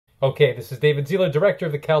Okay, this is David Zierler, Director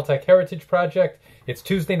of the Caltech Heritage Project. It's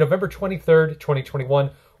Tuesday, November 23rd,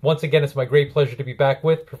 2021. Once again, it's my great pleasure to be back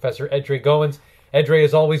with Professor Edray Goins. Edray,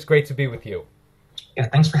 is always great to be with you. Yeah,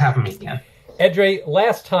 thanks for having me again. Edray,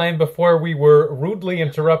 last time before we were rudely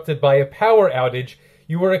interrupted by a power outage,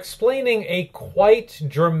 you were explaining a quite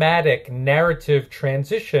dramatic narrative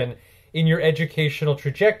transition in your educational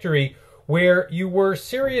trajectory where you were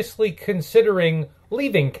seriously considering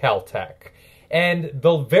leaving Caltech. And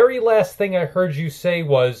the very last thing I heard you say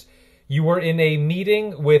was you were in a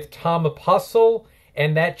meeting with Tom Apostle,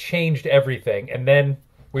 and that changed everything. And then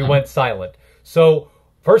we went silent. So,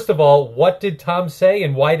 first of all, what did Tom say,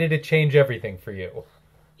 and why did it change everything for you?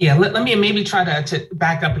 Yeah, let me maybe try to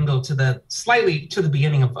back up and go to the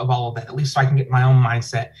beginning of all of that, at least so I can get my own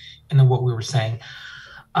mindset into what we were saying.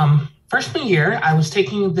 Freshman year, I was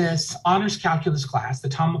taking this honors calculus class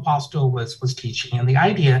that Tom Apostle was teaching. And the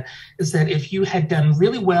idea is that if you had done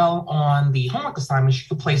really well on the homework assignments, you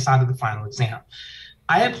could place out of the final exam.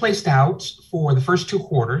 I had placed out for the first two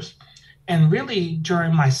quarters. And really,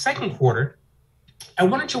 during my second quarter, I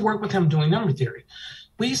wanted to work with him doing number theory.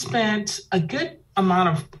 We spent a good amount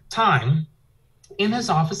of time in his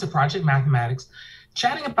office of project mathematics,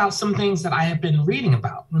 chatting about some things that I had been reading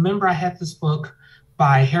about. Remember, I had this book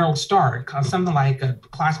by Harold Stark, something like a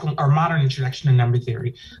classical or modern introduction to number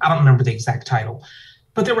theory. I don't remember the exact title,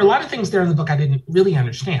 but there were a lot of things there in the book I didn't really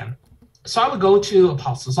understand. So I would go to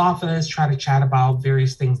Apostle's office, try to chat about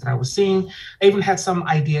various things that I was seeing. I even had some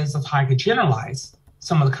ideas of how I could generalize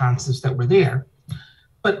some of the concepts that were there.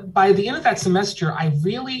 But by the end of that semester,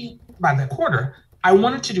 by that quarter, I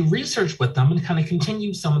wanted to do research with them and kind of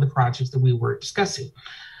continue some of the projects that we were discussing.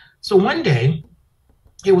 So one day,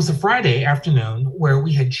 it was a Friday afternoon where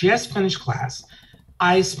we had just finished class.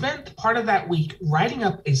 I spent part of that week writing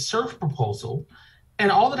up a surf proposal,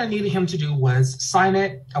 and all that I needed him to do was sign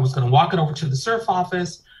it. I was going to walk it over to the surf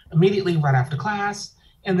office immediately right after class,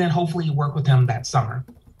 and then hopefully work with him that summer.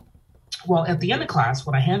 Well, at the end of class,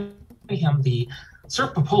 when I handed him the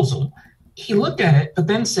surf proposal, he looked at it, but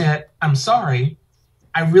then said, "I'm sorry,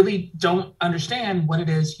 I really don't understand what it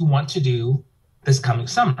is you want to do this coming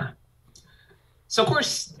summer." So, of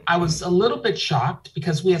course, I was a little bit shocked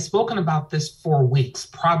because we had spoken about this for weeks,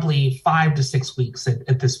 probably 5 to 6 weeks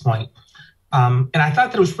at this point. And I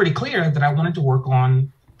thought that it was pretty clear that I wanted to work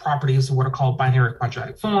on properties of what are called binary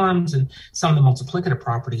quadratic forms and some of the multiplicative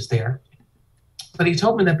properties there. But he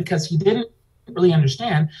told me that because he didn't really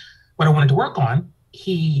understand what I wanted to work on,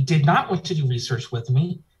 he did not want to do research with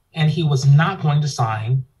me, and he was not going to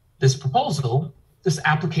sign this proposal, this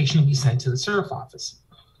application to be sent to the SURF office.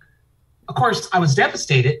 Of course, I was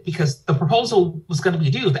devastated because the proposal was going to be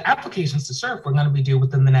due. The applications to SURF were going to be due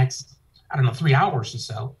within the next, 3 hours or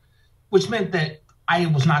so, which meant that I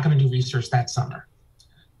was not going to do research that summer.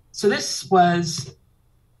 So this was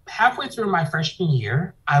halfway through my freshman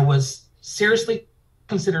year. I was seriously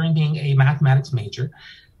considering being a mathematics major.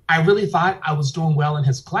 I really thought I was doing well in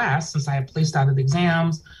his class since I had placed out of the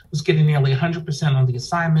exams, was getting nearly 100% on the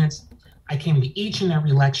assignments. I came to each and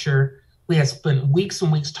every lecture. We had spent weeks and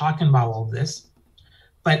weeks talking about all of this.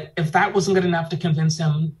 But if that wasn't good enough to convince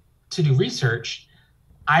him to do research,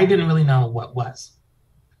 I didn't really know what was.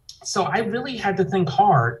 So I really had to think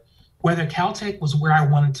hard whether Caltech was where I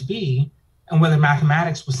wanted to be and whether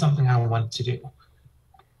mathematics was something I wanted to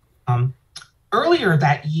do. Earlier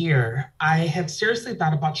that year, I had seriously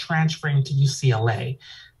thought about transferring to UCLA.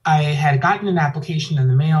 I had gotten an application in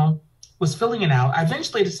the mail, was filling it out. I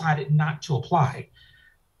eventually decided not to apply.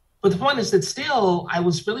 But the point is that still, I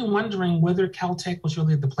was really wondering whether Caltech was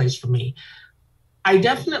really the place for me. I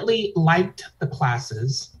definitely liked the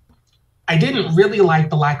classes. I didn't really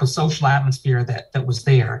like the lack of social atmosphere that was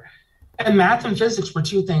there. And math and physics were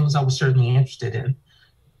two things I was certainly interested in.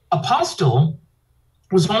 Apostle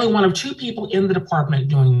was only one of two people in the department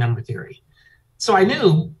doing number theory. So I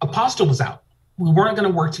knew Apostle was out. We weren't going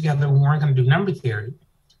to work together. We weren't going to do number theory.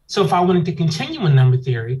 So if I wanted to continue in number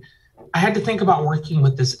theory, I had to think about working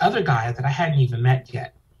with this other guy that I hadn't even met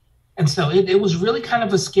yet. And so it was really kind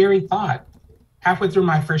of a scary thought. Halfway through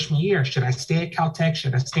my freshman year, should I stay at Caltech?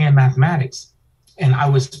 Should I stay in mathematics? And I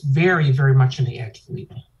was very, very much on the edge of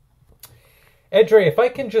leaving. Edray, if I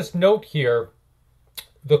can just note here,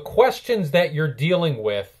 the questions that you're dealing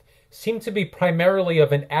with seem to be primarily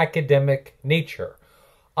of an academic nature.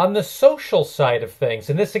 On the social side of things,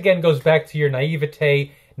 and this again goes back to your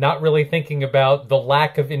naivete, not really thinking about the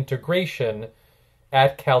lack of integration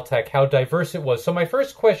at Caltech, how diverse it was. So my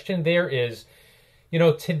first question there is,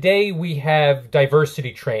 today we have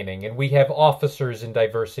diversity training and we have officers in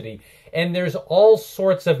diversity, and there's all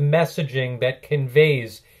sorts of messaging that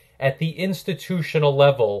conveys at the institutional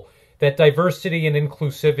level that diversity and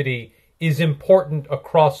inclusivity is important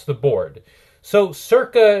across the board. So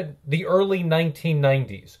circa the early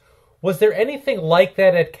 1990s, was there anything like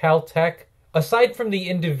that at Caltech? Aside from the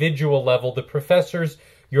individual level, the professors,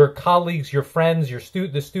 your colleagues, your friends,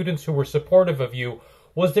 the students who were supportive of you,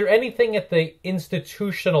 was there anything at the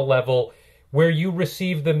institutional level where you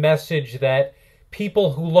received the message that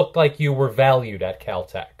people who looked like you were valued at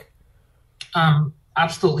Caltech?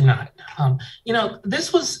 Absolutely not.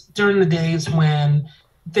 This was during the days when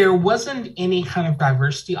there wasn't any kind of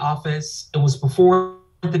diversity office. It was before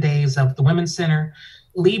the days of the Women's Center.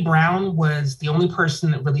 Lee Brown was the only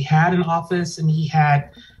person that really had an office, and he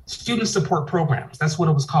had student support programs. That's what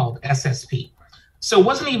it was called, SSP. So it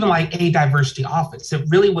wasn't even like a diversity office. It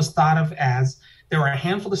really was thought of as there were a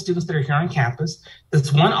handful of students that are here on campus.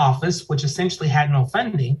 This one office, which essentially had no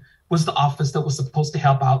funding, was the office that was supposed to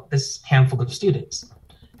help out this handful of students.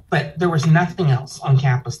 But there was nothing else on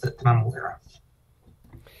campus that I'm aware of.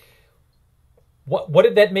 What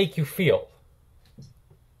did that make you feel?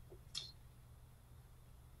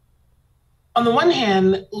 On the one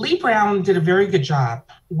hand, Lee Brown did a very good job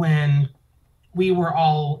when we were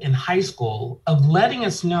all in high school of letting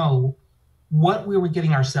us know what we were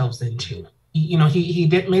getting ourselves into. He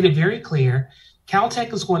made it very clear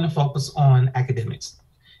Caltech is going to focus on academics.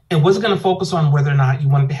 It wasn't going to focus on whether or not you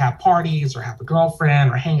wanted to have parties or have a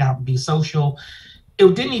girlfriend or hang out and be social.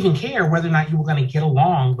 It didn't even care whether or not you were going to get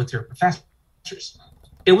along with your professors.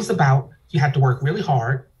 It was about you had to work really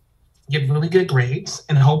hard, get really good grades,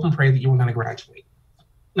 and hope and pray that you were going to graduate.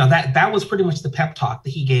 Now, that was pretty much the pep talk that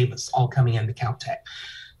he gave us all coming into Caltech.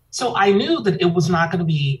 So I knew that it was not going to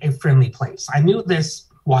be a friendly place. I knew this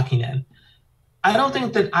walking in. I don't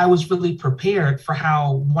think that I was really prepared for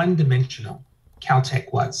how one-dimensional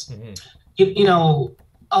Caltech was. Mm-hmm.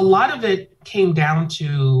 A lot of it came down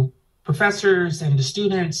to professors and the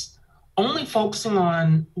students only focusing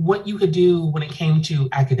on what you could do when it came to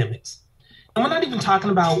academics. And we're not even talking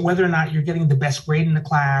about whether or not you're getting the best grade in the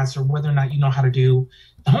class or whether or not you know how to do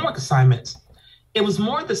the homework assignments. It was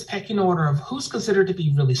more this pecking order of who's considered to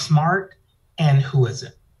be really smart and who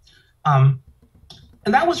isn't.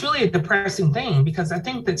 And that was really a depressing thing because I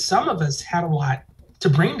think that some of us had a lot to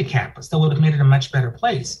bring to campus that would have made it a much better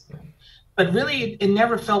place. But really, it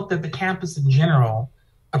never felt that the campus in general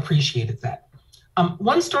appreciated that.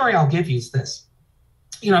 One story I'll give you is this.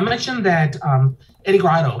 I mentioned that Eddie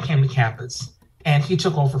Grotto came to campus and he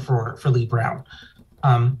took over for Lee Brown.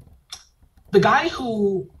 The guy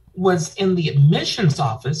who was in the admissions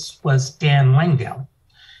office was Dan Langdale.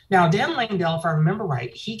 Now, Dan Langdale, if I remember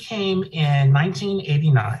right, he came in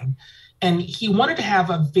 1989 and he wanted to have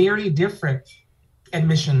a very different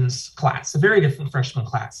admissions class, a very different freshman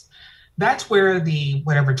class. That's where the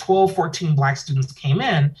 12, 14 Black students came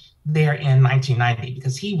in there in 1990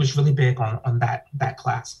 because he was really big on that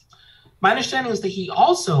class. My understanding is that he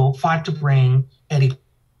also fought to bring Eddie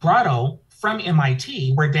Grotto from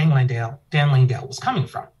MIT, where Dan Langdale was coming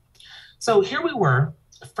from. So here we were,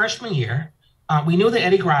 freshman year. We knew that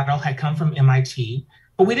Eddie Grotto had come from MIT,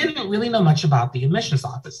 but we didn't really know much about the admissions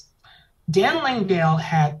office. Dan Langdale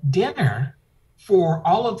had dinner for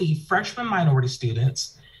all of the freshman minority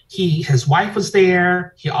students. His wife was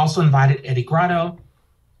there. He also invited Eddie Grotto.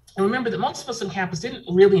 And remember that most of us on campus didn't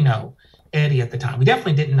really know Eddie at the time. We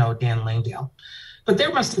definitely didn't know Dan Langdale. But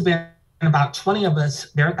there must have been about 20 of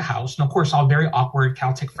us there at the house. And of course, all very awkward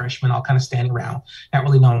Caltech freshmen, all kind of standing around, not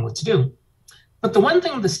really knowing what to do. But the one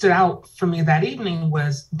thing that stood out for me that evening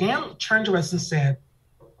was Dan turned to us and said,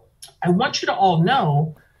 I want you to all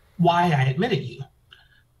know why I admitted you.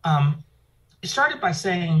 It started by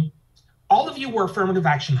saying, all of you were affirmative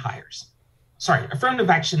action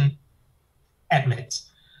admits.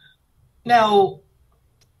 Now,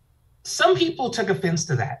 some people took offense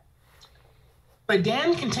to that. But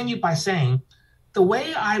Dan continued by saying, the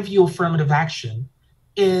way I view affirmative action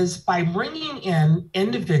is by bringing in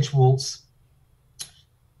individuals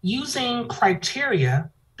using criteria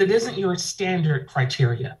that isn't your standard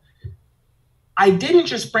criteria. I didn't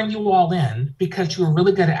just bring you all in because you were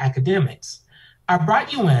really good at academics. I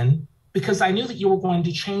brought you in because I knew that you were going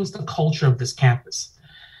to change the culture of this campus,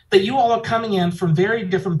 that you all are coming in from very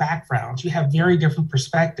different backgrounds. You have very different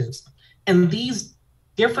perspectives. And these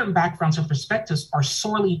different backgrounds and perspectives are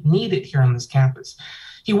sorely needed here on this campus.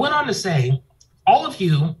 He went on to say, all of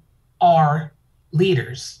you are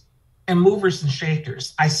leaders and movers and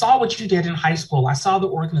shakers. I saw what you did in high school. I saw the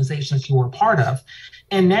organizations you were a part of.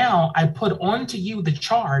 And now I put onto you the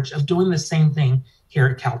charge of doing the same thing here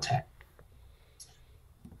at Caltech.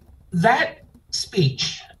 That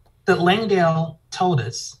speech that Langdale told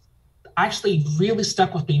us, actually really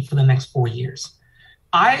stuck with me for the next 4 years.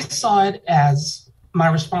 I saw it as my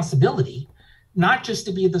responsibility, not just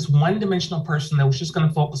to be this one-dimensional person that was just going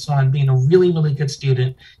to focus on being a really, really good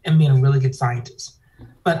student and being a really good scientist.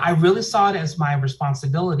 But I really saw it as my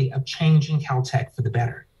responsibility of changing Caltech for the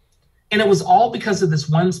better. And it was all because of this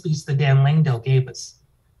one speech that Dan Langdale gave us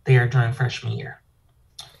there during freshman year.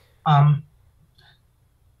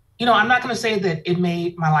 I'm not going to say that it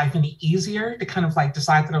made my life any easier to kind of like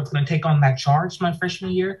decide that I was going to take on that charge my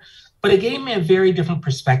freshman year, but it gave me a very different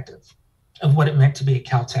perspective of what it meant to be at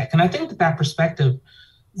Caltech. And I think that perspective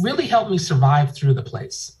really helped me survive through the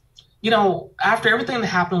place. After everything that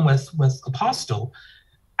happened with Apostle,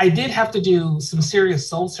 I did have to do some serious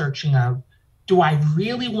soul searching of, do I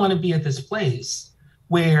really want to be at this place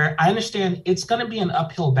where I understand it's going to be an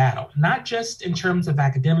uphill battle, not just in terms of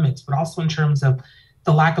academics, but also in terms of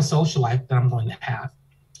the lack of social life that I'm going to have.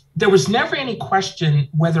 There was never any question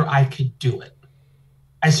whether I could do it.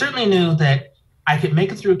 I certainly knew that I could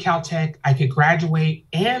make it through Caltech, I could graduate,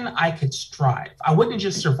 and I could strive. I wouldn't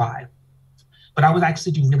just survive, but I would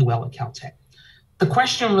actually do really well at Caltech. The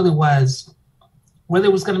question really was whether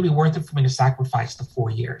it was going to be worth it for me to sacrifice the 4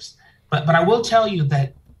 years. But I will tell you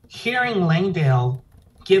that hearing Langdale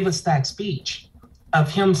give us that speech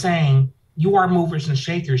of him saying, you are movers and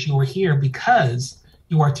shakers, you are here because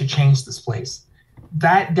you are to change this place,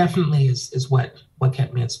 that definitely is what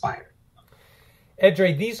kept me inspired.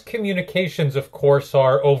 Edray, these communications, of course,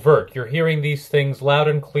 are overt. You're hearing these things loud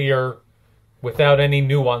and clear without any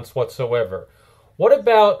nuance whatsoever. What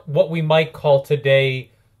about what we might call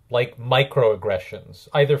today like microaggressions,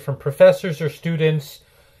 either from professors or students,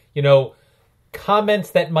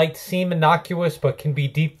 comments that might seem innocuous but can be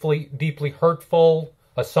deeply hurtful,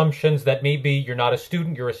 assumptions that maybe you're not a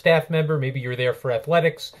student, you're a staff member, maybe you're there for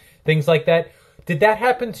athletics, things like that. Did that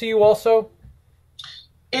happen to you also?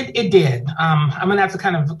 It did. I'm going to have to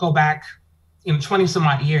kind of go back 20 some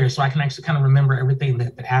odd years so I can actually kind of remember everything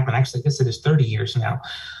that happened. Actually, I guess it is 30 years now.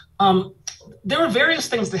 There were various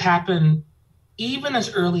things that happened even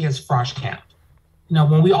as early as Frosh Camp,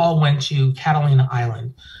 when we all went to Catalina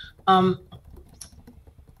Island.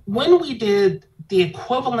 When we did the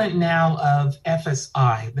equivalent now of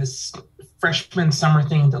FSI, this freshman summer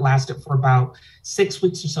thing that lasted for about 6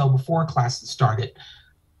 weeks or so before classes started,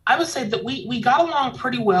 I would say that we got along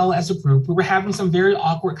pretty well as a group. We were having some very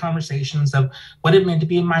awkward conversations of what it meant to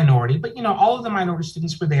be a minority, but all of the minority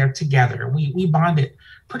students were there together. We bonded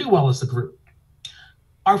pretty well as a group.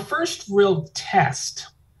 Our first real test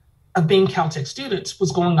of being Caltech students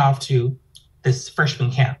was going off to this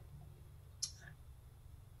freshman camp.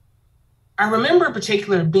 I remember in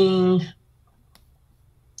particular being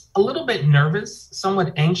a little bit nervous,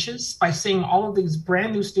 somewhat anxious by seeing all of these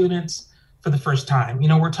brand new students for the first time.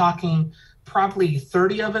 We're talking probably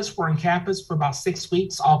 30 of us were on campus for about 6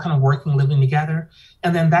 weeks, all kind of working, living together.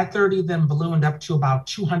 And then that 30 then ballooned up to about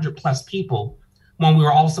 200 plus people when we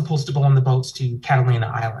were all supposed to go on the boats to Catalina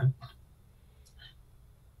Island.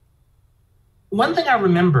 One thing I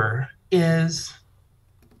remember is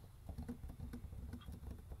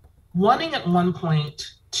wanting at one point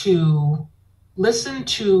to listen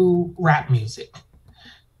to rap music.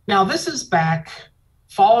 Now, this is back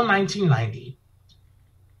fall of 1990.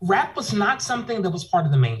 Rap was not something that was part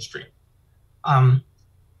of the mainstream.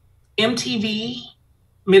 MTV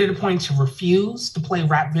made it a point to refuse to play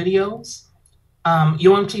rap videos.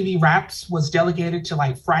 MTV Raps was delegated to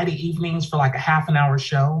like Friday evenings for like a half an hour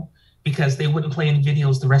show because they wouldn't play any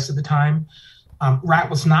videos the rest of the time. Rap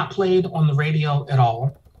was not played on the radio at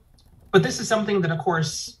all. But this is something that, of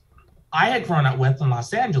course, I had grown up with in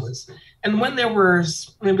Los Angeles. And when there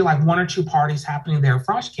was maybe like one or two parties happening there at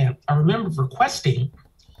Frosh Camp, I remember requesting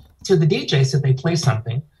to the DJs that they play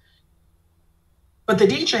something. But the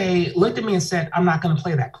DJ looked at me and said, I'm not going to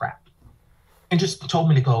play that crap, and just told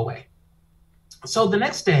me to go away. So the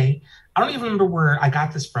next day, I don't even remember where I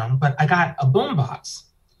got this from, but I got a boombox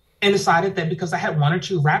and decided that because I had one or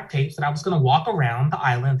two rap tapes that I was going to walk around the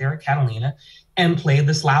island there at Catalina and play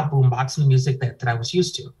this loud boombox and the music that I was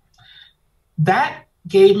used to. That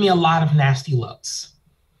gave me a lot of nasty looks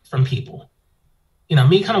from people.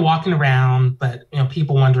 Me kind of walking around, but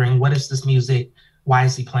people wondering, what is this music? Why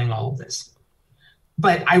is he playing all of this?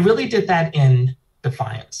 But I really did that in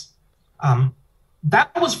defiance.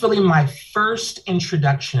 That was really my first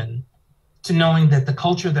introduction to knowing that the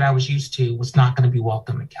culture that I was used to was not going to be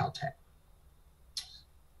welcome at Caltech.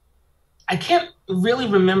 I can't really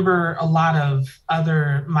remember a lot of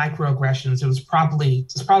other microaggressions. It's probably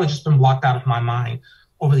just been blocked out of my mind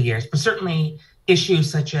over the years, but certainly issues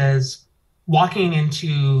such as walking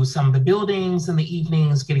into some of the buildings in the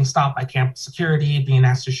evenings, getting stopped by campus security, being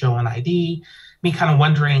asked to show an ID, me kind of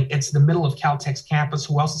wondering, it's the middle of Caltech's campus,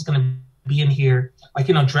 who else is going to be in here, like,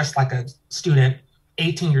 dressed like a student,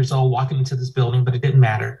 18 years old, walking into this building, but it didn't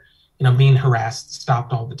matter, being harassed,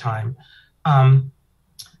 stopped all the time.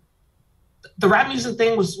 The rap music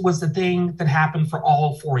thing was the thing that happened for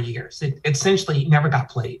all 4 years. It essentially never got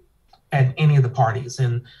played at any of the parties.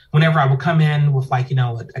 And whenever I would come in with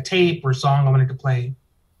a tape or a song I wanted to play,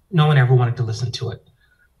 no one ever wanted to listen to it.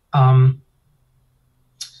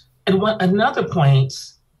 Another point,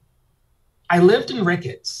 I lived in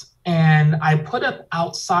Ricketts, and I put up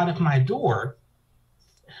outside of my door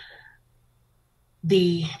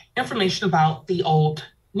the information about the old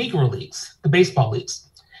Negro leagues, the baseball leagues.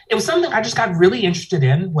 It was something I just got really interested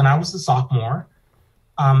in when I was a sophomore.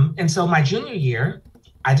 And so my junior year,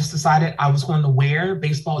 I just decided I was going to wear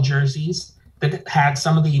baseball jerseys that had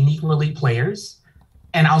some of the Negro League players.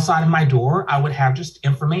 And outside of my door, I would have just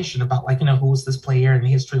information about who was this player and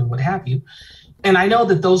history and what have you. And I know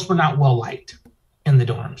that those were not well liked in the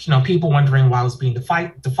dorms. People wondering why I was being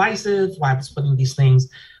divisive, why I was putting these things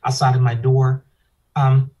outside of my door.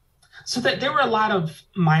 So that there were a lot of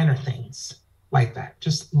minor things like that,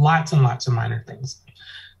 just lots and lots of minor things.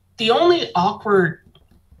 The only awkward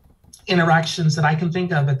interactions that I can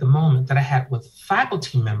think of at the moment that I had with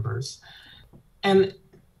faculty members, and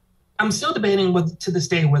I'm still debating to this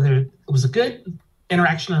day whether it was a good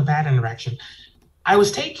interaction or a bad interaction. I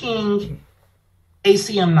was taking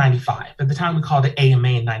ACM 95. At the time we called it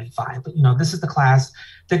AMA 95, but this is the class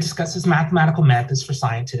that discusses mathematical methods for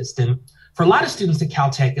scientists. And for a lot of students at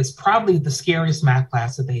Caltech, it's probably the scariest math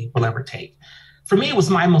class that they will ever take. For me, it was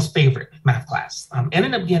my most favorite math class.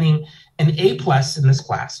 Ended up getting an A+ in this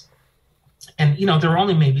class. And, there were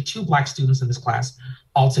only maybe 2 Black students in this class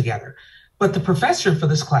altogether. But the professor for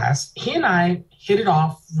this class, he and I hit it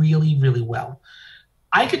off really, really well.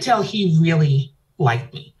 I could tell he really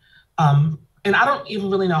liked me. And I don't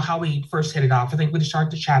even really know how we first hit it off. I think we just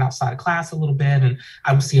started to chat outside of class a little bit, and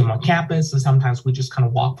I would see him on campus, and sometimes we just kind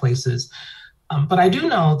of walk places. But I do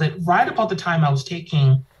know that right about the time I was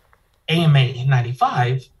taking AMA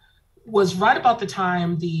 95 was right about the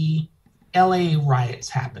time the LA riots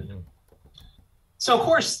happened. So, of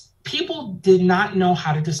course, people did not know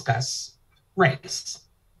how to discuss race.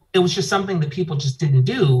 It was just something that people just didn't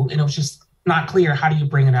do, and it was just not clear, how do you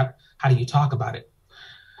bring it up? How do you talk about it?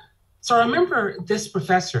 So I remember this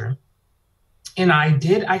professor and I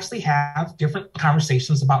did actually have different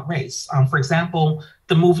conversations about race. For example,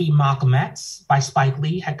 the movie Malcolm X by Spike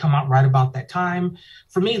Lee had come out right about that time.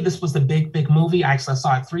 For me, this was the big movie. I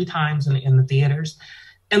saw it 3 times in the theaters.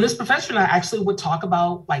 And this professor and I actually would talk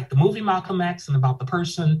about the movie Malcolm X and about the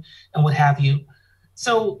person and what have you.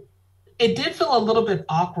 So it did feel a little bit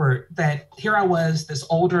awkward that here I was, this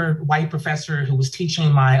older white professor who was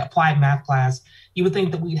teaching my applied math class. You would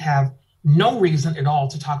think that we'd have no reason at all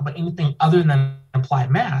to talk about anything other than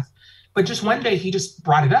applied math. But just one day he just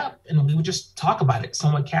brought it up and we would just talk about it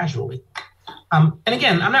somewhat casually. And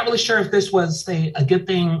again, I'm not really sure if this was a good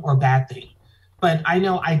thing or a bad thing, but I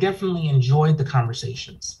know I definitely enjoyed the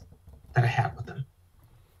conversations that I had with them.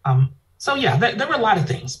 So yeah, there were a lot of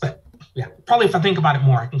things, but yeah, probably if I think about it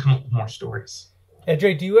more, I can come up with more stories.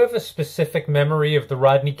 Edray, do you have a specific memory of the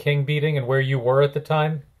Rodney King beating and where you were at the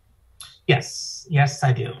time? Yes,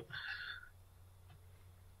 I do.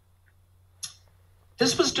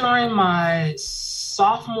 This was during my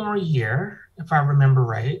sophomore year, if I remember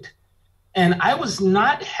right, and I was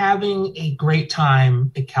not having a great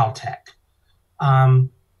time at Caltech. I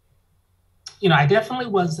definitely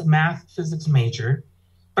was a math physics major,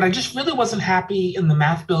 but I just really wasn't happy in the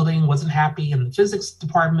math building, wasn't happy in the physics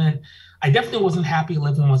department. I definitely wasn't happy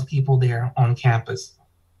living with people there on campus.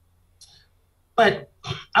 But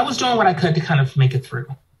I was doing what I could to kind of make it through.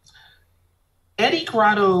 Eddie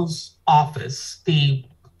Grotto's office, the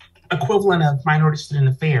equivalent of Minority Student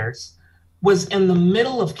Affairs, was in the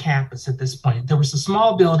middle of campus at this point. There was a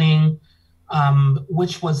small building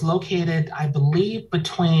which was located, I believe,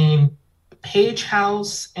 between Page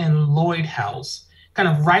House and Lloyd House, kind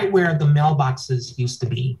of right where the mailboxes used to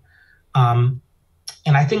be.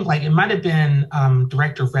 And I think it might have been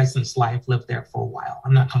Director of Residence Life lived there for a while.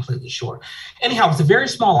 I'm not completely sure. Anyhow, it was a very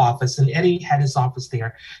small office, and Eddie had his office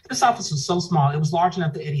there. This office was so small, it was large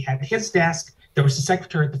enough that Eddie had his desk, there was a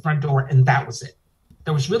secretary at the front door, and that was it.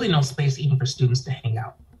 There was really no space even for students to hang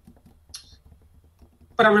out.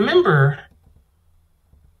 But I remember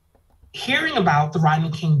hearing about the Rodney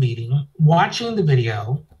King beating, watching the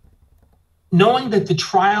video, knowing that the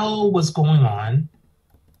trial was going on,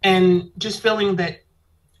 and just feeling that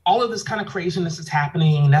all of this kind of craziness is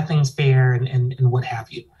happening, nothing's fair, and what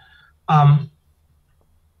have you. Um,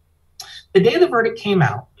 the day the verdict came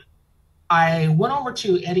out, I went over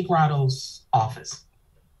to Eddie Grotto's office,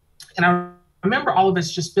 and I remember all of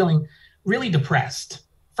us just feeling really depressed.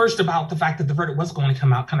 First, about the fact that the verdict was going to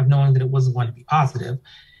come out, kind of knowing that it wasn't going to be positive.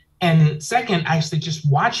 And second, actually just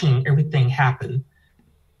watching everything happen.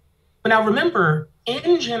 But now remember,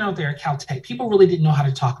 in general there at Caltech, people really didn't know how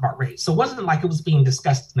to talk about race. So it wasn't like it was being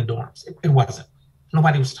discussed in the dorms. It wasn't.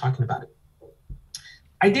 Nobody was talking about it.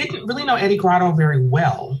 I didn't really know Eddie Grotto very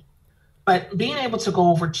well, but being able to go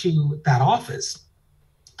over to that office,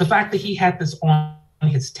 the fact that he had this on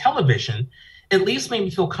his television, at least made me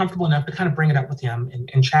feel comfortable enough to kind of bring it up with him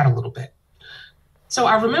and chat a little bit. So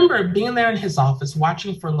I remember being there in his office,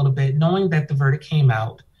 watching for a little bit, knowing that the verdict came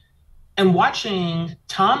out, and watching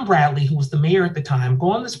Tom Bradley, who was the mayor at the time,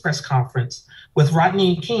 go on this press conference with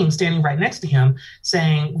Rodney King standing right next to him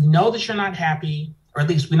saying, we know that you're not happy, or at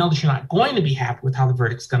least we know that you're not going to be happy with how the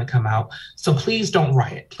verdict's going to come out. So please don't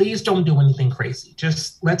riot. Please don't do anything crazy.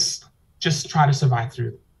 Let's try to survive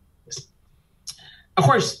through this. Of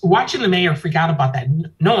course, watching the mayor freak out about that,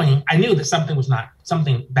 knowing I knew that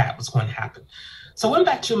something bad was going to happen. So I went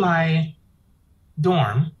back to my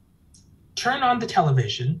dorm, turned on the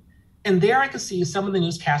television, and there I could see some of the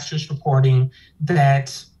newscasters reporting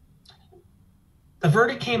that the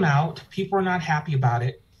verdict came out, people were not happy about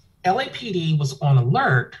it. LAPD was on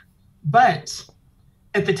alert, but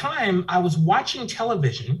at the time I was watching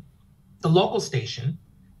television, the local station.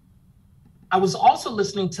 I was also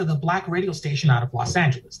listening to the Black radio station out of Los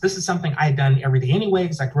Angeles. This is something I had done every day anyway,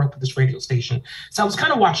 because I grew up with this radio station. So I was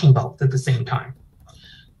kind of watching both at the same time.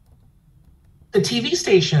 The TV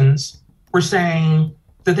stations were saying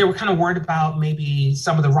that they were kind of worried about maybe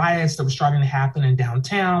some of the riots that were starting to happen in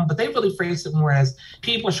downtown, but they really phrased it more as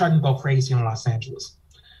people are starting to go crazy in Los Angeles.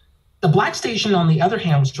 The Black station, on the other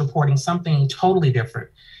hand, was reporting something totally different.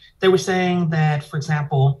 They were saying that, for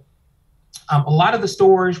example, a lot of the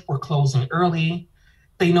stores were closing early.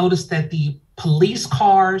 They noticed that the police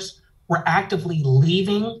cars were actively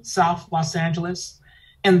leaving South Los Angeles,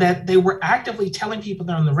 and that they were actively telling people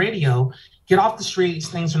that on the radio, get off the streets,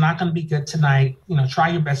 things are not going to be good tonight, try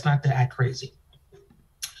your best not to act crazy.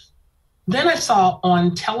 Then I saw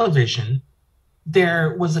on television,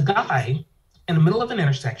 there was a guy in the middle of an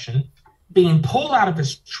intersection being pulled out of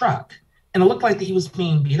his truck, and it looked like that he was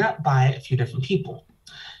being beat up by a few different people.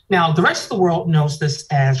 Now, the rest of the world knows this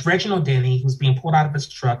as Reginald Denny, who was being pulled out of his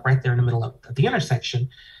truck right there in the middle of the intersection.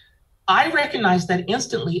 I recognized that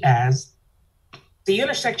instantly as the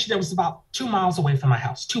intersection that was about 2 miles away from my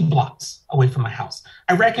house, 2 blocks away from my house.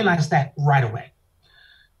 I recognized that right away.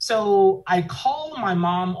 So I called my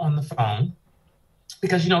mom on the phone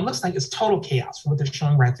because, it looks like it's total chaos from what they're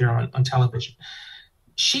showing right there on television.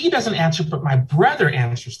 She doesn't answer, but my brother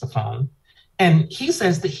answers the phone. And he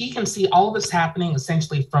says that he can see all of this happening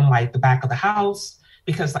essentially from like the back of the house,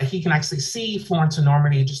 because like he can actually see Florence and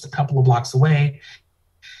Normandy just a couple of blocks away.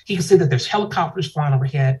 He can see that there's helicopters flying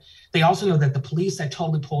overhead. They also know that the police had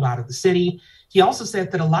totally pulled out of the city. He also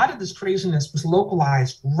said that a lot of this craziness was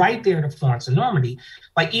localized right there to Florence and Normandy.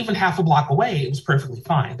 Like even half a block away, it was perfectly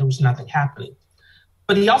fine. There was nothing happening.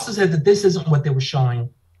 But he also said that this isn't what they were showing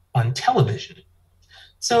on television.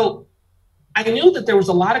 So I knew that there was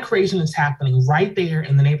a lot of craziness happening right there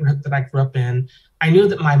in the neighborhood that I grew up in. I knew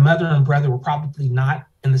that my mother and brother were probably not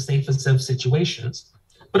in the safest of situations.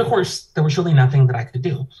 But of course, there was really nothing that I could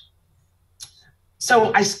do.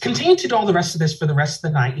 So I continued to do all the rest of this for the rest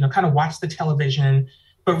of the night, kind of watch the television,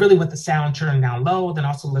 but really with the sound turned down low, then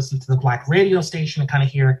also listen to the Black radio station and kind of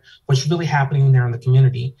hear what's really happening there in the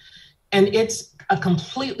community. And it's a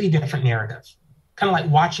completely different narrative, kind of like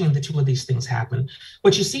watching the two of these things happen.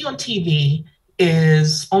 What you see on TV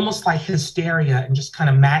is almost like hysteria and just kind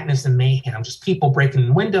of madness and mayhem, just people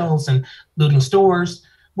breaking windows and looting stores.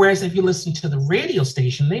 Whereas if you listen to the radio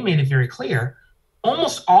station, they made it very clear,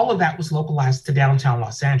 almost all of that was localized to downtown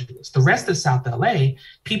Los Angeles. The rest of South LA,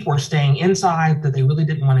 people were staying inside, that they really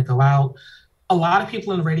didn't want to go out. A lot of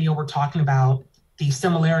people in the radio were talking about the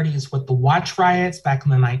similarities with the Watch riots back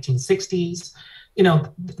in the 1960s.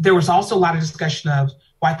 There was also a lot of discussion of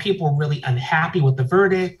why people were really unhappy with the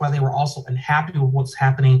verdict, why they were also unhappy with what's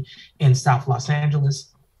happening in South Los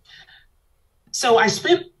Angeles. So I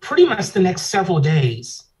spent pretty much the next several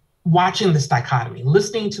days watching this dichotomy,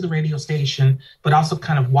 listening to the radio station, but also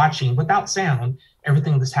kind of watching without sound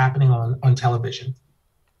everything that's happening on television.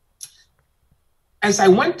 As I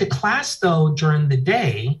went to class, though, during the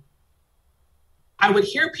day, I would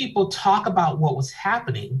hear people talk about what was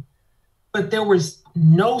happening, but there was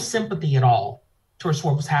no sympathy at all towards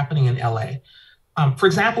what was happening in LA. For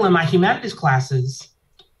example, in my humanities classes,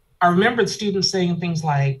 I remember the students saying things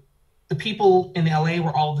like, the people in LA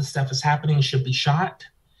where all of this stuff is happening should be shot,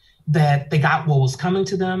 that they got what was coming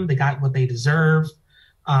to them, they got what they deserve.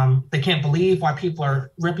 They can't believe why people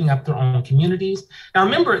are ripping up their own communities. Now,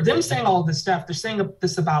 remember them saying all of this stuff, they're saying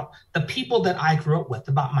this about the people that I grew up with,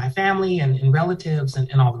 about my family and relatives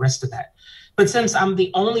and all the rest of that. But since I'm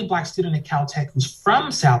the only Black student at Caltech who's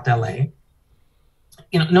from South LA,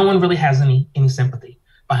 no one really has any sympathy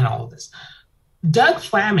behind all of this. Doug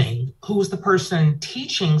Flaming, who was the person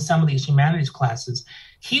teaching some of these humanities classes,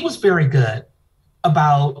 he was very good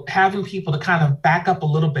about having people to kind of back up a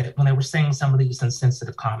little bit when they were saying some of these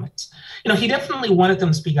insensitive comments. He definitely wanted them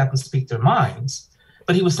to speak up and speak their minds,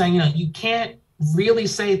 but he was saying, you can't really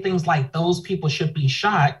say things like those people should be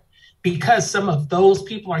shot because some of those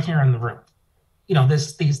people are here in the room.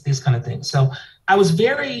 These kind of things. So I was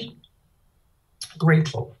very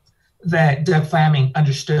grateful that Doug Flaming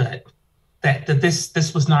understood that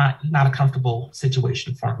this was not a comfortable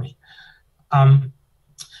situation for me.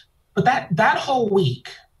 But that whole week,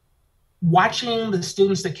 watching the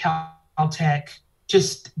students at Caltech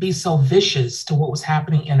just be so vicious to what was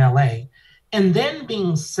happening in LA, and then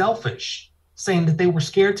being selfish, saying that they were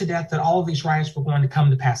scared to death that all of these riots were going to come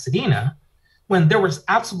to Pasadena, when there was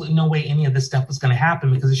absolutely no way any of this stuff was going to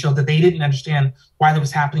happen, because it showed that they didn't understand why that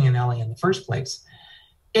was happening in LA in the first place.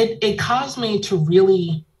 It caused me to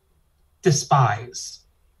really despise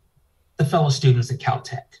the fellow students at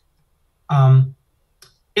Caltech.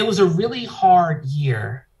 It was a really hard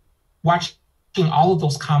year watching all of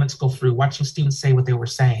those comments go through, watching students say what they were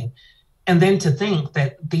saying. And then to think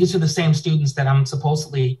that these are the same students that I'm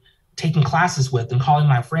supposedly taking classes with and calling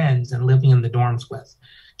my friends and living in the dorms with.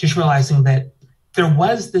 Just realizing that there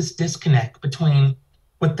was this disconnect between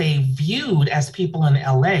what they viewed as people in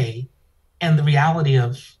LA and the reality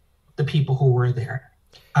of the people who were there.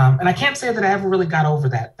 And I can't say that I ever really got over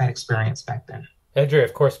that experience back then. Edray,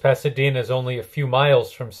 of course, Pasadena is only a few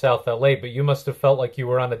miles from South LA, but you must have felt like you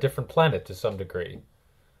were on a different planet to some degree.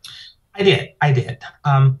 I did.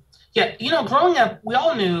 Growing up, we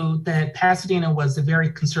all knew that Pasadena was a very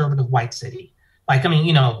conservative white city. Like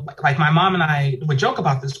my mom and I would joke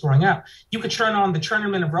about this growing up. You could turn on the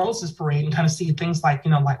Tournament of Roses parade and kind of see things like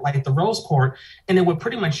the Rose Court, and it would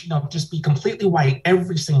pretty much, just be completely white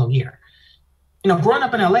every single year. Growing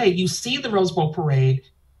up in LA, you see the Rose Bowl parade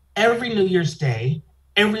every New Year's Day,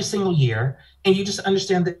 every single year, and you just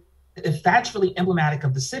understand that if that's really emblematic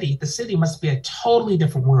of the city must be a totally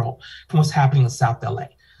different world from what's happening in South LA.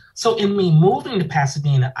 So in me moving to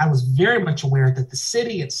Pasadena, I was very much aware that the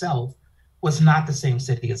city itself was not the same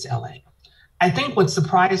city as LA. I think what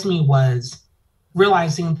surprised me was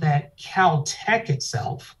realizing that Caltech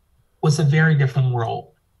itself was a very different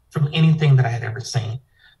world from anything that I had ever seen.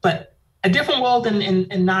 But a different world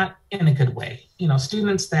and not in a good way.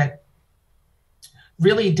 Students that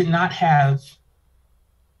really did not have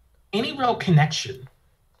any real connection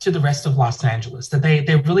to the rest of Los Angeles, that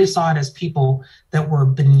they really saw it as people that were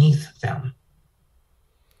beneath them.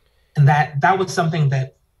 And that was something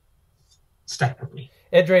that stuck with me.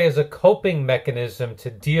 Edray, as a coping mechanism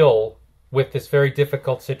to deal with this very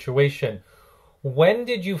difficult situation, when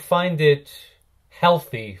did you find it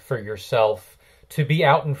healthy for yourself to be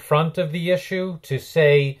out in front of the issue, to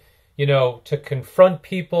say, to confront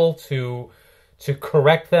people, to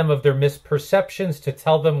correct them of their misperceptions, to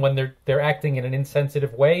tell them when they're acting in an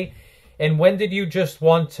insensitive way? And when did you just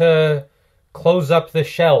want to close up the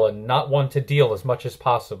shell and not want to deal as much as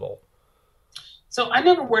possible? So I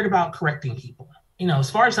never worried about correcting people.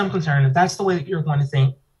 As far as I'm concerned, if that's the way that you're going to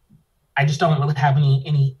think, I just don't really have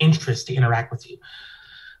any interest to interact with you.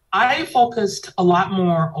 I focused a lot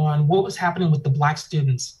more on what was happening with the Black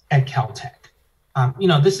students at Caltech.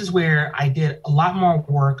 This is where I did a lot more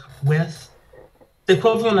work with the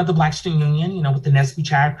equivalent of the Black Student Union, with the NSBE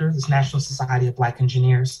chapter, this National Society of Black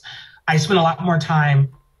Engineers. I spent a lot more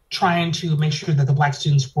time trying to make sure that the Black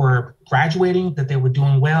students were graduating, that they were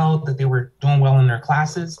doing well, that they were doing well in their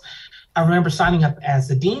classes. I remember signing up as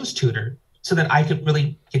the dean's tutor so that I could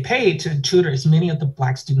really get paid to tutor as many of the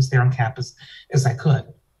Black students there on campus as I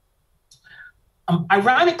could.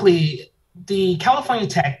 Ironically, the California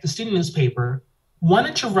Tech, the student newspaper,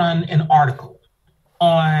 wanted to run an article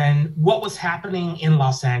on what was happening in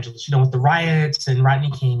Los Angeles, with the riots and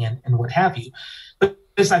Rodney King and what have you. But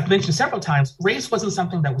as I've mentioned several times, race wasn't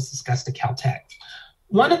something that was discussed at Caltech.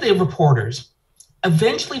 One of the reporters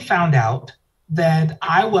eventually found out that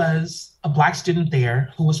I was a Black student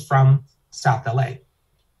there who was from South LA.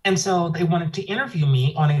 And so they wanted to interview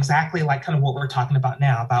me on exactly like kind of what we're talking about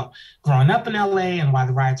now, about growing up in LA and why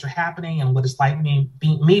the riots are happening and what it's like me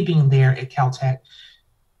being there at Caltech.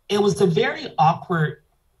 It was a very awkward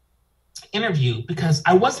interview because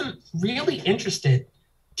I wasn't really interested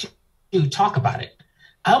to talk about it.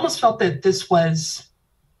 I almost felt that this was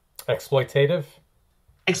Exploitative?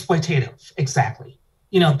 exploitative, exactly.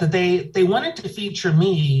 That they wanted to feature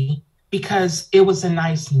me because it was a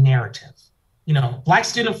nice narrative. Black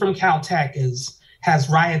student from Caltech has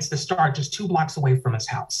riots that start just 2 blocks away from his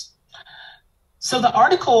house. So the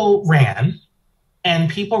article ran and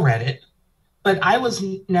people read it, but I was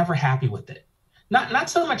never happy with it. Not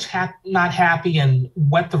so much not happy in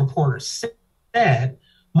what the reporter said,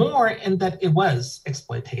 more in that it was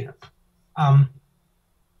exploitative. Um,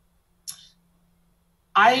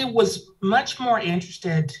 I was much more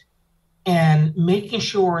interested in making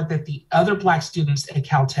sure that the other Black students at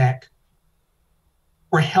Caltech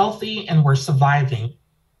were healthy and were surviving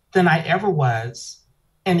than I ever was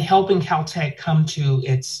in helping Caltech come to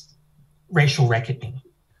its racial reckoning.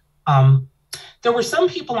 There were some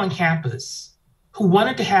people on campus who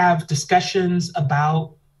wanted to have discussions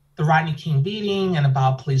about the Rodney King beating and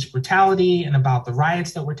about police brutality and about the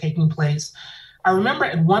riots that were taking place. I remember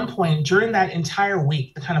at one point during that entire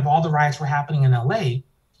week, the kind of all the riots were happening in LA,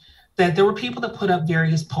 that there were people that put up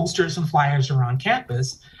various posters and flyers around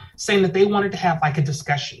campus saying that they wanted to have like a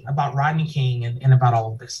discussion about Rodney King and about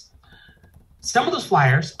all of this. Some of those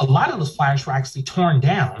flyers, a lot of those flyers were actually torn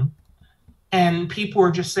down, and people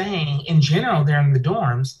were just saying in general there in the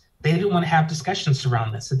dorms, they didn't want to have discussions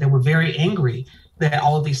around this, that they were very angry that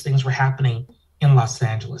all of these things were happening in Los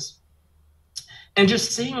Angeles. And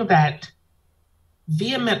just seeing that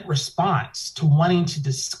vehement response to wanting to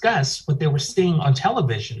discuss what they were seeing on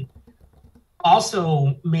television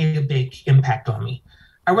also made a big impact on me.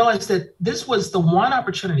 I realized that this was the one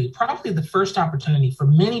opportunity, probably the first opportunity for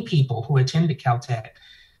many people who attended Caltech,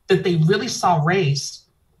 that they really saw race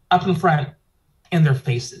up in front in their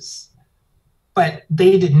faces. But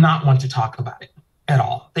they did not want to talk about it at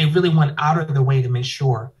all. They really went out of their way to make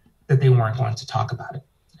sure that they weren't going to talk about it.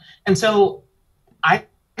 And so I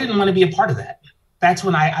didn't want to be a part of that. That's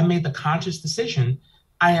when I made the conscious decision.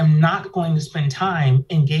 I am not going to spend time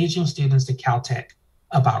engaging students at Caltech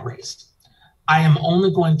about race. I am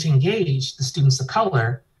only going to engage the students of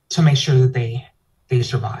color to make sure that they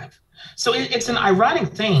survive. So it's an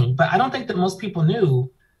ironic thing, but I don't think that most people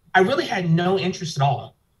knew. I really had no interest at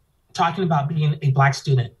all talking about being a Black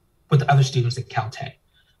student with other students at Caltech.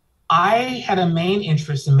 I had a main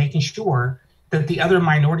interest in making sure that the other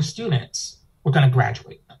minority students were going to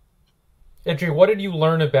graduate. Edray, what did you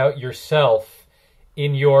learn about yourself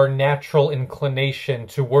in your natural inclination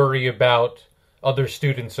to worry about other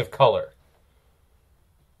students of color?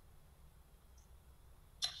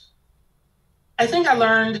 I think I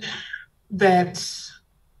learned that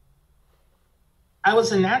I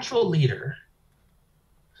was a natural leader.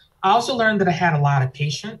 I also learned that I had a lot of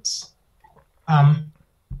patience. And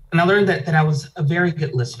I learned that I was a very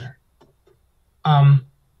good listener.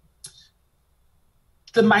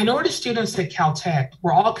 The minority students at Caltech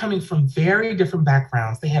were all coming from very different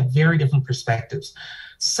backgrounds. They have very different perspectives.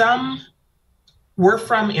 Some were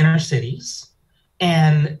from inner cities,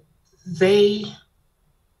 and they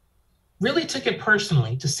really took it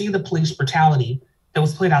personally to see the police brutality that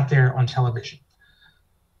was played out there on television.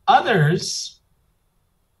 Others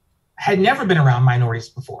had never been around minorities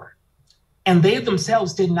before, and they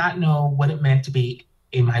themselves did not know what it meant to be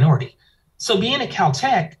a minority. So being at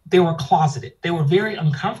Caltech, they were closeted. They were very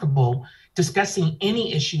uncomfortable discussing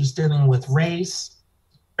any issues dealing with race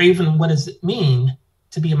or even what does it mean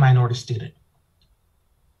to be a minority student.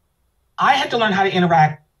 I had to learn how to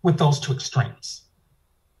interact with those two extremes.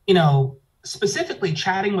 Specifically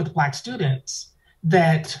chatting with Black students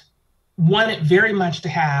that wanted very much to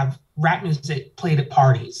have rap music played at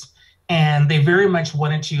parties. And they very much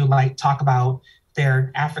wanted to talk about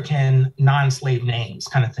their African non-slave names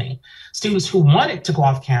kind of thing. Students who wanted to go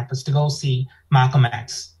off campus to go see Malcolm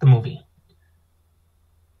X, the movie.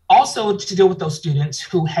 Also to deal with those students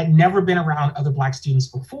who had never been around other Black students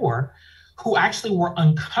before, who actually were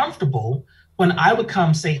uncomfortable when I would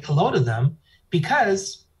come say hello to them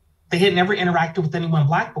because they had never interacted with anyone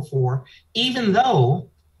Black before, even though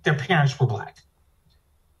their parents were Black.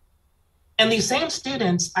 And these same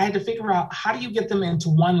students, I had to figure out how do you get them into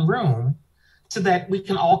one room so that we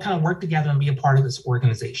can all kind of work together and be a part of this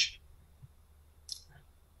organization.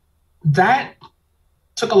 That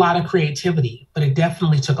took a lot of creativity, but it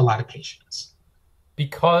definitely took a lot of patience.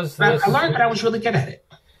 Because I learned that I was really good at it.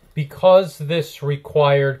 Because this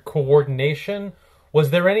required coordination, was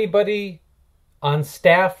there anybody on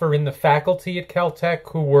staff or in the faculty at Caltech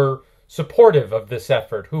who were supportive of this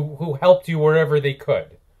effort, who helped you wherever they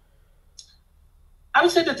could? I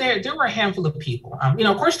would say that there were a handful of people.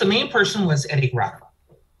 Of course, the main person was Edray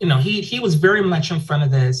Goins. He was very much in front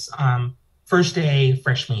of this first day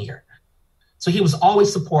freshman year. So he was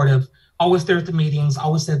always supportive, always there at the meetings,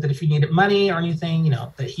 always said that if you needed money or anything,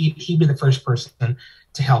 that he'd be the first person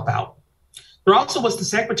to help out. There also was the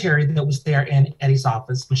secretary that was there in Eddie's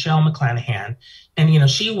office, Michelle McClanahan. And,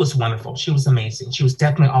 she was wonderful. She was amazing. She was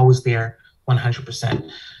definitely always there 100%.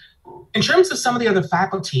 In terms of some of the other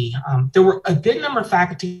faculty, there were a good number of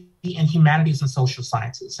faculty in humanities and social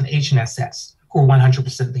sciences and H&SS who were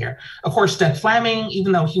 100% there. Of course, Doug Fleming,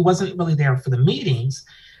 even though he wasn't really there for the meetings,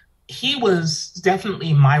 he was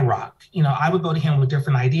definitely my rock. I would go to him with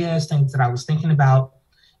different ideas, things that I was thinking about,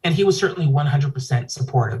 and he was certainly 100%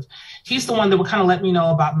 supportive. He's the one that would kind of let me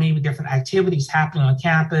know about maybe different activities happening on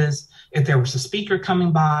campus, if there was a speaker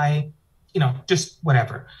coming by, just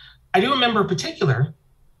whatever. I do remember in particular,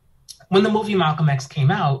 when the movie Malcolm X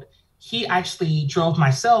came out, he actually drove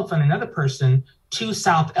myself and another person to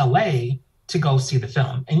South LA to go see the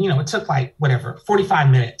film. And, it took 45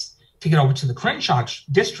 minutes to get over to the Crenshaw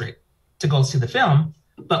district to go see the film,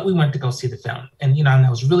 but we went to go see the film. And, and I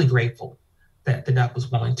was really grateful that the Duck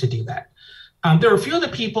was willing to do that. There were a few other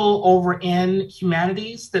people over in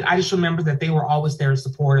humanities that I just remember that they were always there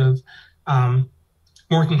supportive. Morgan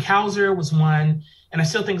Kauser was one. And I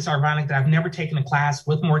still think it's ironic that I've never taken a class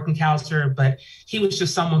with Morgan Kauser, but he was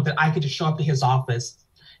just someone that I could just show up to his office.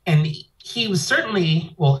 And he was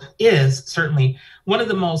is certainly one of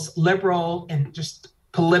the most liberal and just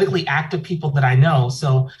politically active people that I know.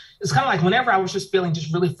 So it's kind of like whenever I was just feeling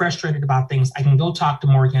just really frustrated about things, I can go talk to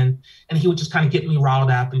Morgan and he would just kind of get me riled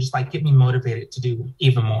up and just get me motivated to do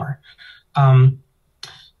even more.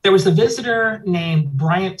 There was a visitor named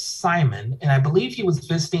Bryant Simon, and I believe he was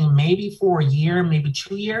visiting maybe for a year, maybe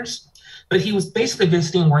 2 years, but he was basically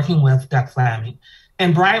visiting, working with Doug Fleming.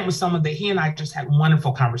 And Bryant was someone that he and I just had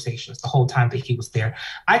wonderful conversations the whole time that he was there.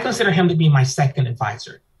 I consider him to be my second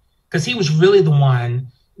advisor because he was really the one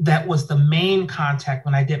that was the main contact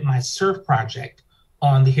when I did my surf project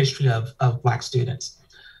on the history of Black students.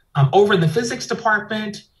 Over in the physics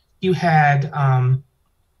department, you had...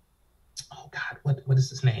 what is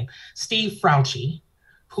his name? Steve Frauchi,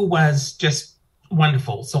 who was just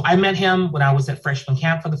wonderful. So I met him when I was at freshman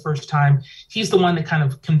camp for the first time. He's the one that kind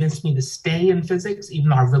of convinced me to stay in physics, even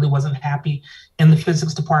though I really wasn't happy in the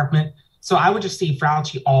physics department. So I would just see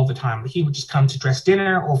Frauchi all the time. He would just come to dress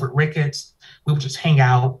dinner over at Ricketts. We would just hang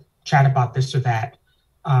out, chat about this or that.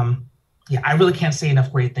 I really can't say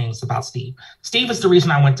enough great things about Steve. Steve is the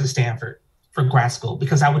reason I went to Stanford for grad school,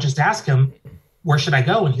 because I would just ask him, where should I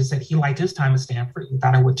go? And he said he liked his time at Stanford. He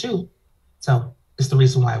thought I would too. So it's the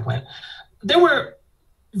reason why I went. There were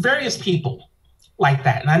various people like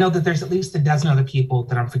that. And I know that there's at least a dozen other people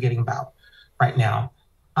that I'm forgetting about right now.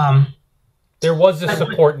 There was a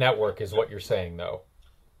support network is what you're saying, though.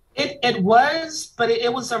 It was, but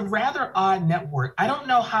it was a rather odd network. I don't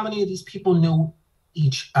know how many of these people knew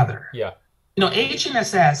each other. Yeah.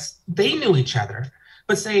 H&SS, they knew each other.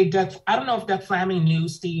 But say, I don't know if Doug Fleming knew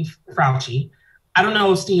Steve Frauchi. I don't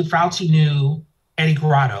know if Steve Frauchi knew Eddie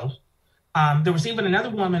Grotto. There was even another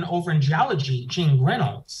woman over in geology, Jean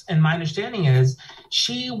Reynolds. And my understanding is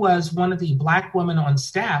she was one of the Black women on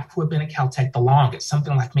staff who had been at Caltech the longest,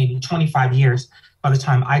 something like maybe 25 years by the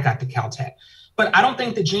time I got to Caltech. But I don't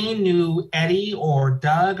think that Jean knew Eddie or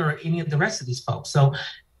Doug or any of the rest of these folks. So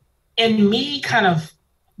in me kind of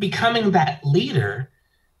becoming that leader,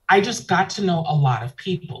 I just got to know a lot of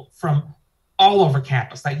people from all over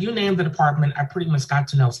campus. Like you name the department, I pretty much got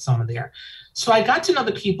to know someone there. So I got to know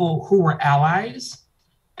the people who were allies,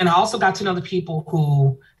 and I also got to know the people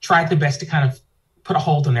who tried their best to kind of put a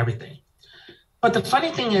hold on everything. But the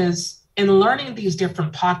funny thing is, in learning these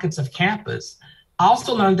different pockets of campus, I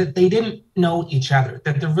also learned that they didn't know each other,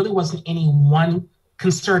 that there really wasn't any one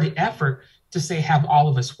concerted effort to say, have all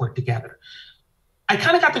of us work together. I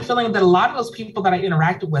kind of got the feeling that a lot of those people that I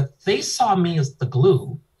interacted with, they saw me as the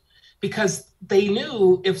glue, because they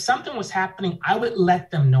knew if something was happening, I would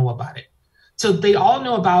let them know about it. So they all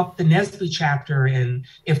know about the Nesby chapter, and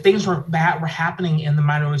if things were happening in the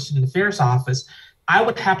Minority Student Affairs office, I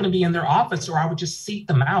would happen to be in their office, or I would just seek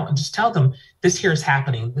them out and just tell them, this here is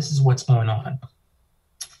happening. This is what's going on.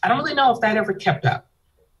 I don't really know if that ever kept up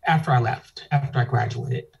after I left, after I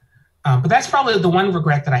graduated. But that's probably the one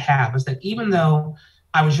regret that I have, is that even though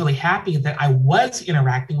I was really happy that I was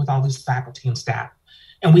interacting with all these faculty and staff,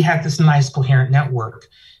 and we had this nice coherent network,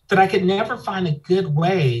 that I could never find a good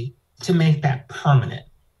way to make that permanent,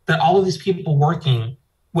 that all of these people working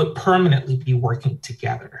would permanently be working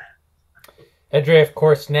together. Edray, of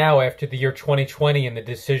course, now after the year 2020 and the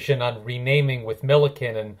decision on renaming with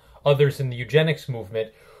Millikan and others in the eugenics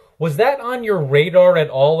movement, was that on your radar at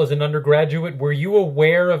all as an undergraduate? Were you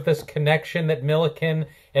aware of this connection that Millikan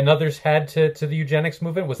and others had to the eugenics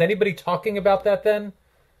movement? Was anybody talking about that then?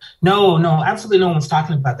 No, absolutely no one's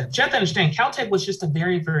talking about that. You have to understand, Caltech was just a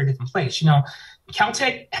very, very different place.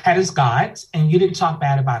 Caltech had its gods, and you didn't talk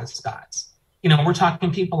bad about its gods. We're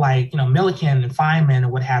talking people like, Millikan and Feynman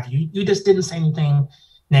and what have you. You just didn't say anything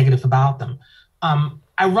negative about them.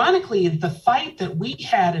 Ironically, the fight that we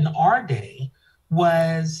had in our day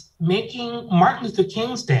was making Martin Luther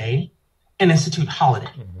King's Day an institute holiday.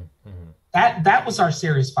 Mm-hmm, mm-hmm. That was our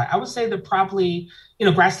serious fight. I would say that probably,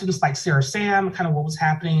 grad students like Sarah Sam, kind of what was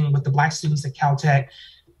happening with the Black students at Caltech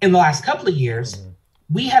in the last couple of years, mm-hmm.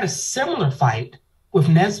 We had a similar fight with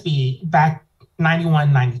NSBE back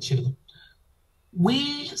 91, 92.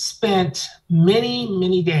 We spent many,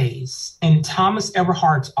 many days in Thomas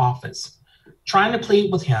Everhart's office trying to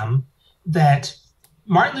plead with him that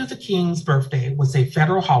Martin Luther King's birthday was a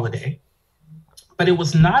federal holiday, but it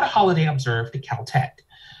was not a holiday observed at Caltech.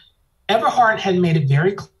 Everhart had made it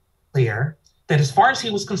very clear that as far as he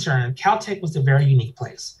was concerned, Caltech was a very unique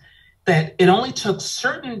place, that it only took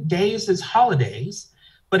certain days as holidays,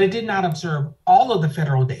 but it did not observe all of the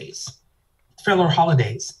federal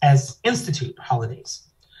holidays as institute holidays.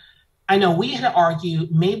 I know we had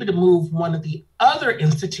argued maybe to move one of the other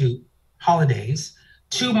institute holidays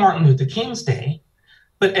to Martin Luther King's Day,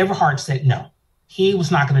 but Everhart said no, he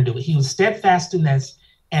was not going to do it. He was steadfast in this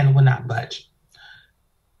and would not budge.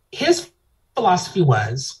 His philosophy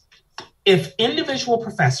was, if individual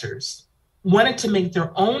professors wanted to make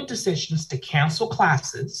their own decisions to cancel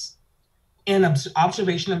classes in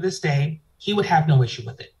observation of this day, he would have no issue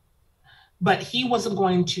with it. But he wasn't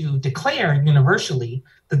going to declare universally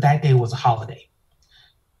that that day was a holiday.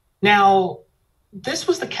 Now, this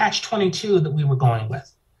was the catch-22 that we were going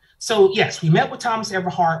with. So yes, we met with Thomas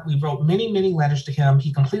Everhart. We wrote many, many letters to him.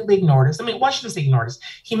 He completely ignored us. Well, I shouldn't say ignored us.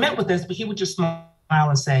 He met with us, but he would just smile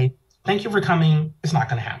and say, thank you for coming. It's not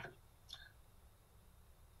going to happen.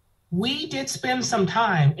 We did spend some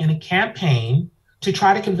time in a campaign to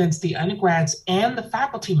try to convince the undergrads and the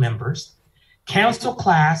faculty members, cancel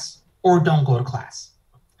class or don't go to class.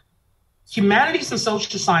 Humanities and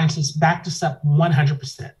social sciences backed us up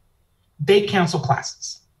 100%. They canceled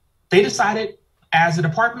classes. They decided as a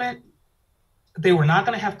department, they were not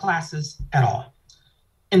going to have classes at all.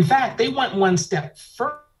 In fact, they went one step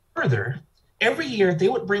further. Every year, they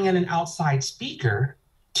would bring in an outside speaker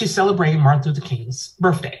to celebrate Martin Luther King's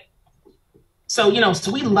birthday. So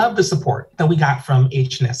we love the support that we got from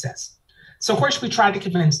HNSS. So of course, we tried to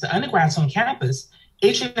convince the undergrads on campus,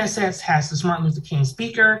 HNSS has this Martin Luther King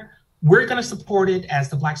speaker. We're going to support it as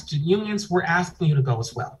the Black student unions. We're asking you to go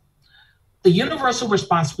as well. The universal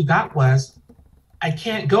response we got was, I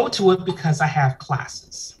can't go to it because I have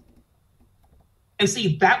classes. And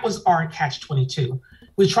see, that was our catch-22.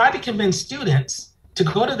 We tried to convince students to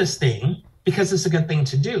go to this thing because it's a good thing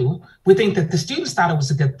to do. We think that the students thought it was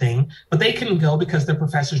a good thing, but they couldn't go because their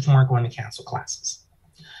professors weren't going to cancel classes.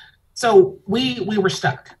 So we were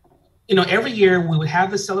stuck. Every year we would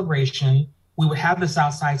have this celebration. We would have this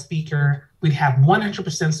outside speaker. We'd have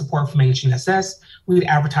 100% support from HNSS. We would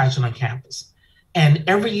advertise it on campus. And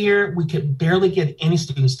every year we could barely get any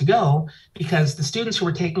students to go because the students who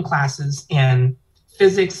were taking classes in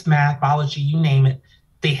physics, math, biology, you name it,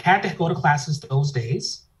 they had to go to classes those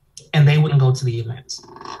days and they wouldn't go to the events.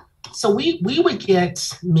 So we would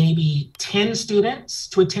get maybe 10 students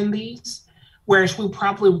to attend these, whereas we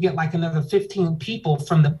probably would get like another 15 people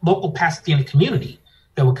from the local Pasadena community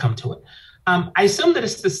that would come to it. I assume that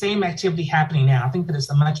it's the same activity happening now. I think that it's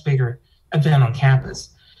a much bigger event on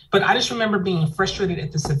campus. But I just remember being frustrated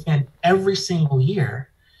at this event every single year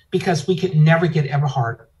because we could never get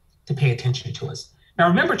Everhart to pay attention to us. Now, I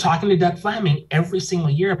remember talking to Doug Fleming every single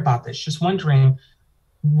year about this, just wondering,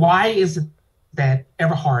 why is it that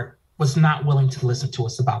Everhart was not willing to listen to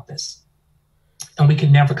us about this? And we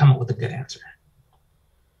could never come up with a good answer.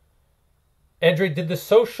 Edray, did the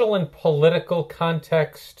social and political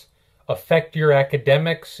context affect your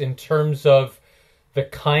academics in terms of the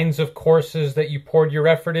kinds of courses that you poured your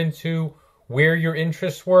effort into, where your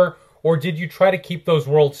interests were, or did you try to keep those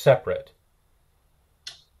worlds separate?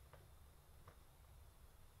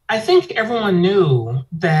 I think everyone knew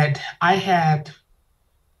that I had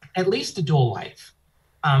at least a dual life.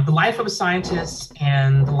 The life of a scientist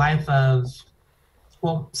and the life of,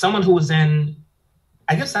 someone who was in,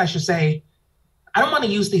 I guess I should say, I don't want to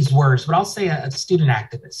use these words, but I'll say a student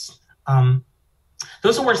activist.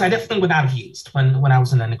 Those are words I definitely would not have used when I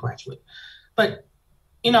was an undergraduate. But,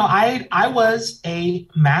 I was a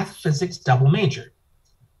math physics double major.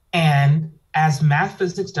 And as math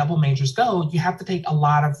physics double majors go, you have to take a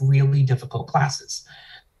lot of really difficult classes.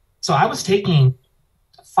 So I was taking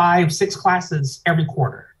 5, 6 classes every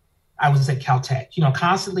quarter. I was at Caltech,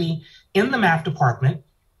 constantly in the math department,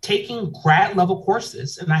 taking grad level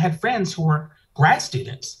courses. And I had friends who were grad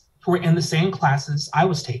students who were in the same classes I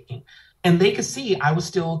was taking. And they could see I was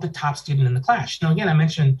still the top student in the class. Again, I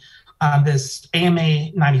mentioned this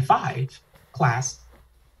AMA 95 class.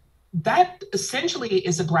 That essentially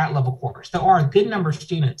is a grad level course. There are a good number of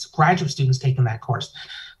students, graduate students, taking that course.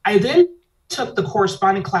 I then took the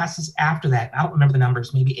corresponding classes after that. I don't remember the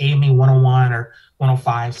numbers, maybe AMA 101 or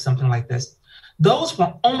 105, something like this. Those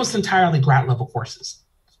were almost entirely grad level courses.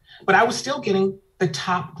 But I was still getting the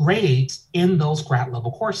top grades in those grad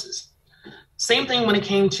level courses. Same thing when it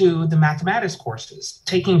came to the mathematics courses,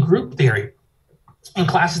 taking group theory in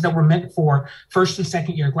classes that were meant for first and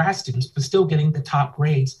second year grad students, but still getting the top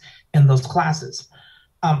grades in those classes.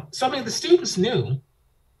 The students knew,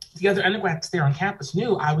 the other undergrads there on campus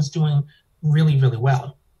knew I was doing really, really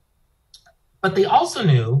well. But they also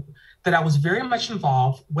knew that I was very much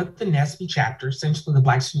involved with the NSBE chapter, essentially the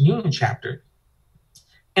Black Student Union chapter.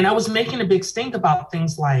 And I was making a big stink about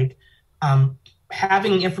things like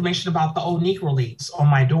having information about the old Negro Leagues on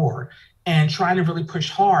my door and trying to really push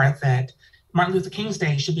hard that Martin Luther King's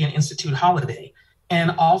Day should be an institute holiday.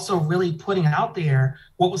 And also really putting out there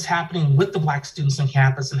what was happening with the Black students on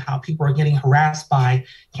campus and how people are getting harassed by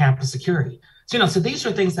campus security. So these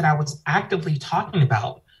are things that I was actively talking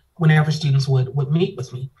about whenever students would meet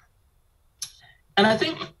with me. And I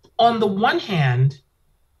think on the one hand,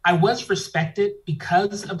 I was respected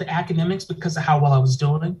because of the academics, because of how well I was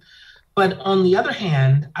doing. But on the other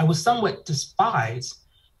hand, I was somewhat despised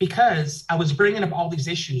because I was bringing up all these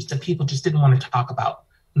issues that people just didn't want to talk about,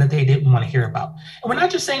 that they didn't want to hear about. And we're not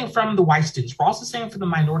just saying from the white students, we're also saying for the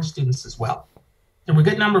minority students as well. There were a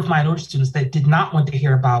good number of minority students that did not want to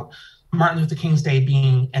hear about Martin Luther King's Day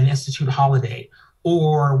being an institute holiday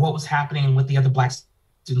or what was happening with the other Black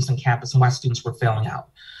students on campus and why students were failing out.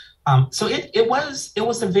 So it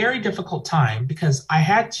was a very difficult time because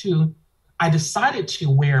I decided to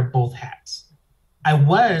wear both hats. I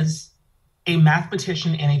was a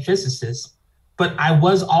mathematician and a physicist, but I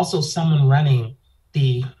was also someone running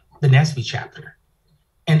the NSBE chapter.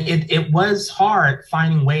 And it was hard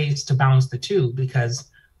finding ways to balance the two because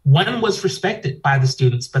one was respected by the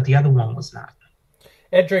students, but the other one was not.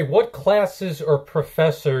 Edray, what classes or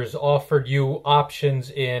professors offered you options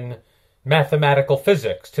in mathematical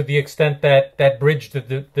physics to the extent that bridged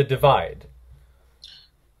the divide?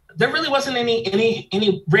 There really wasn't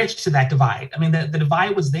any bridge to that divide. I mean, the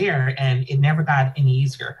divide was there and it never got any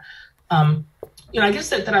easier. I guess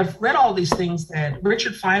that I've read all these things that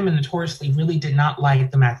Richard Feynman notoriously really did not like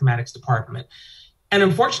the mathematics department. And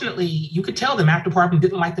unfortunately, you could tell the math department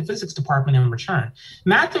didn't like the physics department in return.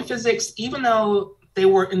 Math and physics, even though they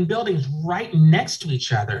were in buildings right next to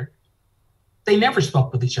each other, they never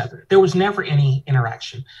spoke with each other. There was never any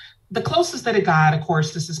interaction. The closest that it got, of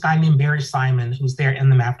course, is this guy named Barry Simon, who's there in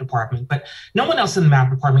the math department, but no one else in the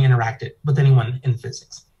math department interacted with anyone in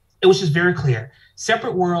physics. It was just very clear.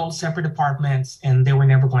 Separate worlds, separate departments, and they were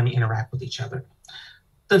never going to interact with each other.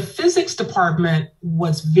 The physics department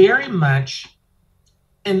was very much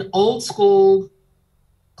an old school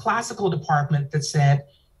classical department that said,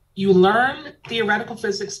 you learn theoretical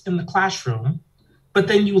physics in the classroom, but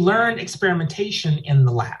then you learn experimentation in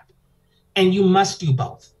the lab, and you must do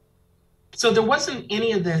both. So there wasn't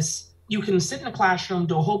any of this, you can sit in a classroom,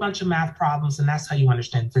 do a whole bunch of math problems, and that's how you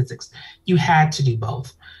understand physics. You had to do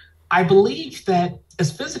both. I believe that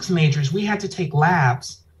as physics majors, we had to take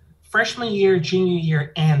labs freshman year, junior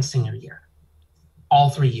year, and senior year, all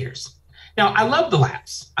 3 years. Now, I love the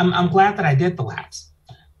labs. I'm glad that I did the labs.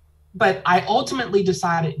 But I ultimately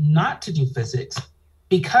decided not to do physics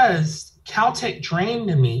because Caltech droned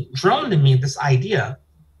in me this idea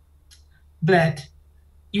that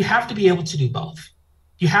you have to be able to do both.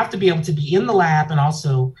 You have to be able to be in the lab and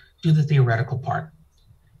also do the theoretical part.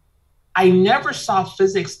 I never saw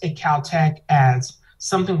physics at Caltech as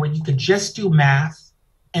something where you could just do math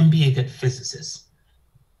and be a good physicist.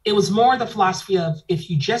 It was more the philosophy of if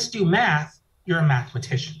you just do math, you're a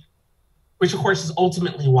mathematician, which of course is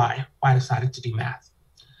ultimately why I decided to do math.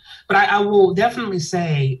 But I will definitely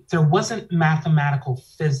say there wasn't mathematical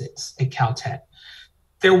physics at Caltech.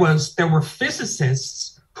 There were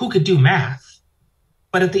physicists who could do math,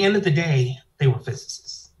 but at the end of the day, they were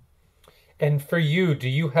physicists. And for you, do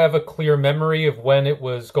you have a clear memory of when it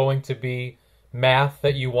was going to be math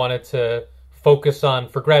that you wanted to focus on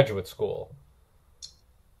for graduate school?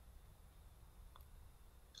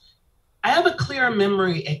 I have a clear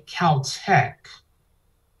memory at Caltech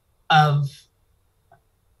of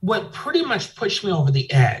what pretty much pushed me over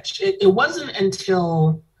the edge. It wasn't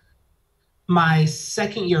until my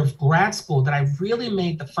second year of grad school that I really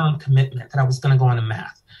made the firm commitment that I was going to go into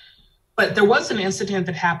math. But there was an incident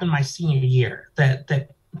that happened my senior year that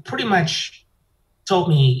pretty much told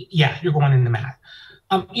me, yeah, you're going into math.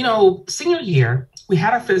 Senior year, we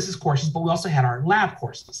had our physics courses, but we also had our lab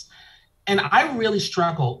courses. And I really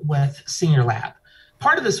struggled with senior lab.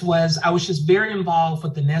 Part of this was I was just very involved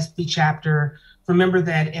with the NSBE chapter. Remember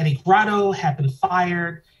that Eddie Grotto had been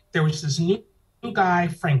fired. There was this new guy,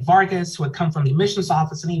 Frank Vargas, who had come from the admissions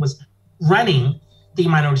office, and he was running the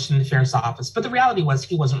Minority Student Affairs office. But the reality was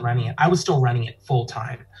he wasn't running it. I was still running it full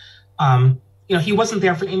time. He wasn't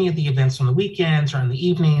there for any of the events on the weekends or in the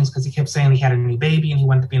evenings because he kept saying he had a new baby and he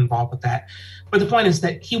wanted to be involved with that. But the point is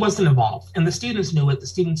that he wasn't involved, and the students knew it. The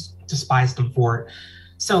students despised him for it.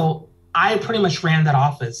 So I pretty much ran that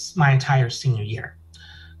office my entire senior year.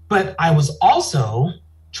 But I was also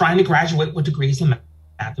trying to graduate with degrees in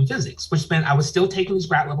math and physics, which meant I was still taking these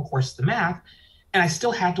grad level courses in math, and I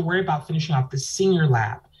still had to worry about finishing off the senior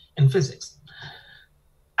lab in physics.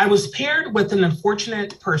 I was paired with an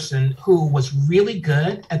unfortunate person who was really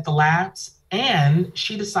good at the labs, and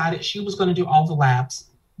she decided she was going to do all the labs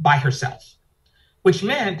by herself, which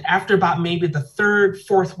meant after about maybe the third,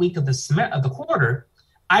 fourth week of the quarter,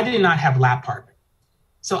 I did not have a lab partner.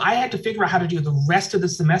 So I had to figure out how to do the rest of the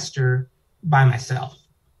semester by myself.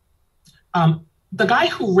 The guy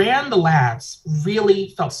who ran the labs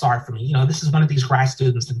really felt sorry for me. This is one of these grad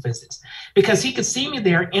students in physics, because he could see me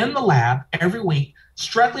there in the lab every week,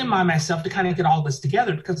 struggling by myself to kind of get all this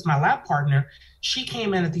together, because my lab partner, she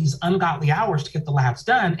came in at these ungodly hours to get the labs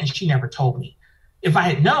done, and she never told me. If I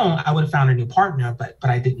had known, I would have found a new partner, but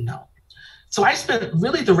I didn't know. So I spent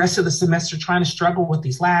really the rest of the semester trying to struggle with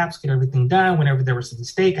these labs, get everything done. Whenever there was a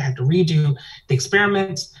mistake, I had to redo the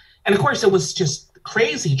experiments. And of course, it was just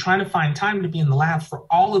crazy trying to find time to be in the lab for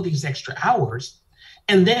all of these extra hours,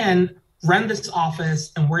 and then run this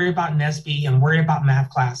office and worry about NSBE and worry about math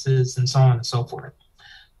classes and so on and so forth.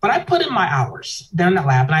 But I put in my hours there in the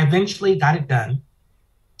lab, and I eventually got it done.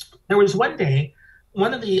 There was one day,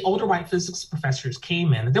 one of the older white physics professors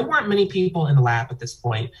came in. There weren't many people in the lab at this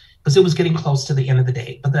point because it was getting close to the end of the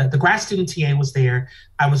day. But the grad student TA was there.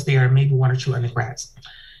 I was there, maybe one or two undergrads.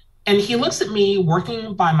 And he looks at me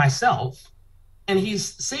working by myself, and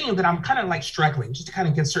he's seeing that I'm kind of like struggling just to kind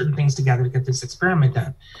of get certain things together to get this experiment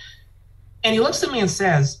done. And he looks at me and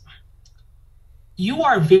says, "You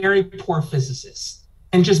are a very poor physicist.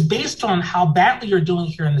 And just based on how badly you're doing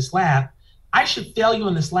here in this lab, I should fail you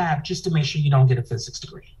in this lab just to make sure you don't get a physics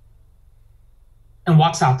degree." And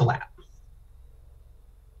walks out the lab.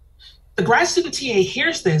 The grad student TA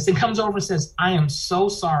hears this and comes over and says, "I am so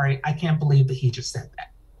sorry. I can't believe that he just said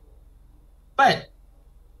that." But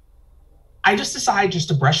I just decided just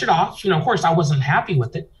to brush it off. Of course, I wasn't happy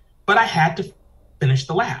with it, but I had to finish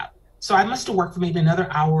the lab. So I must have worked for maybe another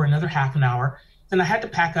hour, another half an hour. Then I had to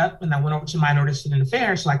pack up, and I went over to Minority Student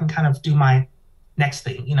Affairs so I can kind of do my next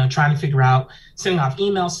thing, trying to figure out sending off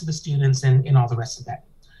emails to the students and all the rest of that.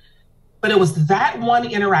 But it was that one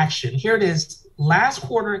interaction. Here it is, last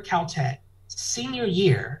quarter at Caltech, senior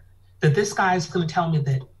year, that this guy is going to tell me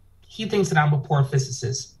that he thinks that I'm a poor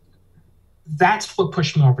physicist. That's what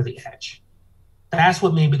pushed me over the edge. That's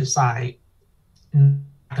what made me decide I'm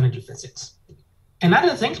not going to do physics. And I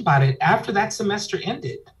didn't think about it. After that semester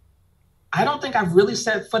ended, I don't think I've really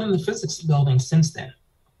set foot in the physics building since then.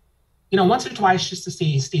 Once or twice just to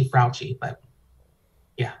see Steve Fauci, but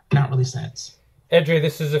yeah, not really since. Edray,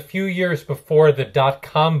 this is a few years before the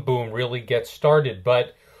dot-com boom really gets started,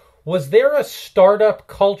 but was there a startup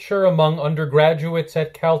culture among undergraduates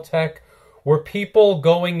at Caltech? Were people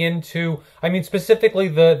going into, specifically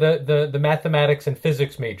the mathematics and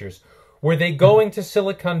physics majors, were they going to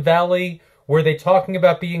Silicon Valley? Were they talking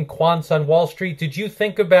about being quants on Wall Street? Did you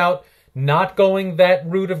think about not going that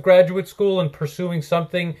route of graduate school and pursuing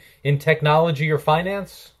something in technology or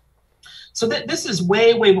finance? So this is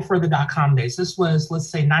way, way before the dot-com days. This was, let's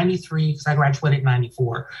say, 93, because I graduated in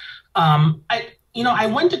 94. I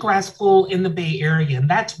went to grad school in the Bay Area, and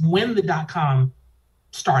that's when the dot-com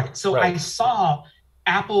started. So right. I saw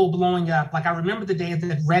Apple blowing up. Like I remember the day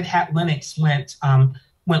that Red Hat Linux went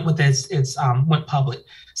public.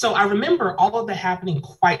 So I remember all of that happening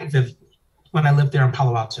quite vividly when I lived there in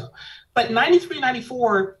Palo Alto. But 93,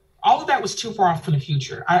 94, all of that was too far off in the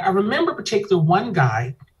future. I remember particularly one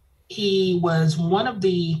guy. He was one of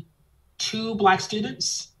the two Black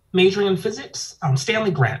students majoring in physics,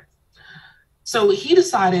 Stanley Grant. So he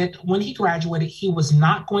decided when he graduated, he was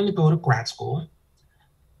not going to go to grad school.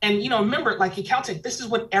 And, remember, like at Caltech, this is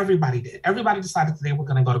what everybody did. Everybody decided that they were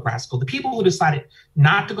going to go to grad school. The people who decided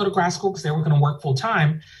not to go to grad school because they were going to work full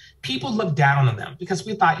time, people looked down on them because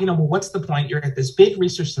we thought, well, what's the point? You're at this big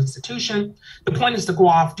research institution. The point is to go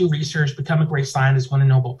off, do research, become a great scientist, win a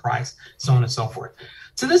Nobel Prize, so on and so forth.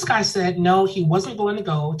 So this guy said, no, he wasn't going to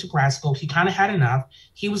go to grad school. He kind of had enough.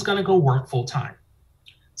 He was going to go work full time.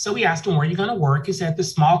 So we asked him, where are you going to work? He said,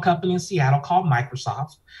 this small company in Seattle called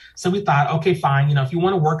Microsoft. So we thought, okay, fine. If you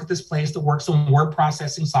want to work at this place that works on word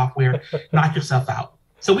processing software, knock yourself out.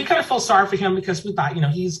 So we kind of felt sorry for him because we thought,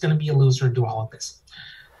 he's going to be a loser and do all of this.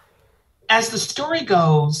 As the story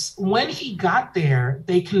goes, when he got there,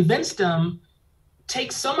 they convinced him,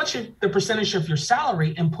 take so much of the percentage of your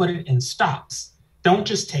salary and put it in stocks. Don't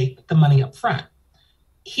just take the money up front.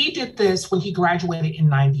 He did this when he graduated in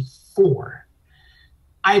 94.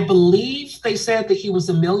 I believe they said that he was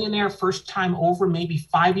a millionaire first time over, maybe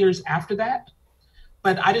 5 years after that.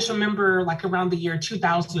 But I just remember like around the year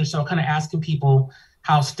 2000 or so, kind of asking people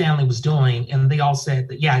how Stanley was doing. And they all said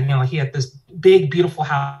that, yeah, he had this big, beautiful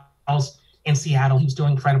house in Seattle. He was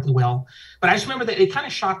doing incredibly well. But I just remember that it kind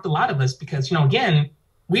of shocked a lot of us because, again,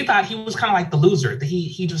 we thought he was kind of like the loser, that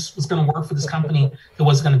he just was going to work for this company that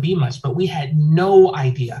wasn't going to be much. But we had no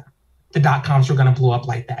idea the dot-coms were going to blow up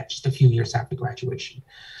like that just a few years after graduation.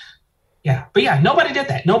 Yeah, but nobody did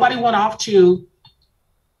that. Nobody went off to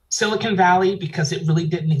Silicon Valley because it really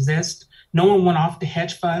didn't exist. No one went off to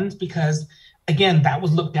hedge funds because, again, that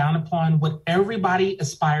was looked down upon. What everybody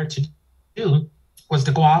aspired to do was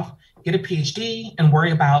to go off, get a PhD, and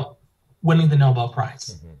worry about winning the Nobel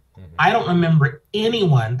Prize. Mm-hmm, mm-hmm. I don't remember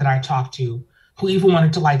anyone that I talked to who even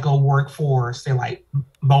wanted to go work for, say, like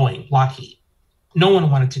Boeing, Lockheed. No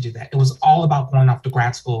one wanted to do that. It was all about going off to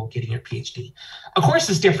grad school, getting your PhD. Of course,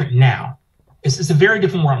 it's different now. It's a very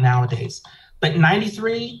different world nowadays. But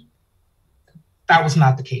 93, that was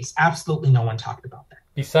not the case. Absolutely no one talked about that.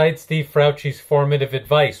 Besides Steve Frauchi's formative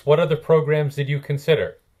advice, what other programs did you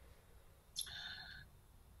consider?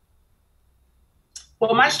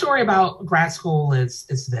 Well, my story about grad school is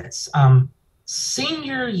this.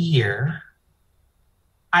 Senior year,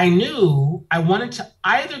 I knew I wanted to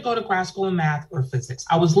either go to grad school in math or physics.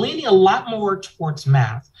 I was leaning a lot more towards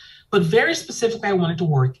math, but very specifically, I wanted to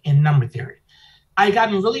work in number theory. I had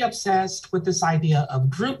gotten really obsessed with this idea of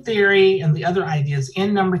group theory and the other ideas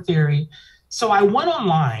in number theory. So I went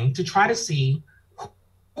online to try to see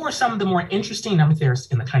who are some of the more interesting number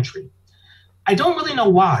theorists in the country. I don't really know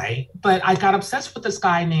why, but I got obsessed with this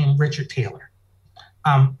guy named Richard Taylor.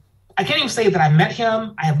 I can't even say that I met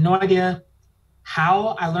him. I have no idea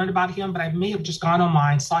how I learned about him, but I may have just gone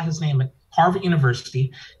online, saw his name at Harvard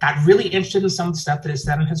University, got really interested in some of the stuff that is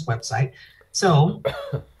said on his website. So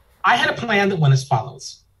I had a plan that went as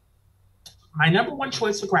follows. My number one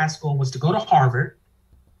choice for grad school was to go to Harvard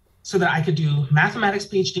so that I could do mathematics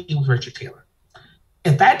PhD with Richard Taylor.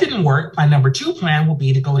 If that didn't work, my number two plan will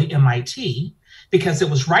be to go to MIT because it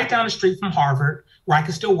was right down the street from Harvard where I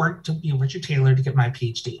could still work to be Richard Taylor to get my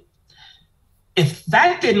PhD. If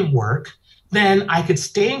that didn't work, then I could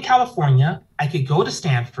stay in California, I could go to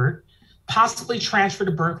Stanford, possibly transfer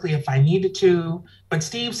to Berkeley if I needed to, but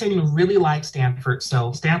Steve said he really liked Stanford,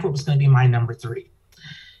 so Stanford was going to be my number three.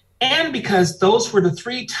 And because those were the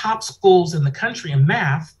three top schools in the country in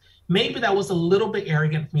math, maybe that was a little bit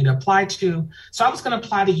arrogant for me to apply to, so I was going to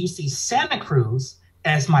apply to UC Santa Cruz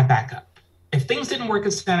as my backup. If things didn't work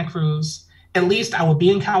at Santa Cruz, at least I would be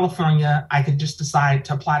in California. I could just decide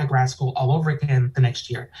to apply to grad school all over again the next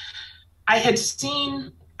year. I had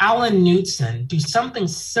seen Alan Knudsen do something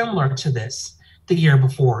similar to this the year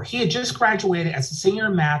before. He had just graduated as a senior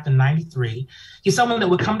in math in 93. He's someone that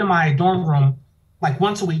would come to my dorm room like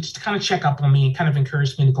once a week just to kind of check up on me and kind of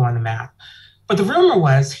encourage me to go into math. But the rumor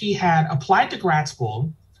was he had applied to grad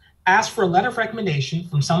school, asked for a letter of recommendation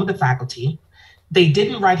from some of the faculty. They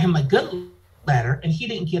didn't write him a good letter, and he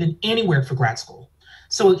didn't get in anywhere for grad school.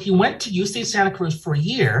 So he went to UC Santa Cruz for a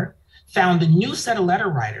year, found a new set of letter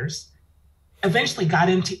writers, eventually got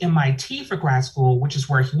into MIT for grad school, which is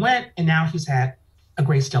where he went, and now he's had a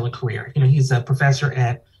great stellar career. He's a professor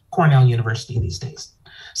at Cornell University these days.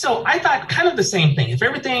 So I thought kind of the same thing. If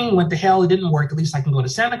everything went to hell, it didn't work, at least I can go to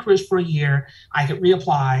Santa Cruz for a year, I could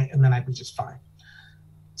reapply, and then I'd be just fine.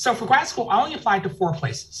 So for grad school, I only applied to 4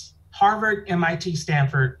 places: Harvard, MIT,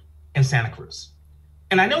 Stanford, and Santa Cruz.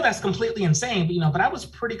 And I know that's completely insane, but I was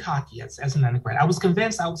pretty cocky as an undergrad. I was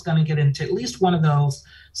convinced I was going to get into at least one of those,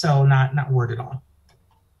 so not worried at all.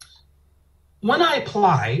 When I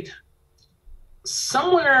applied,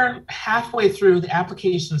 somewhere halfway through the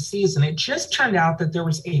application season, it just turned out that there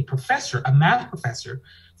was a professor, a math professor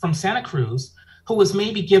from Santa Cruz, who was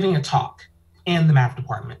maybe giving a talk in the math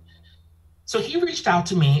department. So he reached out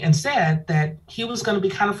to me and said that he was going to be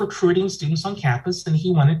kind of recruiting students on campus and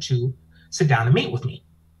he wanted to sit down and meet with me.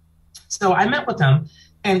 So I met with him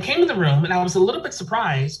and came in the room, and I was a little bit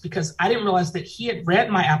surprised because I didn't realize that he had read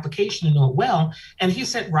my application and knew it well. And he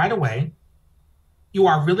said right away, "You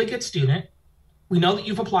are a really good student. We know that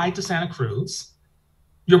you've applied to Santa Cruz.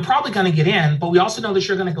 You're probably going to get in, but we also know that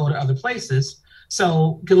you're going to go to other places.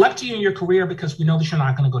 So good luck to you in your career because we know that you're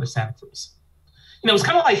not going to go to Santa Cruz." It was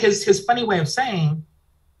kind of like his funny way of saying,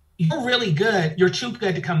 "You're really good. You're too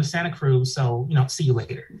good to come to Santa Cruz. So, see you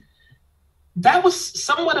later." That was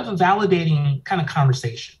somewhat of a validating kind of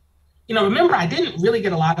conversation. Remember, I didn't really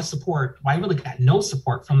get a lot of support. Well, I really got no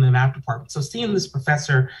support from the math department. So seeing this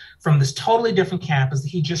professor from this totally different campus, that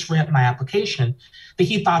he just read my application, that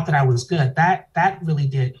he thought that I was good, that really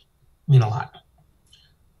did mean a lot.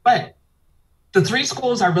 But the three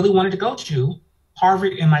schools I really wanted to go to,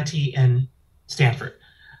 Harvard, MIT, and Stanford.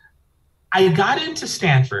 I got into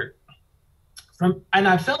Stanford and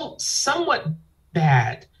I felt somewhat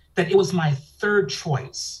bad that it was my third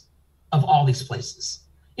choice of all these places.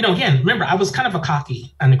 Again, remember, I was kind of a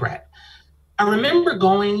cocky undergrad. I remember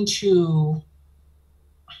going to,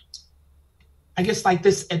 I guess, like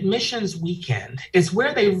this admissions weekend is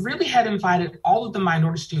where they really had invited all of the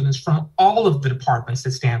minority students from all of the departments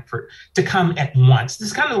at Stanford to come at once. This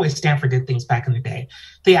is kind of the way Stanford did things back in the day.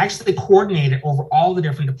 They actually coordinated over all the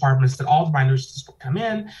different departments that all the minority students would come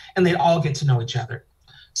in, and they'd all get to know each other.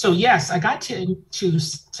 So yes, I got to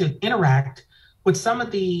interact with some of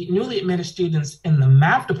the newly admitted students in the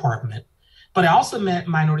math department, but I also met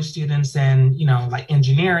minority students in, like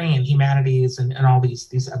engineering and humanities and all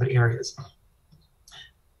these other areas.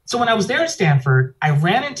 So when I was there at Stanford, I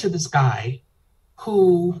ran into this guy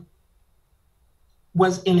who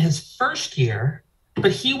was in his first year,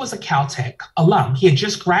 but he was a Caltech alum. He had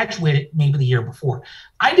just graduated maybe the year before.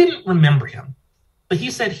 I didn't remember him, but he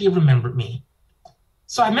said he remembered me.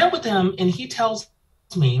 So I met with him and he tells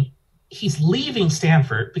me he's leaving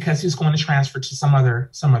Stanford because he's going to transfer to some other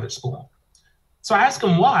school. So I asked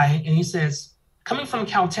him why, and he says, "Coming from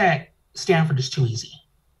Caltech, Stanford is too easy."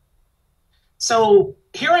 So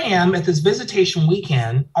here I am at this visitation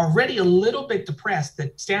weekend, already a little bit depressed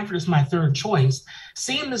that Stanford is my third choice,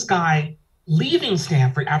 seeing this guy leaving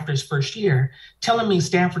Stanford after his first year, telling me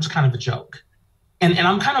Stanford's kind of a joke. And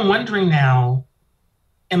I'm kind of wondering now,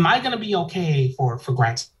 am I going to be okay for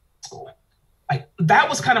grad school? Like, that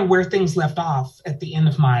was kind of where things left off at the end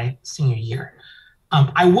of my senior year.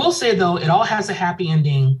 I will say, though, it all has a happy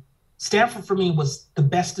ending. Stanford for me was the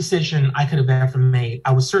best decision I could have ever made.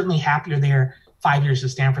 I was certainly happier there 5 years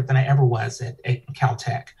at Stanford than I ever was at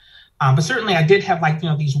Caltech. But certainly I did have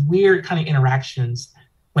these weird kind of interactions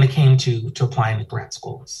when it came to applying to grad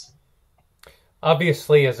schools.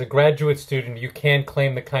 Obviously, as a graduate student, you can't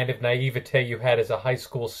claim the kind of naivete you had as a high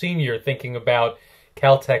school senior thinking about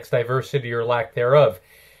Caltech's diversity or lack thereof.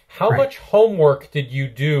 How much homework did you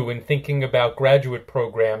do in thinking about graduate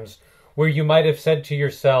programs where you might have said to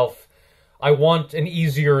yourself, "I want an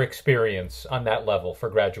easier experience on that level for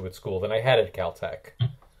graduate school than I had at Caltech"?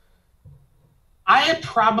 I had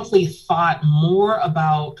probably thought more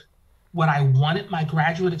about what I wanted my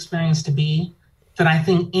graduate experience to be than I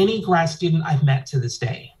think any grad student I've met to this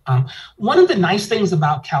day. One of the nice things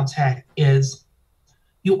about Caltech is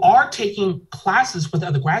you are taking classes with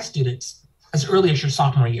other grad students as early as your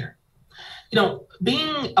sophomore year.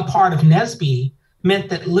 Being a part of NSBE meant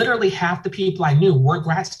that literally half the people I knew were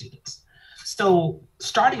grad students. So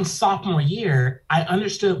starting sophomore year, I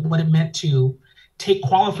understood what it meant to take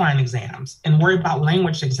qualifying exams and worry about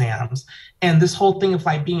language exams and this whole thing of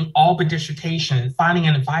being all but dissertation and finding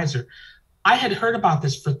an advisor. I had heard about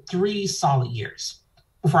this for 3 solid years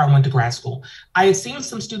before I went to grad school. I had seen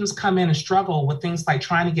some students come in and struggle with things like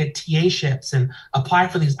trying to get TA-ships and apply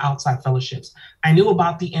for these outside fellowships. I knew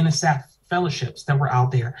about the NSF fellowships that were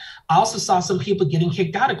out there. I also saw some people getting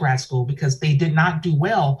kicked out of grad school because they did not do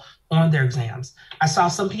well on their exams. I saw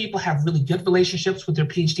some people have really good relationships with their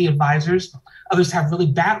PhD advisors. Others have really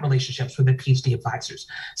bad relationships with their PhD advisors.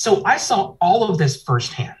 So I saw all of this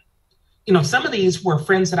firsthand. Some of these were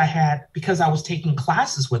friends that I had because I was taking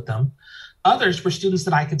classes with them. Others were students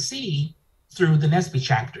that I could see through the NSBE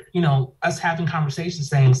chapter. Us having conversations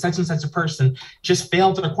saying such and such a person just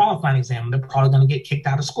failed their qualifying exam. They're probably going to get kicked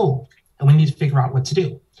out of school and we need to figure out what to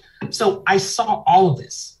do. So I saw all of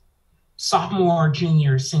this sophomore,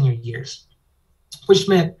 junior, senior years, which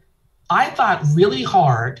meant I thought really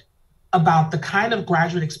hard about the kind of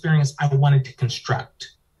graduate experience I wanted to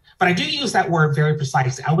construct. But I do use that word very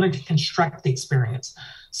precisely. I wanted to construct the experience.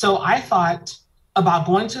 So I thought about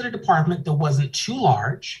going to the department that wasn't too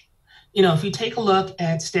large. You know, if you take a look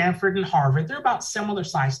at Stanford and Harvard, they're about similar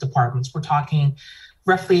sized departments. We're talking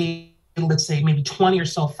roughly, let's say, maybe 20 or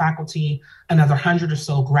so faculty, another 100 or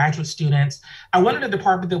so graduate students. I wanted a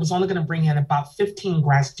department that was only going to bring in about 15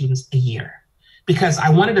 grad students a year because I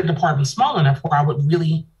wanted a department small enough where I would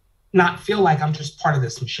really not feel like I'm just part of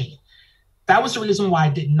this machine. That was the reason why I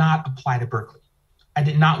did not apply to Berkeley. I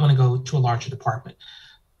did not want to go to a larger department.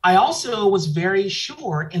 I also was very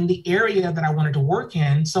sure in the area that I wanted to work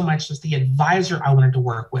in, so much as the advisor I wanted to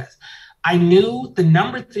work with. I knew the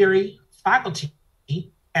number theory faculty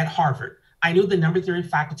at Harvard. I knew the number theory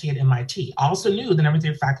faculty at MIT. I also knew the number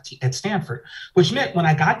theory faculty at Stanford, which meant when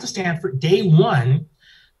I got to Stanford, day one,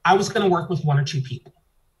 I was going to work with one or two people.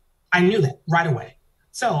 I knew that right away.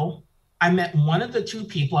 So I met one of the two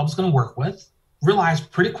people I was going to work with,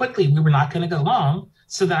 realized pretty quickly we were not going to get along,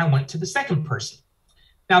 so then I went to the second person.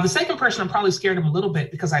 Now, the second person, I'm probably scared him a little bit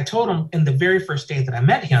because I told him in the very first day that I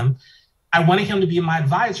met him, I wanted him to be my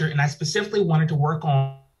advisor, and I specifically wanted to work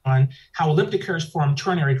on how elliptic curves form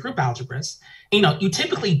ternary group algebras. You know, you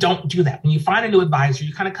typically don't do that. When you find a new advisor,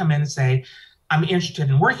 you kind of come in and say, I'm interested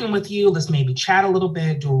in working with you. Let's maybe chat a little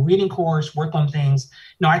bit, do a reading course, work on things.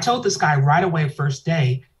 No, I told this guy right away, first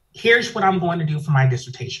day, here's what I'm going to do for my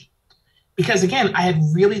dissertation. Because again, I had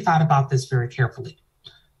really thought about this very carefully.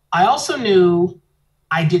 I also knew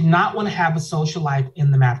I did not want to have a social life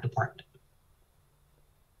in the math department.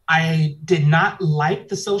 I did not like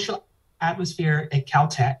the social atmosphere at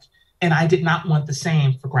Caltech, and I did not want the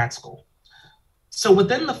same for grad school. So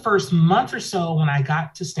within the first month or so when I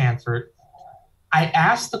got to Stanford, I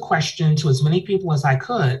asked the question to as many people as I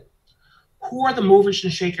could, who are the movers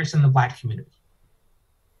and shakers in the Black community?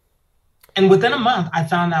 And within a month, I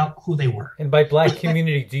found out who they were. And by Black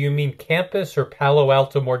community, do you mean campus or Palo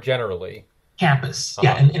Alto more generally? Campus,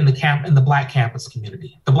 yeah, in the Black campus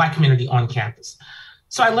community, the Black community on campus.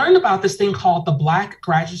 So I learned about this thing called the Black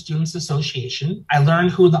Graduate Students Association. I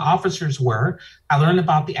learned who the officers were. I learned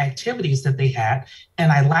about the activities that they had,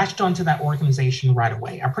 and I latched onto that organization right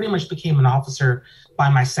away. I pretty much became an officer by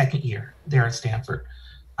my second year there at Stanford.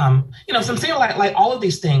 So I'm saying like all of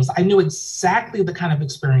these things, I knew exactly the kind of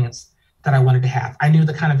experience that I wanted to have. I knew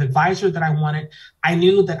the kind of advisor that I wanted. I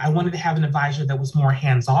knew that I wanted to have an advisor that was more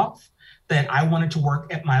hands-off, that I wanted to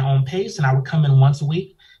work at my own pace, and I would come in once a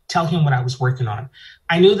week, tell him what I was working on.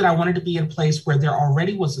 I knew that I wanted to be in a place where there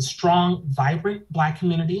already was a strong, vibrant Black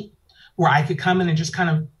community, where I could come in and just kind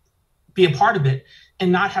of be a part of it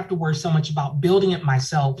and not have to worry so much about building it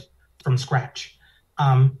myself from scratch.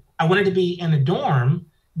 I wanted to be in a dorm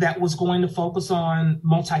that was going to focus on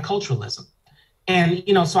multiculturalism. And,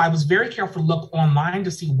 so I was very careful to look online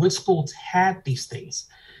to see which schools had these things.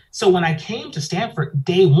 So when I came to Stanford,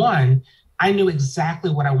 day one, I knew exactly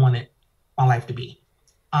what I wanted my life to be.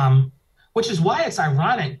 Which is why it's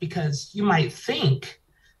ironic, because you might think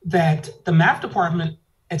that the math department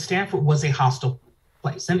at Stanford was a hostile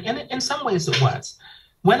place. And in some ways it was.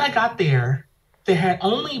 When I got there had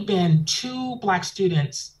only been 2 Black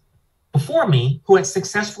students before me who had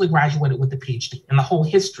successfully graduated with a PhD in the whole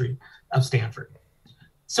history of Stanford.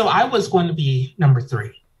 So I was going to be number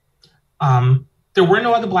 3. There were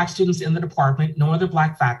no other Black students in the department, no other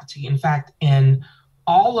Black faculty. In fact, in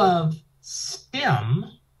all of STEM,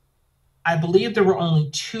 I believe there were only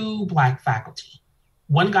 2 Black faculty,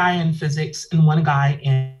 one guy in physics and one guy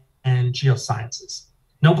in geosciences.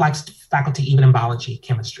 No Black faculty, even in biology,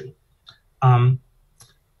 chemistry.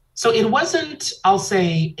 So it wasn't, I'll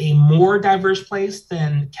say, a more diverse place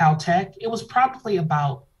than Caltech. It was probably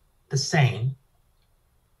about the same.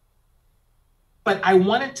 But I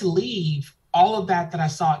wanted to leave all of that I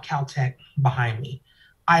saw at Caltech behind me.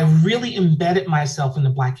 I really embedded myself in the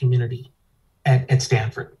Black community at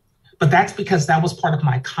Stanford. But that's because that was part of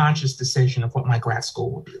my conscious decision of what my grad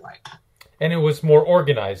school would be like. And it was more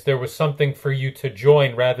organized. There was something for you to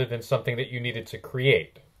join rather than something that you needed to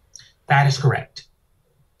create. That is correct.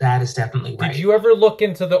 That is definitely right. Did you ever look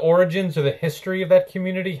into the origins or the history of that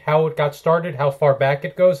community, how it got started, how far back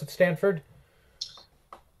it goes at Stanford?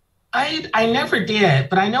 I never did,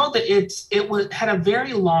 but I know that it had a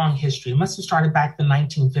very long history. It must have started back in the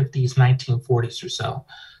 1950s, 1940s or so.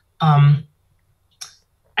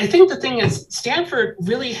 I think the thing is, Stanford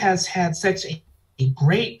really has had such a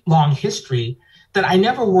great long history that I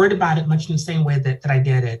never worried about it much in the same way that I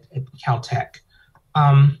did at Caltech.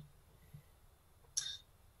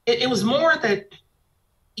 It was more that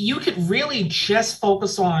you could really just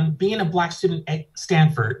focus on being a Black student at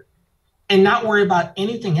Stanford and not worry about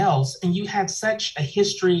anything else. And you had such a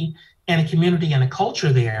history and a community and a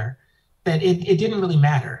culture there that it didn't really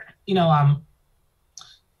matter.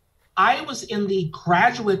 I was in the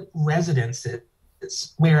graduate residences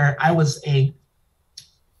where I was an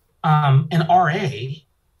RA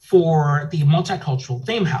for the Multicultural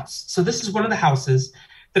Theme House. So this is one of the houses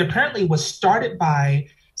that apparently was started by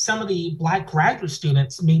some of the Black graduate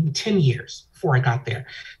students maybe 10 years before I got there.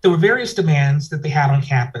 There were various demands that they had on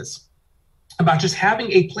campus about just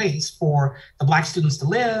having a place for the Black students to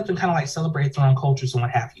live and kind of like celebrate their own cultures and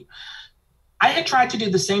what have you. I had tried to do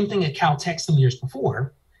the same thing at Caltech some years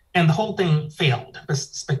before, and the whole thing failed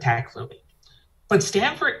spectacularly. But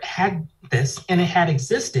Stanford had this, and it had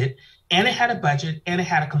existed, and it had a budget, and it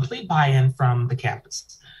had a complete buy-in from the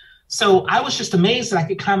campus. So I was just amazed that I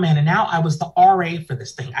could come in, and now I was the RA for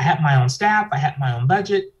this thing. I had my own staff, I had my own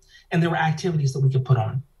budget, and there were activities that we could put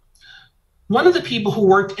on. One of the people who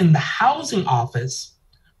worked in the housing office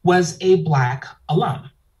was a Black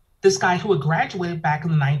alum, this guy who had graduated back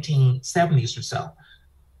in the 1970s or so.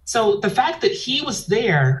 So the fact that he was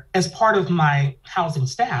there as part of my housing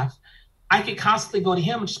staff, I could constantly go to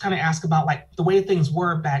him and just kind of ask about like the way things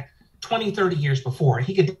were back 20, 30 years before.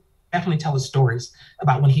 He could definitely tell us stories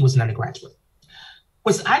about when he was an undergraduate.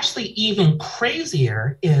 What's actually even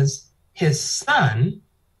crazier is his son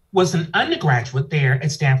was an undergraduate there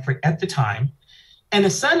at Stanford at the time. And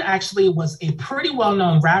his son actually was a pretty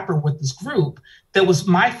well-known rapper with this group that was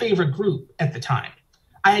my favorite group at the time.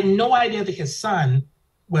 I had no idea that his son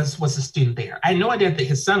was a student there. I had no idea that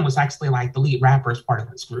his son was actually like the lead rapper as part of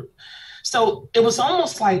this group. So it was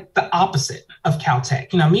almost like the opposite of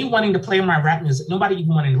Caltech. Me wanting to play my rap music, nobody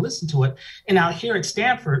even wanting to listen to it. And out here at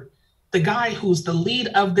Stanford, the guy who's the lead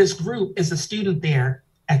of this group is a student there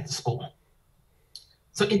at the school.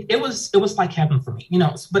 So it was like heaven for me,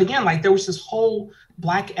 But again, like there was this whole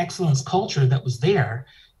Black excellence culture that was there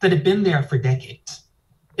that had been there for decades.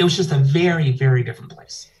 It was just a very, very different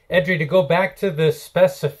place. Edray, to go back to the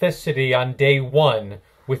specificity on day one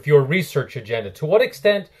with your research agenda, to what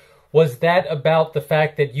extent was that about the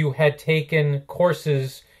fact that you had taken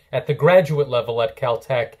courses at the graduate level at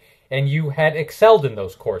Caltech and you had excelled in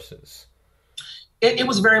those courses? It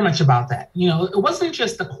was very much about that. It wasn't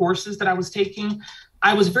just the courses that I was taking.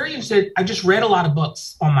 I was very interested. I just read a lot of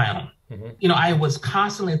books on my own. Mm-hmm. I was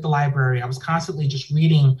constantly at the library. I was constantly just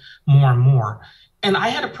reading more and more. And I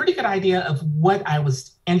had a pretty good idea of what I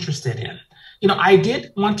was interested in. I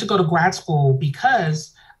did want to go to grad school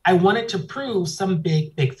because I wanted to prove some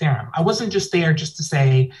big, big theorem. I wasn't just there just to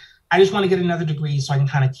say, I just want to get another degree so I can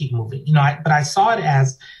kind of keep moving. But I saw it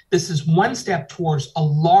as this is one step towards a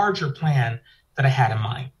larger plan that I had in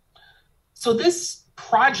mind. So this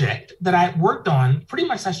project that I worked on, pretty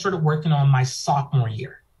much I started working on my sophomore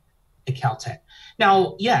year at Caltech.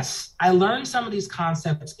 Now, yes, I learned some of these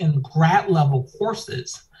concepts in grad level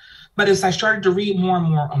courses, but as I started to read more and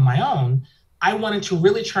more on my own, I wanted to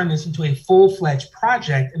really turn this into a full-fledged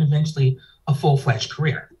project and eventually a full-fledged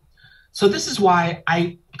career. So this is why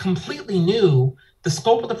I completely knew the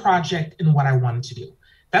scope of the project and what I wanted to do.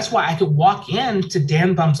 That's why I could walk into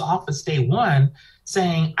Dan Bum's office day one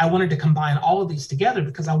saying I wanted to combine all of these together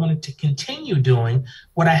because I wanted to continue doing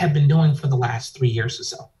what I had been doing for the last 3 years or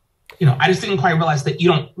so. I just didn't quite realize that you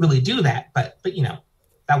don't really do that, but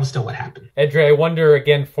that was still what happened. Edray, I wonder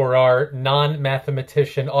again for our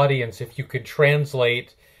non-mathematician audience if you could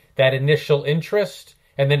translate that initial interest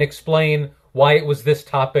and then explain why it was this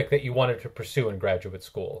topic that you wanted to pursue in graduate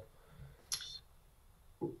school.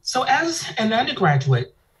 So as an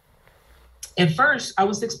undergraduate, at first, I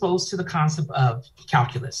was exposed to the concept of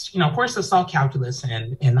calculus. Of course, I saw calculus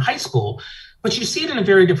in high school, but you see it in a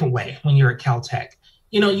very different way when you're at Caltech.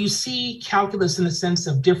 You see calculus in the sense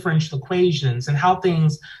of differential equations and how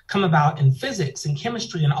things come about in physics and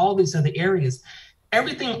chemistry and all these other areas.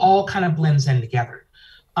 Everything all kind of blends in together.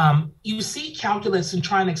 You see calculus in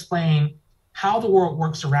trying to explain how the world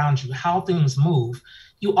works around you, how things move.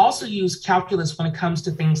 You also use calculus when it comes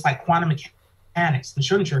to things like quantum mechanics, the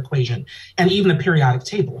Schrödinger equation, and even a periodic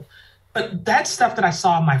table. But that's stuff that I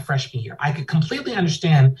saw in my freshman year. I could completely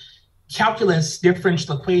understand calculus,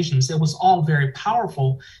 differential equations. It was all very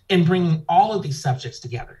powerful in bringing all of these subjects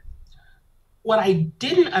together. What I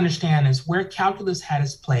didn't understand is where calculus had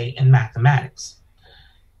its play in mathematics.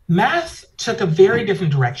 Math took a very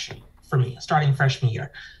different direction for me starting freshman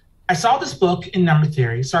year. I saw this book in number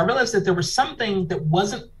theory, so I realized that there was something that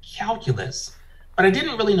wasn't calculus, but I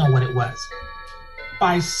didn't really know what it was.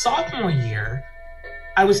 By sophomore year,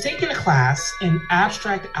 I was taking a class in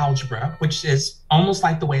abstract algebra, which is almost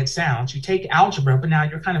like the way it sounds. You take algebra, but now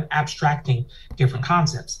you're kind of abstracting different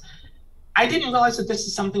concepts. I didn't realize that this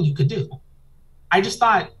is something you could do. I just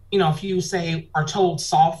thought, if you say are told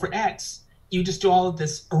solve for X, you just do all of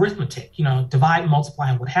this arithmetic, divide, multiply,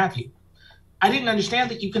 and what have you. I didn't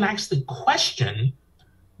understand that you can actually question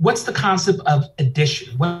what's the concept of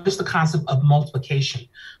addition? What is the concept of multiplication?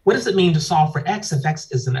 What does it mean to solve for X if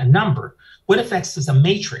X isn't a number? What if X is a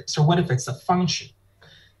matrix, or what if it's a function?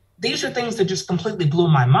 These are things that just completely blew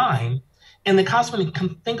my mind, and they caused me to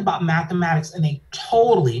think about mathematics in a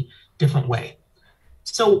totally different way.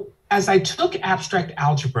 So as I took abstract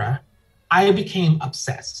algebra, I became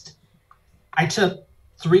obsessed. I took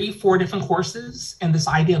 3-4 different courses in this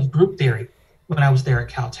idea of group theory when I was there at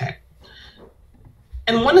Caltech.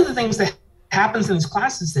 And one of the things that happens in these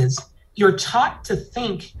classes is you're taught to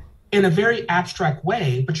think in a very abstract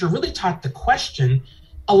way, but you're really taught to question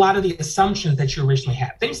a lot of the assumptions that you originally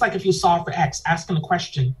had. Things like if you solve for X, asking the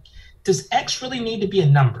question, does X really need to be a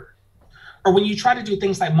number? Or when you try to do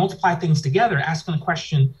things like multiply things together, asking the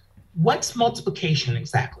question, what's multiplication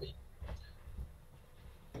exactly?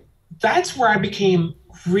 That's where I became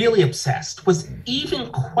really obsessed, was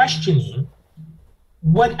even questioning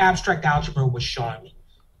what abstract algebra was showing me,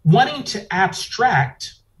 wanting to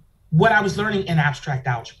abstract what I was learning in abstract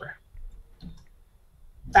algebra.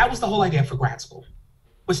 That was the whole idea for grad school,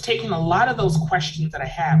 was taking a lot of those questions that I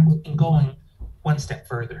had and going one step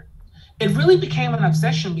further. It really became an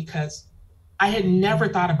obsession because I had never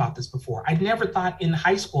thought about this before. I'd never thought in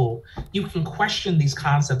high school you can question these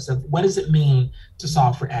concepts of what does it mean to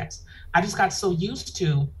solve for X. I just got so used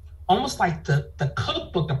to almost like the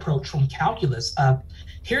cookbook approach from calculus of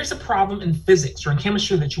here's a problem in physics or in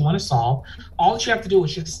chemistry that you want to solve. All that you have to do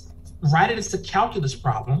is just write it as a calculus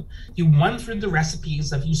problem. You run through the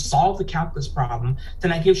recipes of you solve the calculus problem,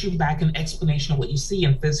 then that gives you back an explanation of what you see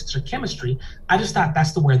in physics or chemistry. I just thought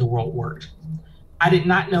that's the way the world worked. I did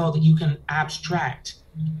not know that you can abstract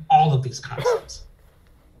all of these concepts.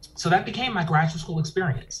 So that became my graduate school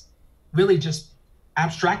experience, really just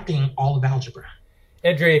abstracting all of algebra.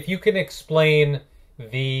 Edray, if you can explain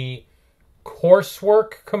the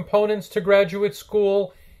coursework components to graduate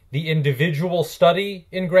school, the individual study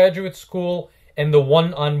in graduate school, and the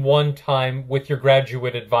one-on-one time with your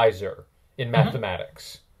graduate advisor in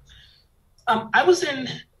mathematics. I was in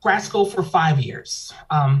grad school for 5 years.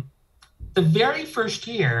 The very first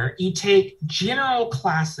year, you take general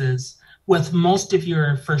classes with most of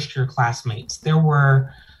your first-year classmates. There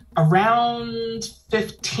were around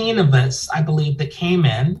 15 of us, I believe, that came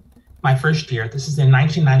in my first year. This is in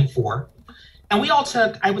 1994. And we all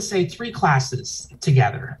took, I would say, 3 classes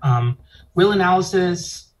together. Real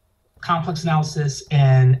analysis, complex analysis,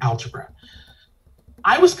 and algebra.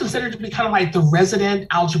 I was considered to be kind of like the resident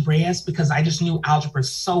algebraist because I just knew algebra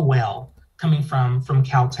so well coming from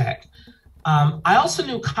Caltech. I also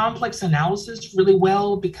knew complex analysis really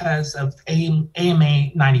well because of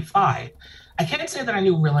AMA 95. I can't say that I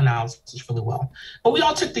knew real analysis really well, but we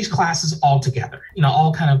all took these classes all together,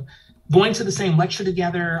 all kind of going to the same lecture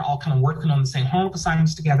together, all kind of working on the same homework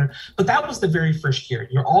assignments together. But that was the very first year.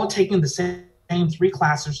 You're all taking the same 3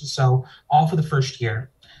 classes or so, all for the first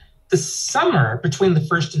year. The summer between the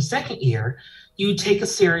first and second year, you take a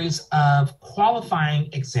series of qualifying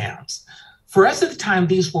exams. For us at the time,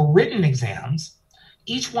 these were written exams.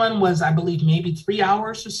 Each one was, I believe, maybe 3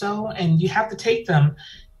 hours or so, and you have to take them.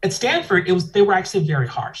 At Stanford, they were actually very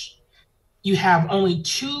harsh. You have only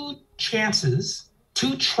 2 chances,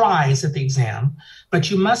 2 tries at the exam, but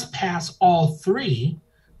you must pass all 3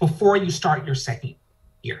 before you start your second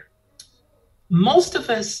year. Most of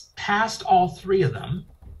us passed all 3 of them.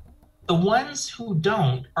 The ones who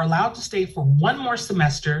don't are allowed to stay for 1 more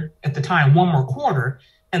semester at the time, 1 more quarter,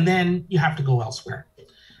 and then you have to go elsewhere.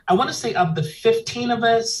 I want to say of the 15 of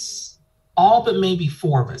us, all but maybe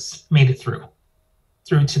 4 of us made it through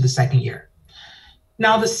to the second year.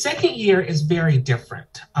 Now, the second year is very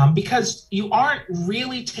different because you aren't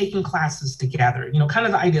really taking classes together. Kind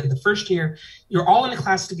of the idea of the first year, you're all in a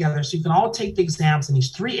class together, so you can all take the exams in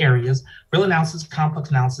these 3 areas, real analysis, complex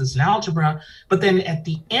analysis, and algebra. But then at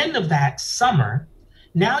the end of that summer,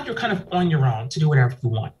 now you're kind of on your own to do whatever you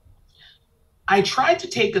want. I tried to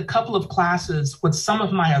take a couple of classes with some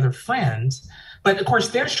of my other friends, but of course,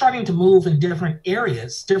 they're starting to move in different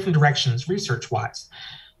areas, different directions, research-wise.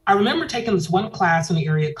 I remember taking this one class in the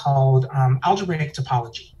area called algebraic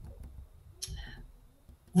topology,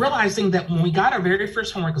 realizing that when we got our very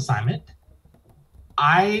first homework assignment,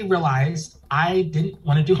 I realized I didn't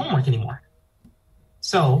want to do homework anymore.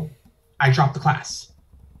 So I dropped the class.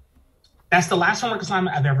 That's the last homework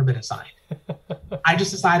assignment I've ever been assigned. I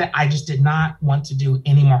just decided I just did not want to do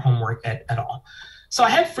any more homework at all. So I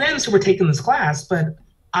had friends who were taking this class, but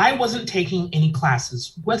I wasn't taking any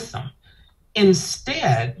classes with them.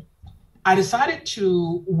 Instead, I decided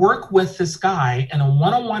to work with this guy in a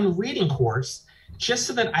one-on-one reading course just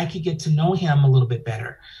so that I could get to know him a little bit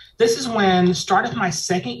better. This is when, start of my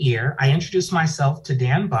second year, I introduced myself to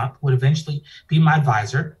Dan Bump, who would eventually be my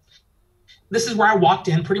advisor. This is where I walked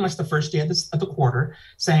in pretty much the first day of the quarter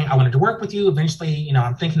saying, I wanted to work with you. Eventually,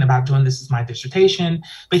 I'm thinking about doing this as my dissertation.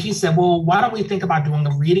 But he said, well, why don't we think about doing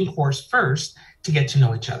a reading course first to get to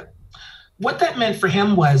know each other? What that meant for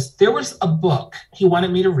him was there was a book he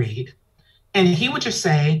wanted me to read. And he would just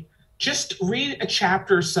say, just read a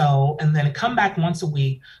chapter or so, and then come back once a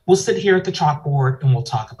week. We'll sit here at the chalkboard and we'll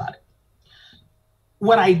talk about it.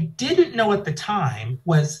 What I didn't know at the time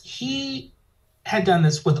was he had done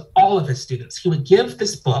this with all of his students. He would give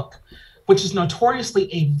this book, which is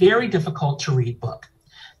notoriously a very difficult to read book.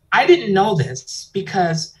 I didn't know this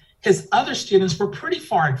because his other students were pretty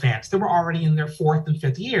far advanced. They were already in their 4th and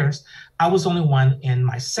 5th years. I was only one in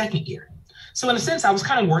my 2nd year. So in a sense, I was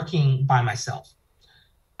kind of working by myself.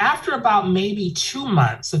 After about maybe 2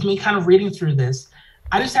 months of me kind of reading through this,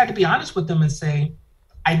 I just had to be honest with them and say,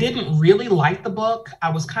 I didn't really like the book. I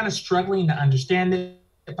was kind of struggling to understand it,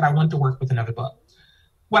 but I wanted to work with another book.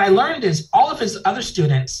 What I learned is all of his other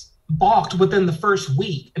students balked within the first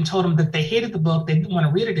week and told him that they hated the book, they didn't want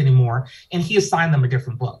to read it anymore, and he assigned them a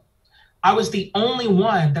different book. I was the only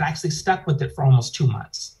one that actually stuck with it for almost 2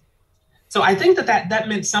 months. So I think that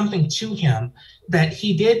meant something to him, that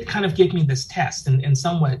he did kind of give me this test, and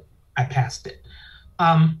somewhat I passed it.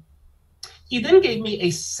 He then gave me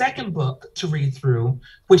a second book to read through,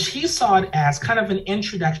 which he saw it as kind of an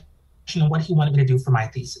introduction to what he wanted me to do for my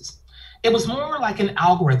thesis. It was more like an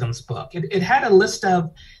algorithms book. It had a list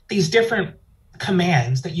of these different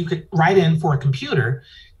commands that you could write in for a computer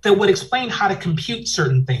that would explain how to compute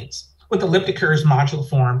certain things with elliptic curves, modular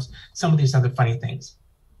forms, some of these other funny things.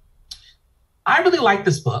 I really liked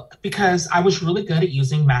this book because I was really good at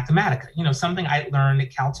using Mathematica, something I learned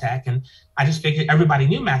at Caltech, and I just figured everybody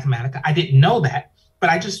knew Mathematica. I didn't know that,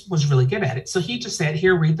 but I just was really good at it. So he just said,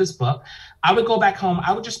 here, read this book. I would go back home.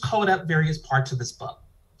 I would just code up various parts of this book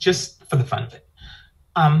just for the fun of it.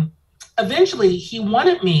 Eventually, he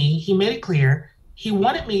made it clear, he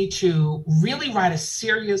wanted me to really write a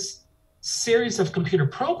serious series of computer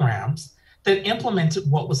programs that implemented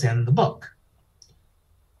what was in the book.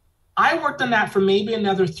 I worked on that for maybe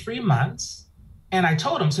another 3 months, and I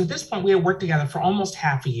told him, so at this point we had worked together for almost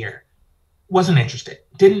half a year. Wasn't interested,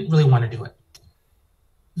 didn't really want to do it.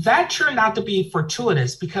 That turned out to be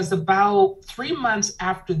fortuitous because about 3 months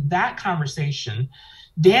after that conversation,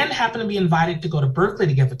 Dan happened to be invited to go to Berkeley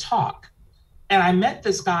to give a talk. And I met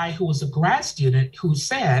this guy who was a grad student who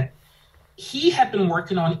said he had been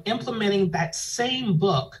working on implementing that same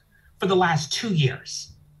book for the last 2 years.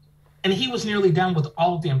 And he was nearly done with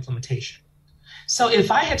all of the implementation. So if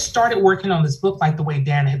I had started working on this book like the way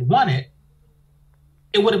Dan had wanted,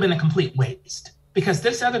 it would have been a complete waste because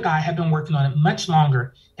this other guy had been working on it much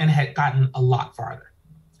longer and had gotten a lot farther.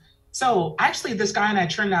 So actually, this guy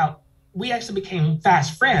and I we actually became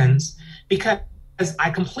fast friends because I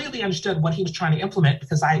completely understood what he was trying to implement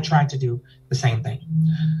because I had tried to do the same thing.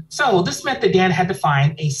 So this meant that Dan had to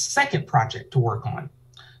find a second project to work on.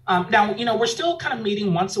 Now, we're still kind of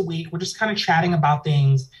meeting once a week. We're just kind of chatting about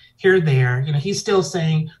things here or there. He's still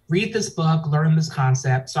saying, read this book, learn this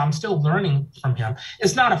concept. So I'm still learning from him.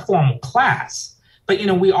 It's not a formal class, but,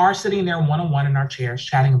 we are sitting there one-on-one in our chairs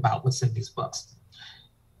chatting about what's in these books.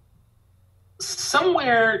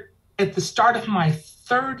 Somewhere at the start of my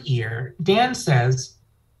 3rd year, Dan says,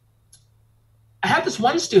 I have this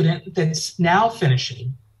one student that's now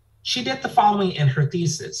finishing. She did the following in her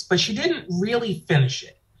thesis, but she didn't really finish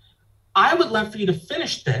it. I would love for you to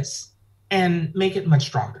finish this and make it much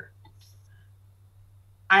stronger.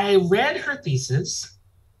 I read her thesis,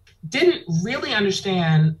 didn't really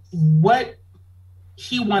understand what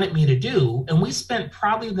he wanted me to do. And we spent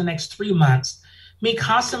probably the next 3 months, me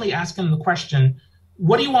constantly asking him the question,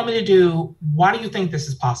 what do you want me to do? Why do you think this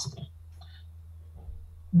is possible?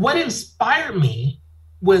 What inspired me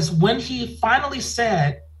was when he finally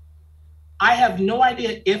said, I have no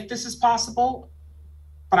idea if this is possible,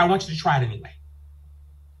 but I want you to try it anyway.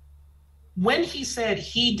 When he said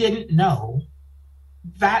he didn't know,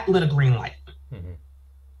 that lit a green light. Mm-hmm.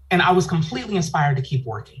 And I was completely inspired to keep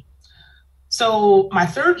working. So my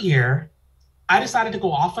 3rd year, I decided to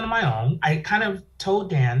go off on my own. I kind of told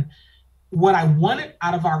Dan what I wanted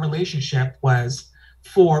out of our relationship was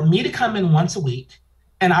for me to come in once a week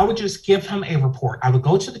and I would just give him a report. I would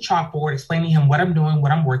go to the chalkboard, explain to him what I'm doing,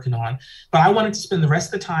 what I'm working on, but I wanted to spend the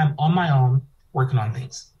rest of the time on my own working on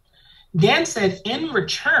things. Dan said, in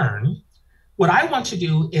return, what I want to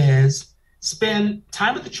do is spend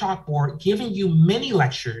time at the chalkboard giving you mini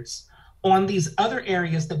lectures on these other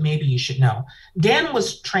areas that maybe you should know. Dan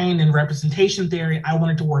was trained in representation theory. I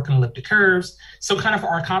wanted to work in elliptic curves. So kind of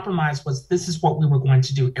our compromise was this is what we were going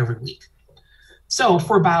to do every week. So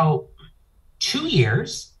for about 2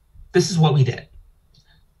 years, this is what we did.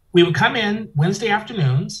 We would come in Wednesday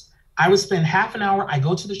afternoons. I would spend half an hour. I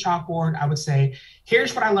go to the chalkboard. I would say,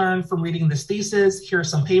 here's what I learned from reading this thesis. Here are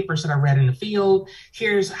some papers that I read in the field.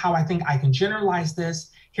 Here's how I think I can generalize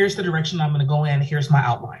this. Here's the direction I'm going to go in. Here's my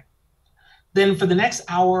outline. Then for the next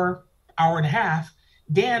hour, hour and a half,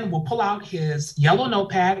 Dan will pull out his yellow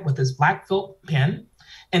notepad with his black felt pen,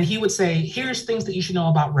 and he would say, here's things that you should know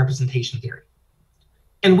about representation theory.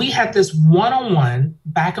 And we had this one-on-one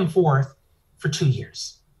back and forth for 2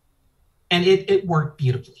 years. And it worked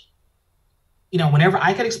beautifully. You know, whenever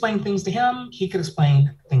I could explain things to him, he could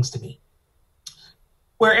explain things to me.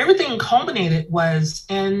 Where everything culminated was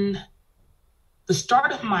in the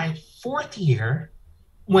start of my 4th year,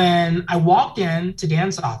 when I walked in to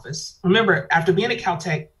Dan's office. Remember, after being at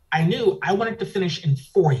Caltech, I knew I wanted to finish in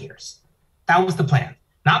 4 years. That was the plan.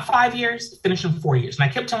 Not 5 years, finish in 4 years. And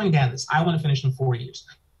I kept telling Dan this, I want to finish in 4 years.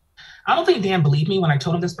 I don't think Dan believed me when I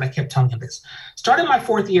told him this, but I kept telling him this. Starting my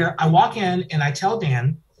 4th year, I walk in and I tell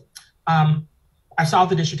Dan, I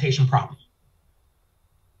solved the dissertation problem.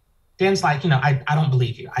 Dan's like, I don't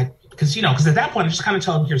believe you. Because at that point, I just kind of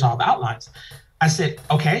told him, here's all the outlines. I said,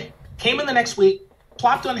 okay. Came in the next week,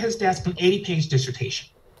 plopped on his desk an 80-page dissertation.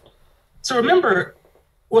 So remember,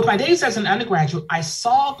 with my days as an undergraduate, I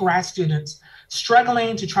saw grad students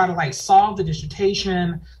struggling to try to solve the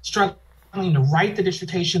dissertation, struggling to write the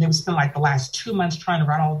dissertation. They would spend the last 2 months trying to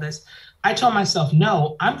write all of this. I told myself,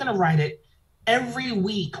 no, I'm going to write it every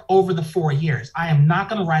week over the 4 years. I am not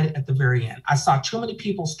going to write it at the very end. I saw too many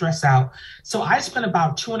people stress out. So I spent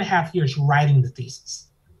about 2.5 years writing the thesis.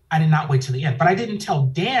 I did not wait till the end, but I didn't tell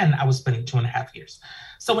Dan I was spending 2.5 years.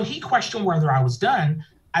 So when he questioned whether I was done,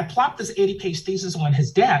 I plopped this 80-page thesis on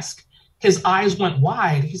his desk. His eyes went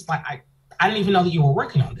wide. He's like, I didn't even know that you were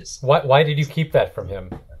working on this. Why did you keep that from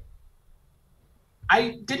him?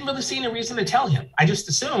 I didn't really see any reason to tell him. I just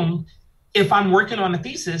assumed if I'm working on a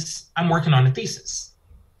thesis, I'm working on a thesis.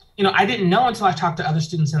 I didn't know until I talked to other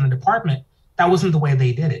students in the department that wasn't the way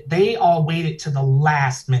they did it. They all waited to the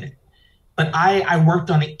last minute. But I worked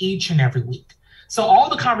on it each and every week. So all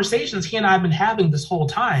the conversations he and I have been having this whole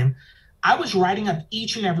time, I was writing up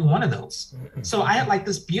each and every one of those. So I had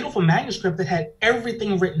this beautiful manuscript that had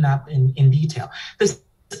everything written up in detail. This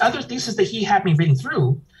other thesis that he had me reading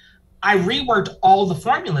through, I reworked all the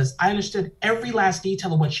formulas. I understood every last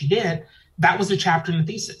detail of what she did. That was a chapter in the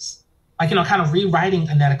thesis. Kind of rewriting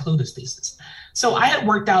Annette Cluda's thesis. So I had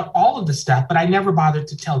worked out all of the stuff, but I never bothered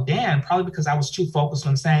to tell Dan, probably because I was too focused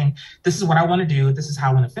on saying, this is what I want to do. This is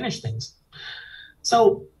how I want to finish things.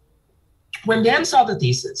 So when Dan saw the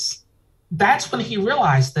thesis, that's when he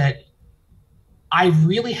realized that I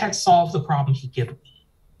really had solved the problem he'd given me.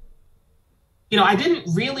 I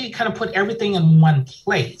didn't really kind of put everything in one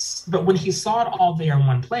place, but when he saw it all there in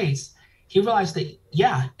one place, he realized that,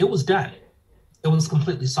 yeah, it was done. It was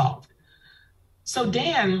completely solved. So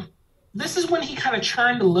Dan, this is when he kind of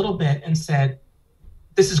churned a little bit and said,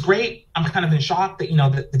 this is great. I'm kind of in shock that,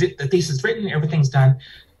 the thesis is written, everything's done.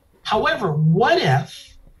 However, what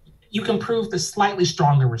if you can prove the slightly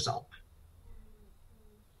stronger result?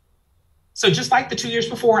 So just like the 2 years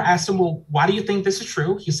before, I asked him, well, why do you think this is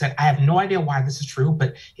true? He said, I have no idea why this is true,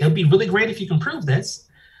 but it would be really great if you can prove this.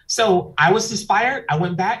 So I was inspired. I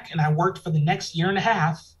went back and I worked for the next year and a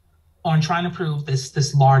half on trying to prove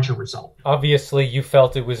this larger result. Obviously, you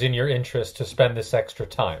felt it was in your interest to spend this extra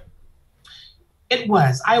time. It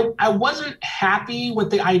was. I wasn't happy with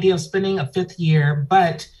the idea of spending a 5th year,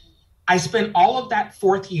 but I spent all of that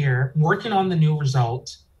 4th year working on the new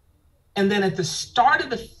result. And then at the start of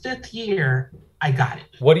the 5th year, I got it.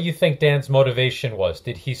 What do you think Dan's motivation was?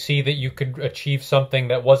 Did he see that you could achieve something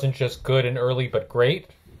that wasn't just good and early, but great?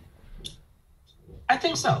 I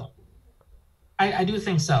think so. I do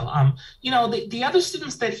think so. The other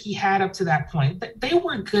students that he had up to that point, they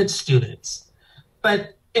were good students,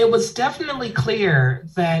 but it was definitely clear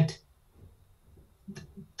that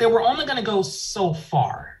they were only going to go so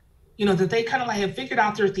far, that they kind of had figured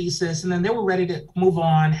out their thesis and then they were ready to move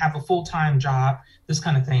on, have a full-time job, this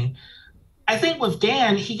kind of thing. I think with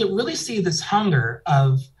Dan, he could really see this hunger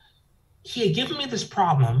of, he had given me this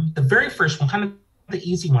problem, the very first one, kind of the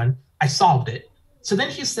easy one, I solved it. So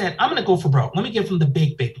then he said, I'm going to go for broke. Let me give him the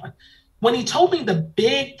big one. When he told me the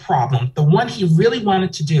big problem, the one he really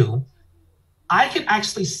wanted to do, I could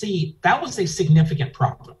actually see that was a significant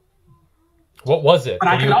problem. What was it? But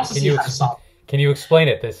I could also see how to solve it. Can you explain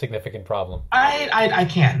it, this significant problem? I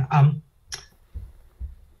can.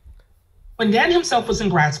 When Dan himself was in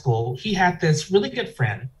grad school, he had this really good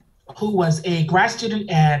friend who was a grad student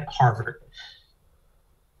at Harvard.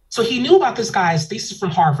 So he knew about this guy's thesis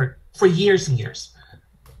from Harvard for years and years.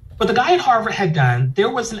 What the guy at Harvard had done, there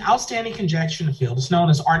was an outstanding conjecture in the field. It's known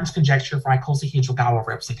as Arden's conjecture for icosahedral-Galois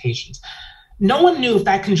representations. No one knew if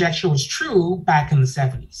that conjecture was true back in the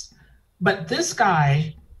 70s. But this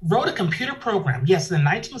guy wrote a computer program. Yes, in the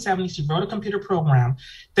 1970s, he wrote a computer program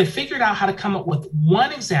that figured out how to come up with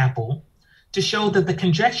one example to show that the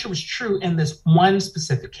conjecture was true in this one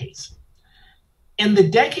specific case. In the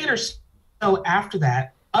decade or so after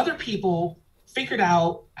that, other people figured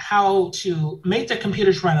out how to make their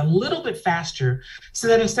computers run a little bit faster so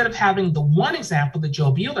that instead of having the one example that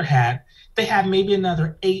Joe Buehler had, they had maybe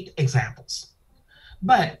another 8 examples.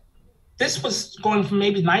 But this was going from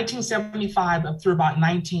maybe 1975 up through about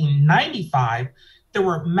 1995. There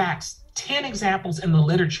were max 10 examples in the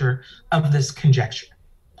literature of this conjecture.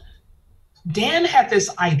 Dan had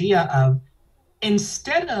this idea of,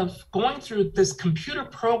 instead of going through this computer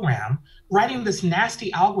program, writing this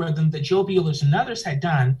nasty algorithm that Joe Buehler's and others had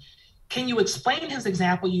done, can you explain his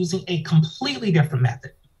example using a completely different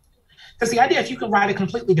method? Because the idea, if you could write a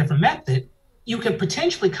completely different method, you could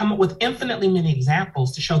potentially come up with infinitely many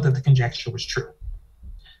examples to show that the conjecture was true.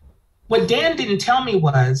 What Dan didn't tell me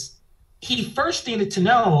was he first needed to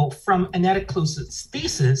know from Annette Kluse's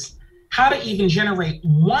thesis how to even generate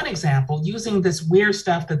one example using this weird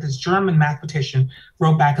stuff that this German mathematician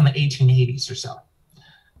wrote back in the 1880s or so.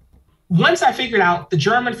 Once I figured out the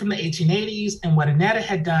German from the 1880s and what Annette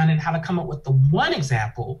had done and how to come up with the one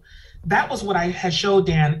example, that was what I had showed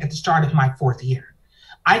Dan at the start of my 4th year.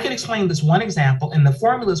 I could explain this one example, and the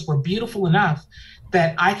formulas were beautiful enough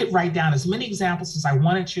that I could write down as many examples as I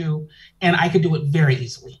wanted to, and I could do it very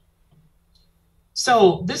easily.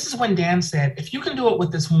 So this is when Dan said, if you can do it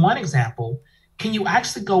with this one example, can you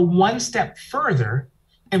actually go one step further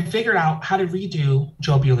and figure out how to redo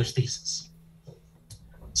Joe Buehler's thesis?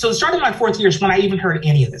 So it started my 4th year is when I even heard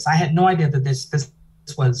any of this. I had no idea that this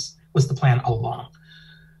was the plan all along.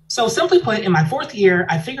 So simply put, in my 4th year,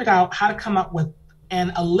 I figured out how to come up with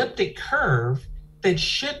an elliptic curve that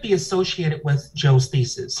should be associated with Joe's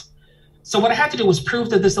thesis. So what I had to do was prove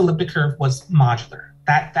that this elliptic curve was modular.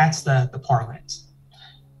 That's the parlance.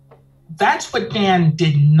 That's what Dan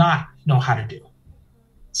did not know how to do.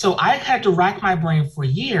 So I had to rack my brain for a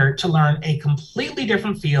year to learn a completely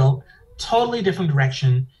different field, totally different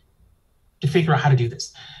direction to figure out how to do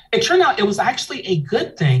this. It turned out it was actually a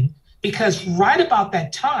good thing because right about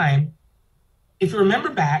that time, if you remember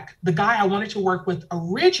back, the guy I wanted to work with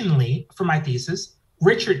originally for my thesis,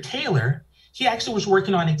 Richard Taylor, he actually was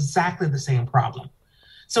working on exactly the same problem.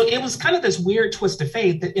 So it was kind of this weird twist of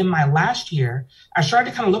fate that in my last year, I started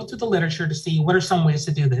to kind of look through the literature to see what are some ways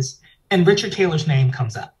to do this, and Richard Taylor's name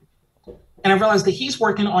comes up. And I realized that he's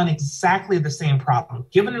working on exactly the same problem.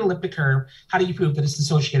 Given an elliptic curve, how do you prove that it's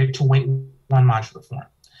associated to weight one modular form?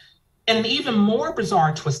 And an even more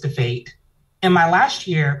bizarre twist of fate, in my last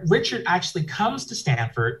year, Richard actually comes to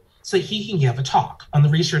Stanford so he can give a talk on the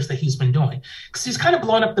research that he's been doing. Because he's kind of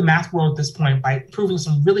blown up the math world at this point by proving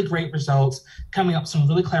some really great results, coming up with some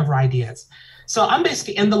really clever ideas. So I'm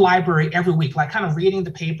basically in the library every week, like kind of reading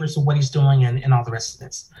the papers of what he's doing and all the rest of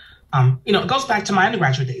this. It goes back to my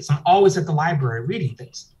undergraduate days. I'm always at the library reading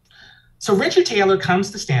things. So Richard Taylor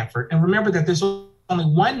comes to Stanford, and remember that there's only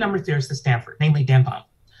one number theorist at Stanford, namely Dan Baum.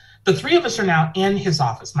 The 3 of us are now in his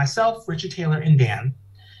office, myself, Richard Taylor, and Dan.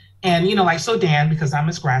 And, so Dan, because I'm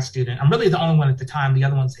his grad student, I'm really the only one at the time, the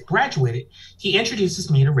other ones had graduated, he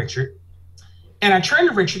introduces me to Richard. And I turn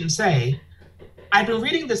to Richard and say, I've been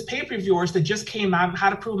reading this paper of yours that just came out on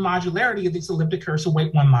how to prove modularity of these elliptic curves of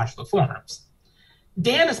weight one modular forms.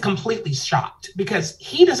 Dan is completely shocked because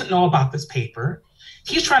he doesn't know about this paper.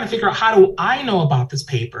 He's trying to figure out, how do I know about this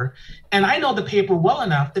paper? And I know the paper well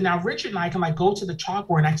enough that now Richard and I can go to the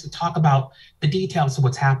chalkboard and actually talk about the details of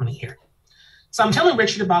what's happening here. So I'm telling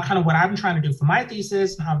Richard about kind of what I've been trying to do for my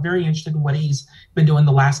thesis and how I'm very interested in what he's been doing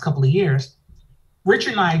the last couple of years.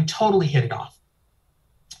 Richard and I totally hit it off.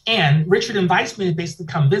 And Richard invites me to basically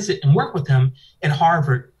come visit and work with him at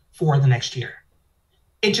Harvard for the next year.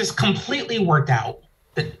 It just completely worked out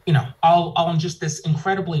that, all in just this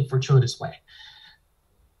incredibly fortuitous way.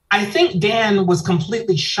 I think Dan was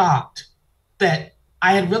completely shocked that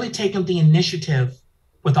I had really taken the initiative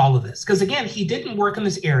with all of this. Because again, he didn't work in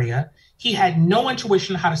this area. He had no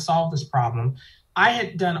intuition how to solve this problem. I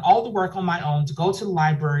had done all the work on my own to go to the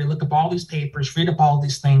library, look up all these papers, read up all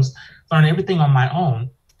these things, learn everything on my own.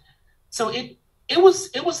 So it it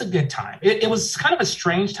was a good time. It was kind of a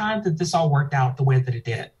strange time that this all worked out the way that it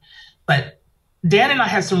did. But Dan and I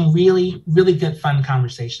had some really, really good fun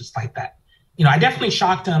conversations like that. I definitely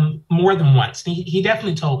shocked him more than once. He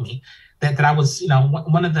definitely told me that I was,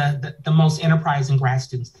 one of the most enterprising grad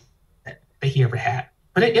students that he ever had.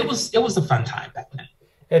 But it was a fun time back then.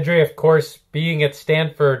 Edray, of course, being at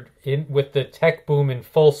Stanford with the tech boom in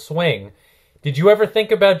full swing, did you ever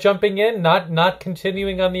think about jumping in, not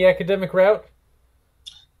continuing on the academic route?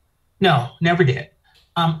 No, never did.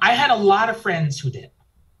 I had a lot of friends who did.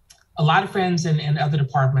 A lot of friends in other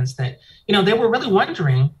departments that, they were really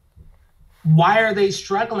wondering, why are they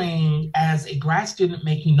struggling as a grad student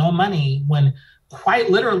making no money when quite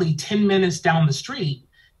literally 10 minutes down the street,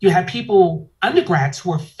 you have people, undergrads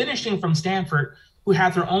who are finishing from Stanford, who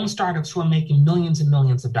have their own startups who are making millions and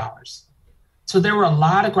millions of dollars. So there were a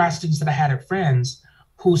lot of grad students that I had as friends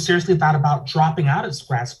who seriously thought about dropping out of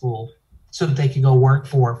grad school so that they could go work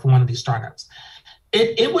for one of these startups.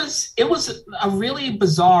 It was a really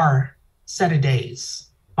bizarre set of days,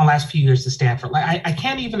 my last few years at Stanford. Like I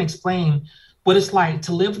can't even explain what it's like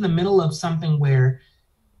to live in the middle of something where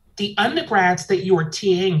the undergrads that you are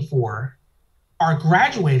TAing for are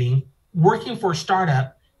graduating, working for a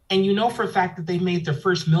startup, and you know for a fact that they made their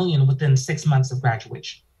first million within 6 months of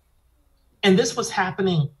graduation. And this was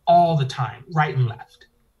happening all the time, right and left.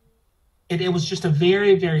 It was just a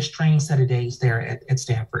very, very strange set of days there at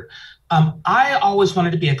Stanford. I always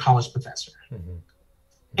wanted to be a college professor. Mm-hmm.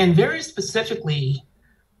 And very specifically,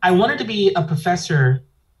 I wanted to be a professor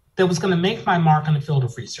that was going to make my mark on the field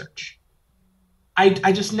of research.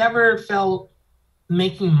 I just never felt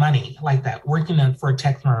making money like that, working for a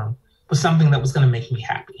tech firm, was something that was going to make me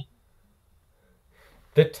happy.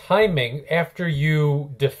 The timing after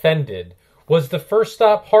you defended, was the first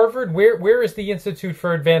stop Harvard? Where is the Institute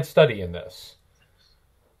for Advanced Study in this?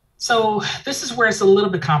 So this is where it's a little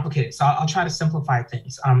bit complicated. So I'll try to simplify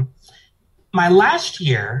things. My last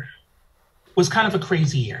year was kind of a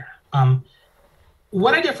crazy year.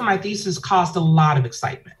 What I did for my thesis caused a lot of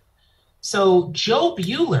excitement. So Joe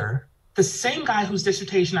Buehler, the same guy whose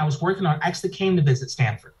dissertation I was working on, actually came to visit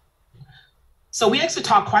Stanford. So we actually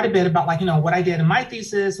talked quite a bit about what I did in my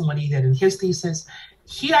thesis and what he did in his thesis.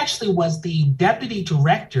 He actually was the deputy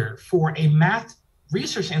director for a math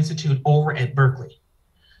research institute over at Berkeley.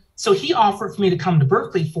 So he offered for me to come to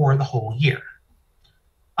Berkeley for the whole year.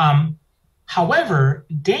 However,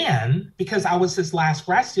 Dan, because I was his last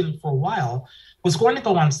grad student for a while, was going to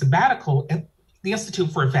go on sabbatical at the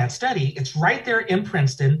Institute for Advanced Study. It's right there in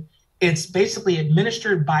Princeton. It's basically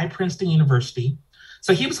administered by Princeton University.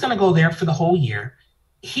 So he was going to go there for the whole year.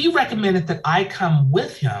 He recommended that I come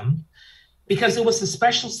with him because it was a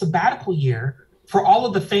special sabbatical year for all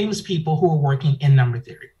of the famous people who were working in number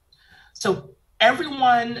theory. So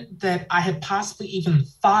everyone that I had possibly even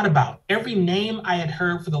thought about, every name I had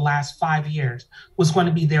heard for the last 5 years was going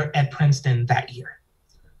to be there at Princeton that year.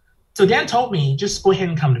 So Dan told me, just go ahead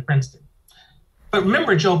and come to Princeton. But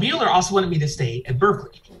remember, Joe Buehler also wanted me to stay at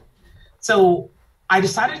Berkeley. So I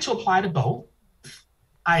decided to apply to both.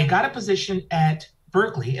 I got a position at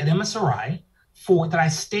Berkeley at MSRI that I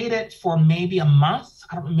stayed at for maybe a month.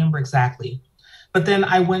 I don't remember exactly. But then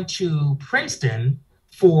I went to Princeton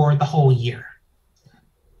for the whole year.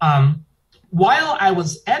 While I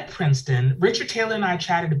was at Princeton, Richard Taylor and I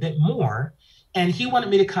chatted a bit more, and he wanted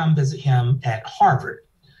me to come visit him at Harvard.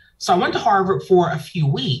 So I went to Harvard for a few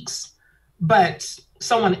weeks, but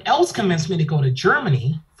someone else convinced me to go to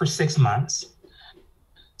Germany for 6 months.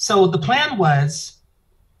 So the plan was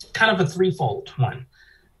kind of a threefold one.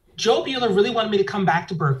 Joe Buehler really wanted me to come back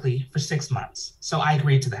to Berkeley for 6 months, so I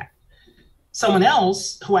agreed to that. Someone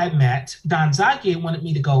else who I had met, Don Zagier, wanted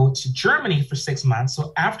me to go to Germany for 6 months.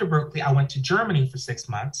 So after Berkeley, I went to Germany for 6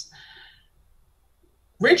 months.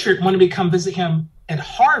 Richard wanted me to come visit him at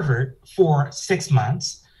Harvard for 6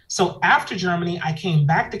 months. So after Germany, I came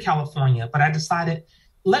back to California, but I decided,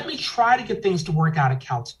 let me try to get things to work out at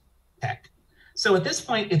Caltech. So at this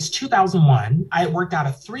point, it's 2001. I had worked out a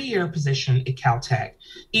 3-year position at Caltech,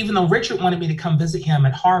 even though Richard wanted me to come visit him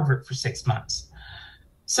at Harvard for 6 months.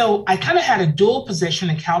 So I kind of had a dual position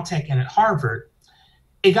at Caltech and at Harvard.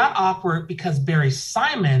 It got awkward because Barry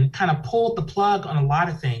Simon kind of pulled the plug on a lot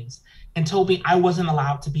of things and told me I wasn't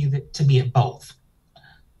allowed to be at both.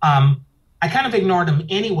 I kind of ignored him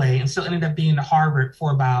anyway and still ended up being at Harvard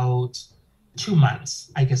for about 2 months,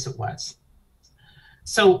 I guess it was.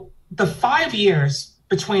 So the 5 years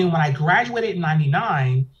between when I graduated in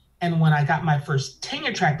 99 and when I got my first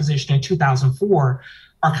tenure track position in 2004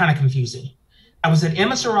 are kind of confusing. I was at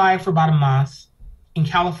MSRI for about a month in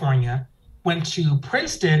California, went to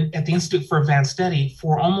Princeton at the Institute for Advanced Study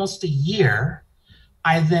for almost a year,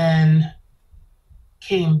 I then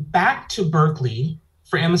came back to Berkeley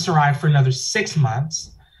for MSRI for another 6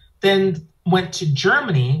 months, then went to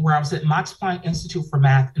Germany, where I was at Max Planck Institute for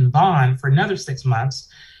Math in Bonn for another 6 months,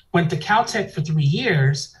 went to Caltech for 3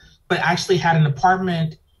 years, but actually had an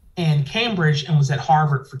apartment in Cambridge and was at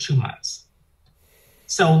Harvard for 2 months.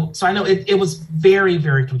 So I know it was very,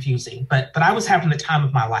 very confusing, but I was having the time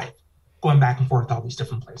of my life going back and forth to all these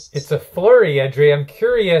different places. It's a flurry, Edray. I'm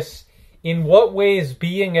curious, in what ways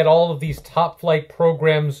being at all of these top flight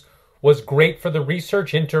programs was great for the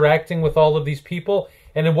research, interacting with all of these people,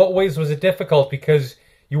 and in what ways was it difficult because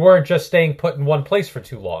you weren't just staying put in one place for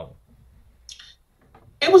too long?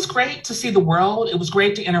 It was great to see the world. It was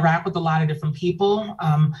great to interact with a lot of different people.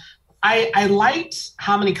 I liked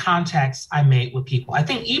how many contacts I made with people. I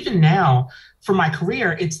think even now for my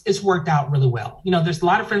career, it's worked out really well. You know, there's a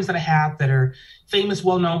lot of friends that I have that are famous,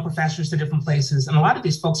 well-known professors at different places. And a lot of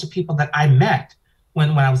these folks are people that I met when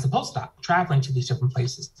I was a postdoc traveling to these different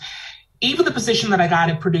places. Even the position that I got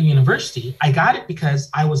at Purdue University, I got it because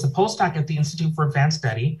I was a postdoc at the Institute for Advanced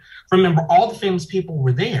Study. Remember, all the famous people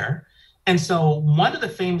were there. And so one of the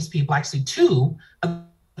famous people, actually two of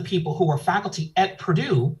the people who were faculty at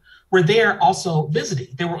Purdue, were there also visiting.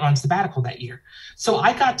 They were on sabbatical that year. So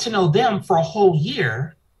I got to know them for a whole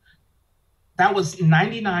year. That was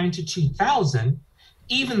 99 to 2000,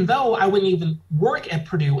 even though I wouldn't even work at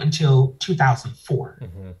Purdue until 2004.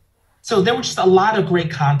 Mm-hmm. So there were just a lot of great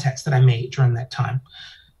contacts that I made during that time.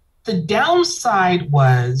 The downside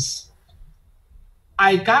was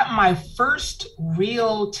I got my first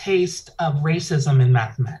real taste of racism in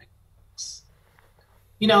mathematics.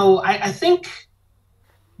 You know, I think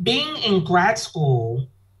being in grad school,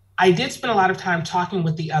 I did spend a lot of time talking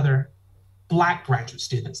with the other Black graduate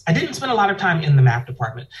students. I didn't spend a lot of time in the math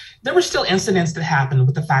department. There were still incidents that happened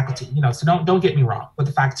with the faculty, you know, so don't get me wrong, with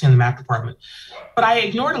the faculty in the math department. But I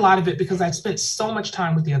ignored a lot of it because I spent so much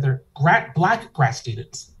time with the other Black grad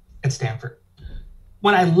students at Stanford.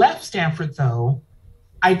 When I left Stanford, though,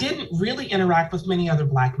 I didn't really interact with many other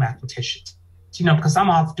Black mathematicians, you know, because I'm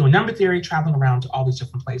off doing number theory, traveling around to all these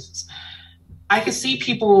different places. I could see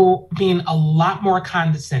people being a lot more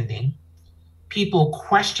condescending, people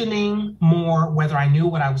questioning more whether I knew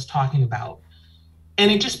what I was talking about, and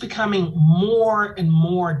it just becoming more and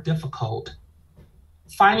more difficult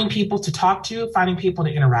finding people to talk to, finding people to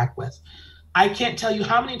interact with. I can't tell you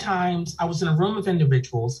how many times I was in a room of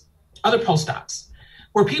individuals, other postdocs,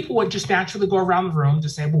 where people would just naturally go around the room to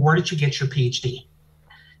say, well, where did you get your PhD?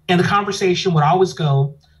 And the conversation would always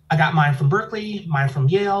go, I got mine from Berkeley, mine from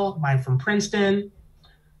Yale, mine from Princeton.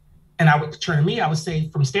 And I would turn to me, I would say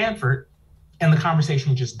from Stanford, and the conversation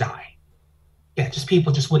would just die. Yeah, just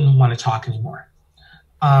people just wouldn't want to talk anymore.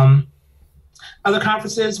 Other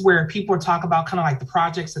conferences where people would talk about kind of like the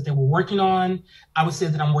projects that they were working on, I would say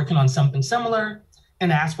that I'm working on something similar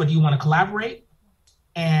and ask, well, do you want to collaborate?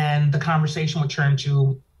 And the conversation would turn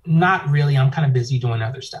to, not really, I'm kind of busy doing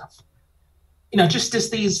other stuff. You know, just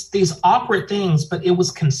these awkward things, but it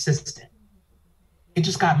was consistent. It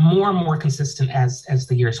just got more and more consistent as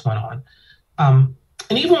the years went on.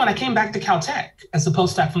 And even when I came back to Caltech as a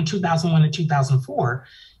postdoc from 2001 to 2004,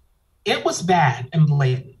 it was bad and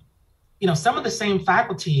blatant. You know, some of the same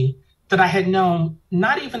faculty that I had known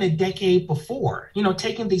not even a decade before, you know,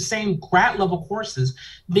 taking these same grad level courses,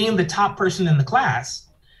 being the top person in the class,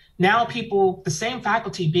 now people, the same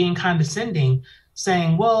faculty being condescending,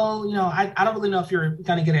 saying, well, you know, I don't really know if you're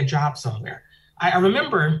going to get a job somewhere. I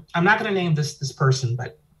remember, I'm not going to name this person,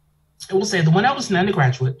 but I will say that when I was an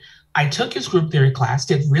undergraduate, I took his group theory class,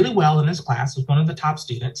 did really well in his class, was one of the top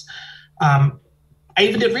students. I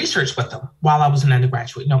even did research with them while I was an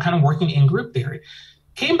undergraduate, you know, kind of working in group theory.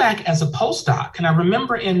 Came back as a postdoc, and I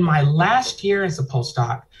remember in my last year as a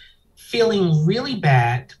postdoc feeling really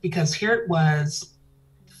bad because here it was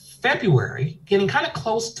February, getting kind of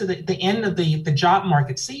close to the end of the job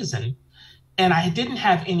market season, and I didn't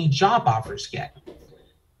have any job offers yet.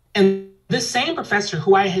 And this same professor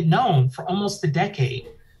who I had known for almost a decade,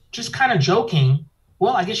 just kind of joking,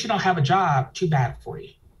 well, I guess you don't have a job, too bad for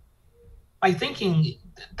you. Like thinking,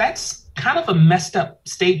 that's kind of a messed up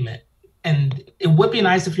statement. And it would be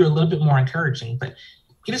nice if you're a little bit more encouraging, but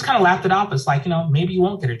he just kind of laughed it off. It's like, you know, maybe you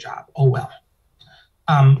won't get a job. Oh, well.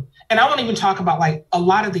 And I won't even talk about like a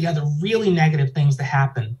lot of the other really negative things that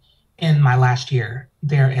happened in my last year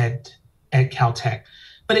there at Caltech.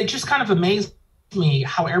 But it just kind of amazed me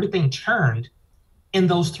how everything turned in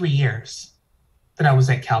those 3 years that I was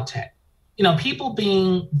at Caltech. You know, people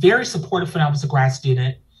being very supportive when I was a grad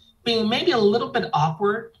student, being maybe a little bit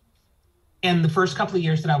awkward in the first couple of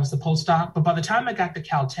years that I was a postdoc. But by the time I got to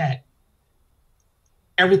Caltech,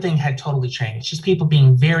 everything had totally changed. Just people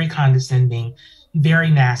being very condescending, very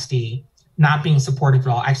nasty, not being supportive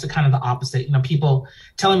at all. Actually, kind of the opposite. People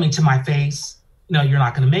telling me to my face, you're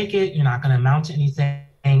not going to make it. You're not going to amount to anything.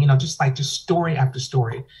 Just story after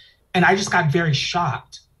story. And I just got very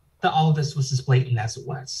shocked that all of this was as blatant as it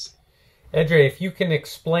was. Edray, if you can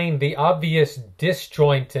explain the obvious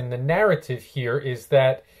disjoint in the narrative here is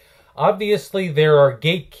that obviously there are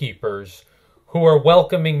gatekeepers who are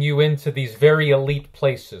welcoming you into these very elite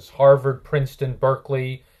places, Harvard, Princeton,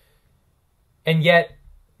 Berkeley, and yet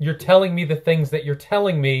you're telling me the things that you're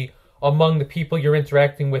telling me among the people you're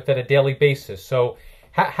interacting with at a daily basis. So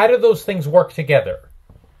how do those things work together?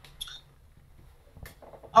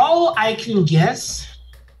 All I can guess,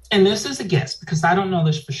 and this is a guess because I don't know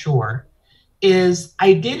this for sure, is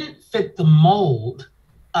I didn't fit the mold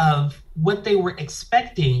of what they were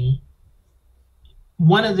expecting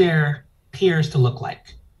one of their peers to look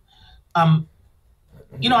like.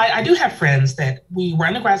 I do have friends that we were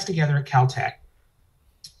undergrads together at Caltech.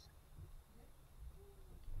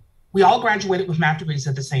 We all graduated with math degrees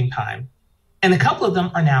at the same time. And a couple of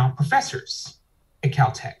them are now professors at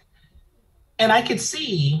Caltech. And I could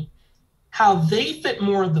see how they fit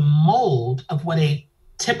more of the mold of what a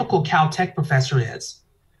typical Caltech professor is,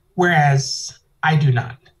 whereas I do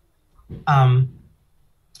not. And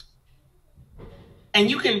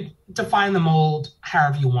you can define the mold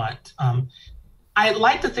however you want. I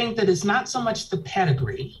like to think that it's not so much the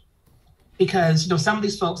pedigree, because some of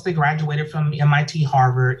these folks, they graduated from MIT,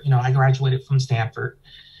 Harvard. I graduated from Stanford.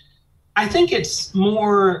 I think it's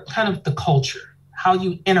more kind of the culture, how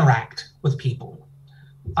you interact with people.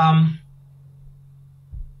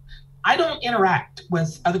 I don't interact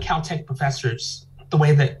with other Caltech professors the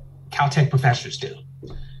way that Caltech professors do.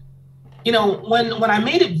 When I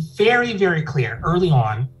made it very, very clear early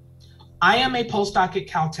on, I am a postdoc at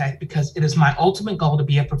Caltech because it is my ultimate goal to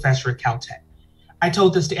be a professor at Caltech. I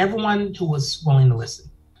told this to everyone who was willing to listen.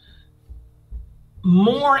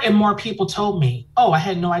 More and more people told me, oh, I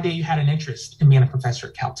had no idea you had an interest in being a professor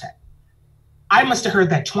at Caltech. I must have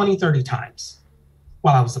heard that 20, 30 times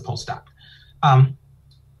while I was a postdoc.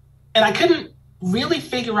 And I couldn't really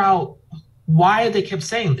figure out why they kept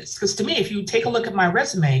saying this. Because to me, if you take a look at my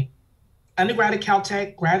resume, undergrad at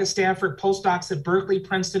Caltech, grad at Stanford, postdocs at Berkeley,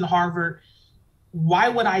 Princeton, Harvard, why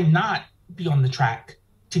would I not be on the track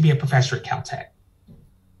to be a professor at Caltech?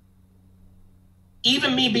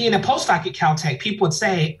 Even me being a postdoc at Caltech, people would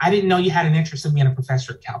say, I didn't know you had an interest in being a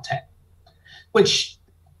professor at Caltech, which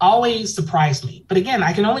always surprised me. But again,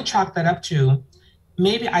 I can only chalk that up to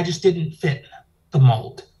maybe I just didn't fit the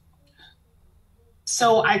mold.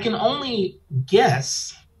 So I can only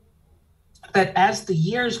guess that as the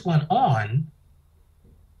years went on,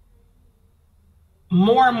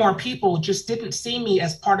 more and more people just didn't see me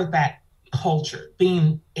as part of that culture,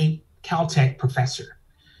 being a Caltech professor.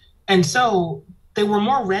 And so they were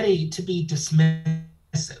more ready to be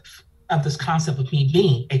dismissive of this concept of me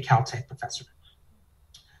being a Caltech professor.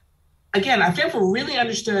 Again, I've never really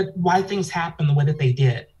understood why things happened the way that they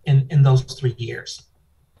did in those 3 years.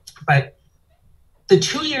 But the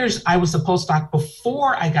 2 years I was a postdoc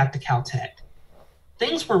before I got to Caltech,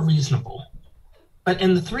 things were reasonable. But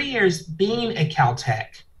in the 3 years being at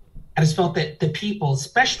Caltech, I just felt that the people,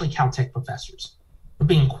 especially Caltech professors, were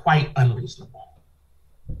being quite unreasonable.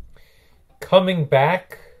 Coming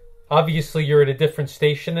back, obviously you're at a different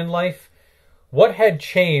station in life. What had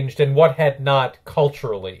changed and what had not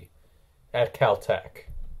culturally at Caltech?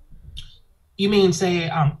 You mean, say,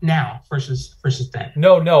 now versus then?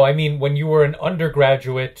 No. I mean, when you were an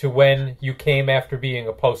undergraduate to when you came after being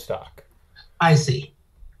a postdoc. I see.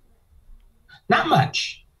 Not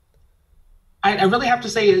much. I really have to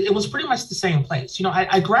say it was pretty much the same place.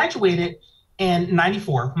 I graduated in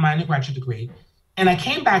 94 from my undergraduate degree, and I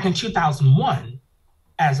came back in 2001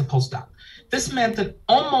 as a postdoc. This meant that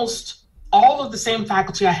almost all of the same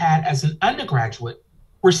faculty I had as an undergraduate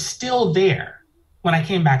were still there when I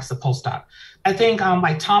came back as a postdoc. I think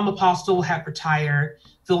like Tom Apostle had retired,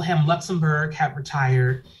 Wilhelm Luxemburg had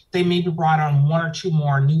retired. They maybe brought on one or two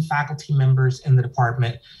more new faculty members in the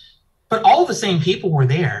department. But all of the same people were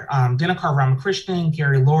there. Dinakar Ramakrishnan,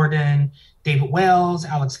 Gary Lorden, David Wells,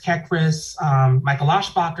 Alex Kekris, Michael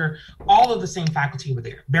Oshbacher, all of the same faculty were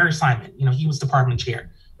there. Barry Simon, he was department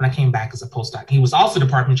chair when I came back as a postdoc. He was also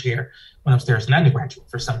department chair when I was there as an undergraduate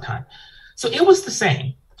for some time. So it was the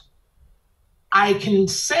same. I can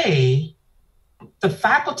say the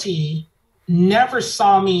faculty never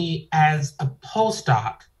saw me as a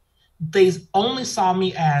postdoc. They only saw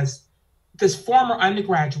me as this former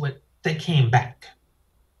undergraduate that came back.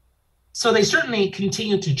 So they certainly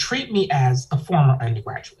continued to treat me as a former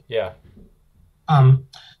undergraduate. Yeah.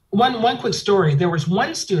 One quick story. There was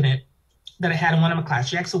one student that I had in one of my classes.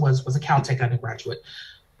 She actually was a Caltech undergraduate.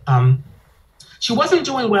 She wasn't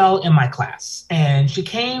doing well in my class, and she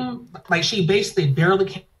basically barely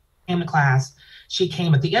came to class. She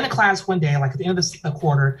came at the end of class one day, like at the end of the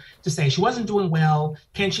quarter, to say she wasn't doing well.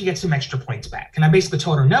 Can she get some extra points back? And I basically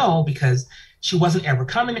told her no, because she wasn't ever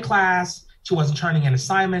coming to class. She wasn't turning in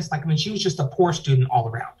assignments. She was just a poor student all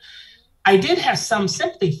around. I did have some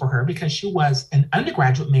sympathy for her because she was an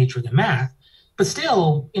undergraduate majoring in math, but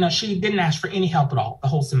still, she didn't ask for any help at all the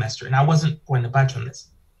whole semester, and I wasn't going to budge on this.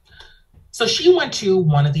 So she went to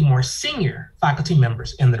one of the more senior faculty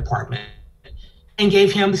members in the department and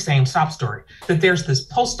gave him the same sob story, that there's this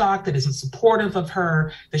postdoc that isn't supportive of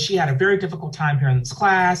her, that she had a very difficult time here in this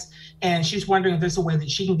class, and she's wondering if there's a way that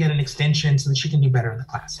she can get an extension so that she can do better in the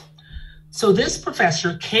class. So this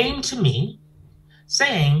professor came to me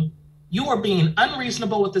saying, you are being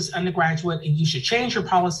unreasonable with this undergraduate, and you should change your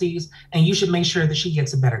policies, and you should make sure that she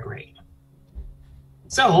gets a better grade.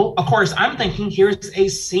 So, of course, I'm thinking, here's a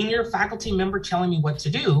senior faculty member telling me what to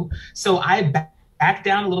do. So I back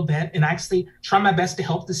down a little bit and actually try my best to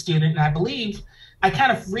help the student. And I believe I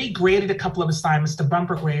kind of regraded a couple of assignments to bump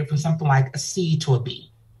her grade from something like a C to a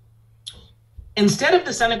B. Instead of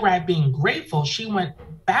this undergrad being grateful, she went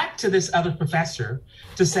back to this other professor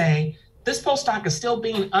to say, this postdoc is still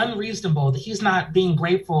being unreasonable, that he's not being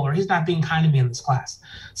grateful or he's not being kind to me in this class.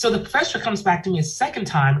 So the professor comes back to me a second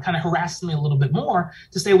time, kind of harasses me a little bit more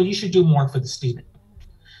to say, well, you should do more for the student.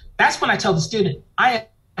 That's when I tell the student, I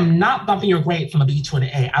am not bumping your grade from a B to an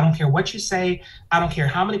A. I don't care what you say. I don't care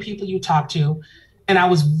how many people you talk to. And I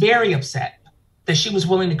was very upset that she was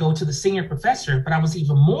willing to go to the senior professor, but I was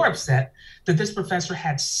even more upset that this professor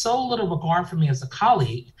had so little regard for me as a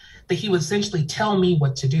colleague that he would essentially tell me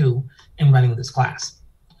what to do in running this class.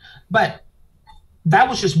 But that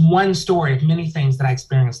was just one story of many things that I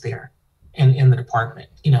experienced there in the department.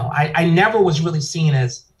 I never was really seen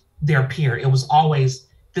as their peer. It was always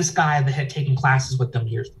this guy that had taken classes with them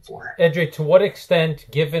years before. Edray, to what extent,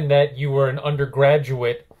 given that you were an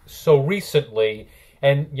undergraduate so recently,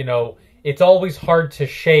 and, it's always hard to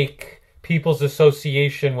shake people's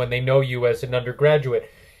association when they know you as an undergraduate,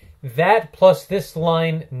 that plus this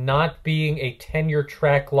line not being a tenure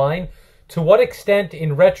track line, to what extent,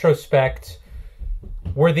 in retrospect,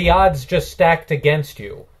 were the odds just stacked against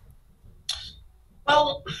you?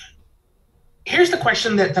 Well, here's the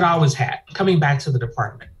question that I always had coming back to the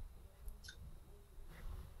department.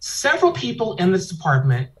 Several people in this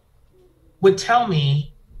department would tell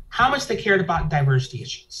me how much they cared about diversity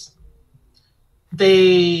issues.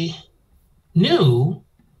 They knew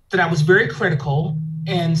that I was very critical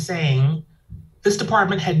in saying this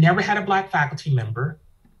department had never had a Black faculty member,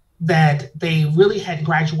 that they really had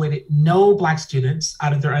graduated no Black students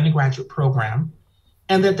out of their undergraduate program,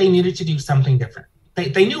 and that they needed to do something different.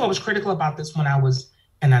 They knew I was critical about this when I was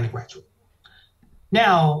an undergraduate.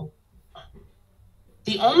 Now,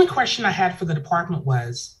 the only question I had for the department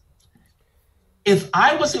was, if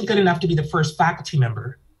I wasn't good enough to be the first faculty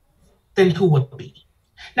member, then who would be?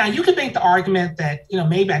 Now, you could make the argument that,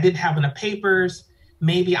 maybe I didn't have enough papers,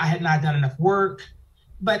 maybe I had not done enough work.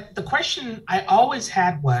 But the question I always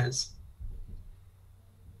had was,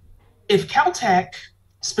 if Caltech,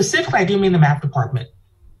 specifically I do mean the math department,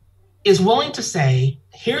 is willing to say,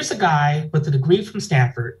 here's a guy with a degree from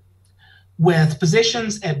Stanford with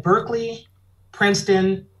positions at Berkeley,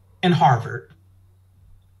 Princeton, and Harvard.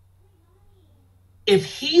 If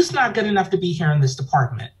he's not good enough to be here in this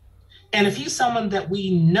department, and if he's someone that we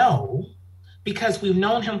know because we've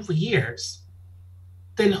known him for years,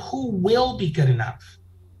 then who will be good enough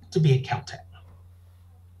to be at Caltech?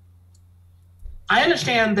 I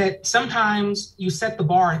understand that sometimes you set the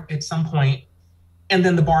bar at some point and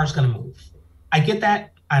then the bar is going to move. I get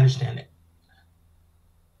that. I understand it.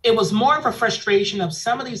 It was more of a frustration of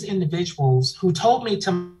some of these individuals who told me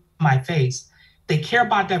to my face they care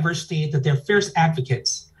about diversity, that they're fierce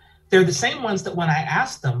advocates. They're the same ones that when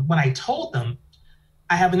I told them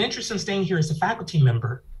I have an interest in staying here as a faculty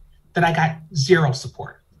member, that I got zero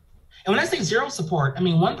support. And when I say zero support, I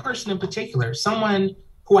mean one person in particular, someone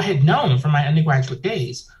who I had known from my undergraduate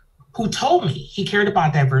days, who told me he cared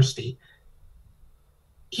about diversity.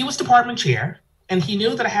 He was department chair, and he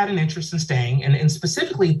knew that I had an interest in staying, and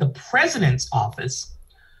specifically the president's office,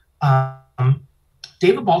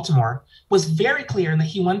 David Baltimore, was very clear in that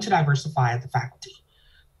he wanted to diversify the faculty.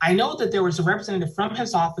 I know that there was a representative from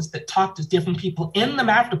his office that talked to different people in the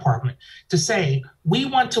math department to say, we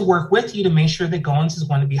want to work with you to make sure that Goins is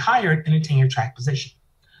going to be hired in a tenure track position.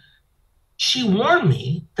 She warned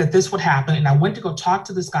me that this would happen, and I went to go talk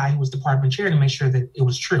to this guy who was department chair to make sure that it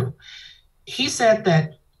was true. he said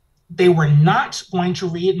that they were not going to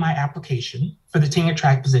read my application for the tenure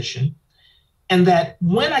track position, and that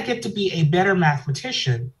when I get to be a better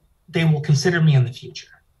mathematician, they will consider me in the future.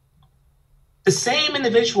 The same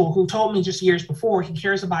individual who told me just years before he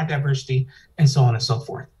cares about diversity and so on and so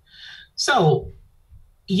forth. So,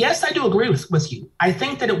 yes, I do agree with you. I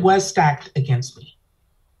think that it was stacked against me.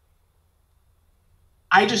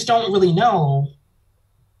 I just don't really know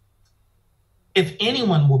if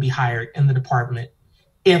anyone will be hired in the department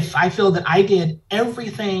if I feel that I did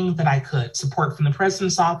everything that I could, support from the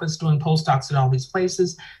president's office, doing postdocs at all these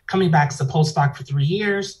places, coming back as a postdoc for 3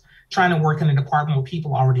 years, trying to work in a department where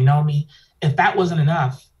people already know me. If that wasn't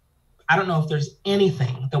enough, I don't know if there's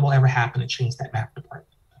anything that will ever happen to change that math department.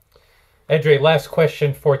 Edray, last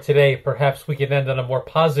question for today. Perhaps we can end on a more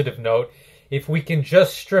positive note. If we can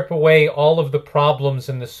just strip away all of the problems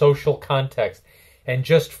in the social context and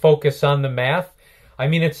just focus on the math, I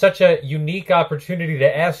mean, it's such a unique opportunity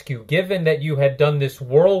to ask you, given that you had done this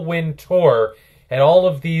whirlwind tour at all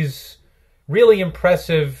of these really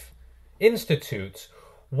impressive institutes,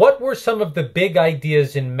 what were some of the big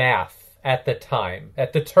ideas in math at the time,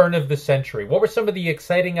 at the turn of the century? What were some of the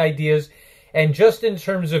exciting ideas? And just in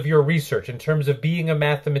terms of your research, in terms of being a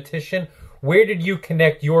mathematician, where did you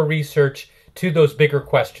connect your research to those bigger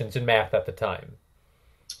questions in math at the time?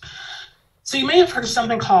 So you may have heard of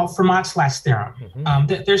something called Fermat's last theorem.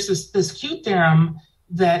 Mm-hmm. There's this cute theorem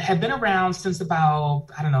that had been around since about,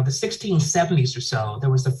 I don't know, the 1670s or so. There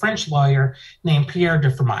was a French lawyer named Pierre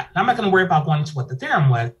de Fermat. Now, I'm not going to worry about going into what the theorem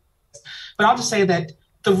was, but I'll just say that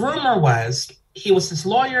the rumor was he was this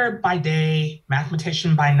lawyer by day,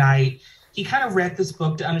 mathematician by night. He kind of read this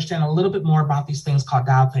book to understand a little bit more about these things called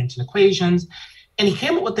Diophantine equations. And he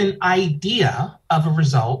came up with an idea of a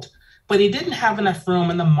result, but he didn't have enough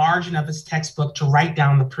room in the margin of his textbook to write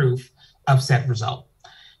down the proof of said result.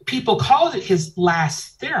 People called it his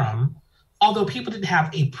last theorem, although people didn't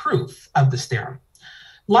have a proof of this theorem.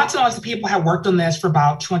 Lots and lots of people had worked on this for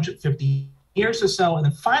about 250 years or so. And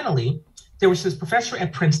then finally, there was this professor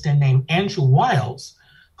at Princeton named Andrew Wiles,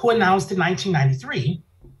 who announced in 1993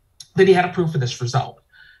 that he had a proof of this result.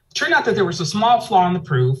 It turned out that there was a small flaw in the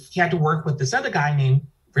proof. He had to work with this other guy named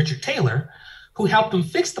Richard Taylor, who helped him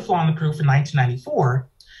fix the flaw in the proof in 1994,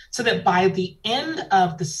 so that by the end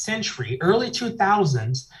of the century, early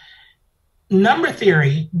 2000s, number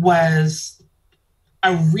theory was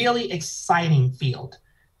a really exciting field.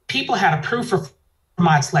 People had a proof of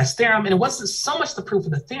Fermat's last theorem, and it wasn't so much the proof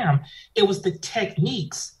of the theorem, it was the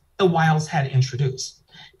techniques that Wiles had introduced.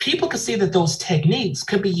 People could see that those techniques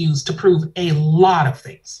could be used to prove a lot of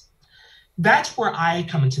things. That's where I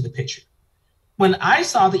come into the picture. When I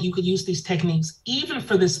saw that you could use these techniques even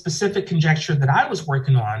for this specific conjecture that I was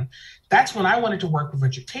working on, that's when I wanted to work with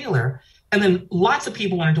Richard Taylor. And then lots of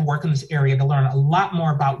people wanted to work in this area to learn a lot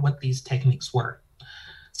more about what these techniques were.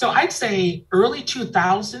 So I'd say early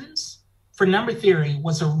 2000s for number theory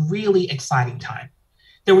was a really exciting time.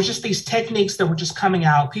 There were just these techniques that were just coming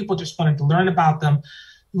out. People just wanted to learn about them.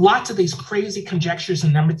 Lots of these crazy conjectures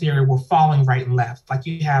in number theory were falling right and left. Like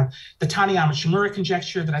you have the Taniyama-Shimura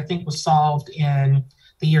conjecture that I think was solved in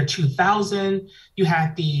the year 2000. You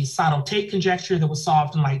had the Sato-Tate conjecture that was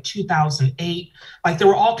solved in like 2008. Like they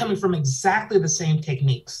were all coming from exactly the same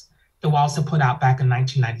techniques that Wiles had put out back in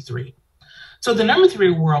 1993. So the number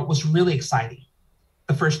theory world was really exciting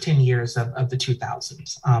the first 10 years of the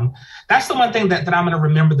 2000s. That's the one thing that I'm going to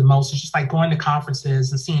remember the most. It's just like going to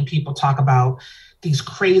conferences and seeing people talk about these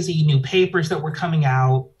crazy new papers that were coming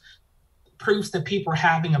out, proofs that people were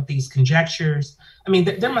having of these conjectures. I mean,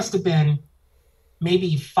 there must have been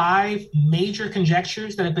maybe 5 major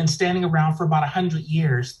conjectures that have been standing around for about 100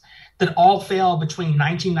 years that all failed between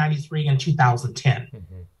 1993 and 2010,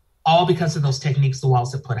 all because of those techniques the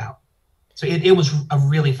Wiles had put out. So it was a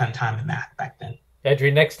really fun time in math back then.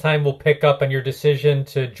 Edray, next time we'll pick up on your decision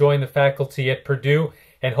to join the faculty at Purdue,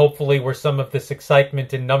 and hopefully where some of this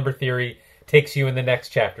excitement in number theory takes you in the next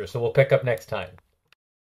chapter. So we'll pick up next time.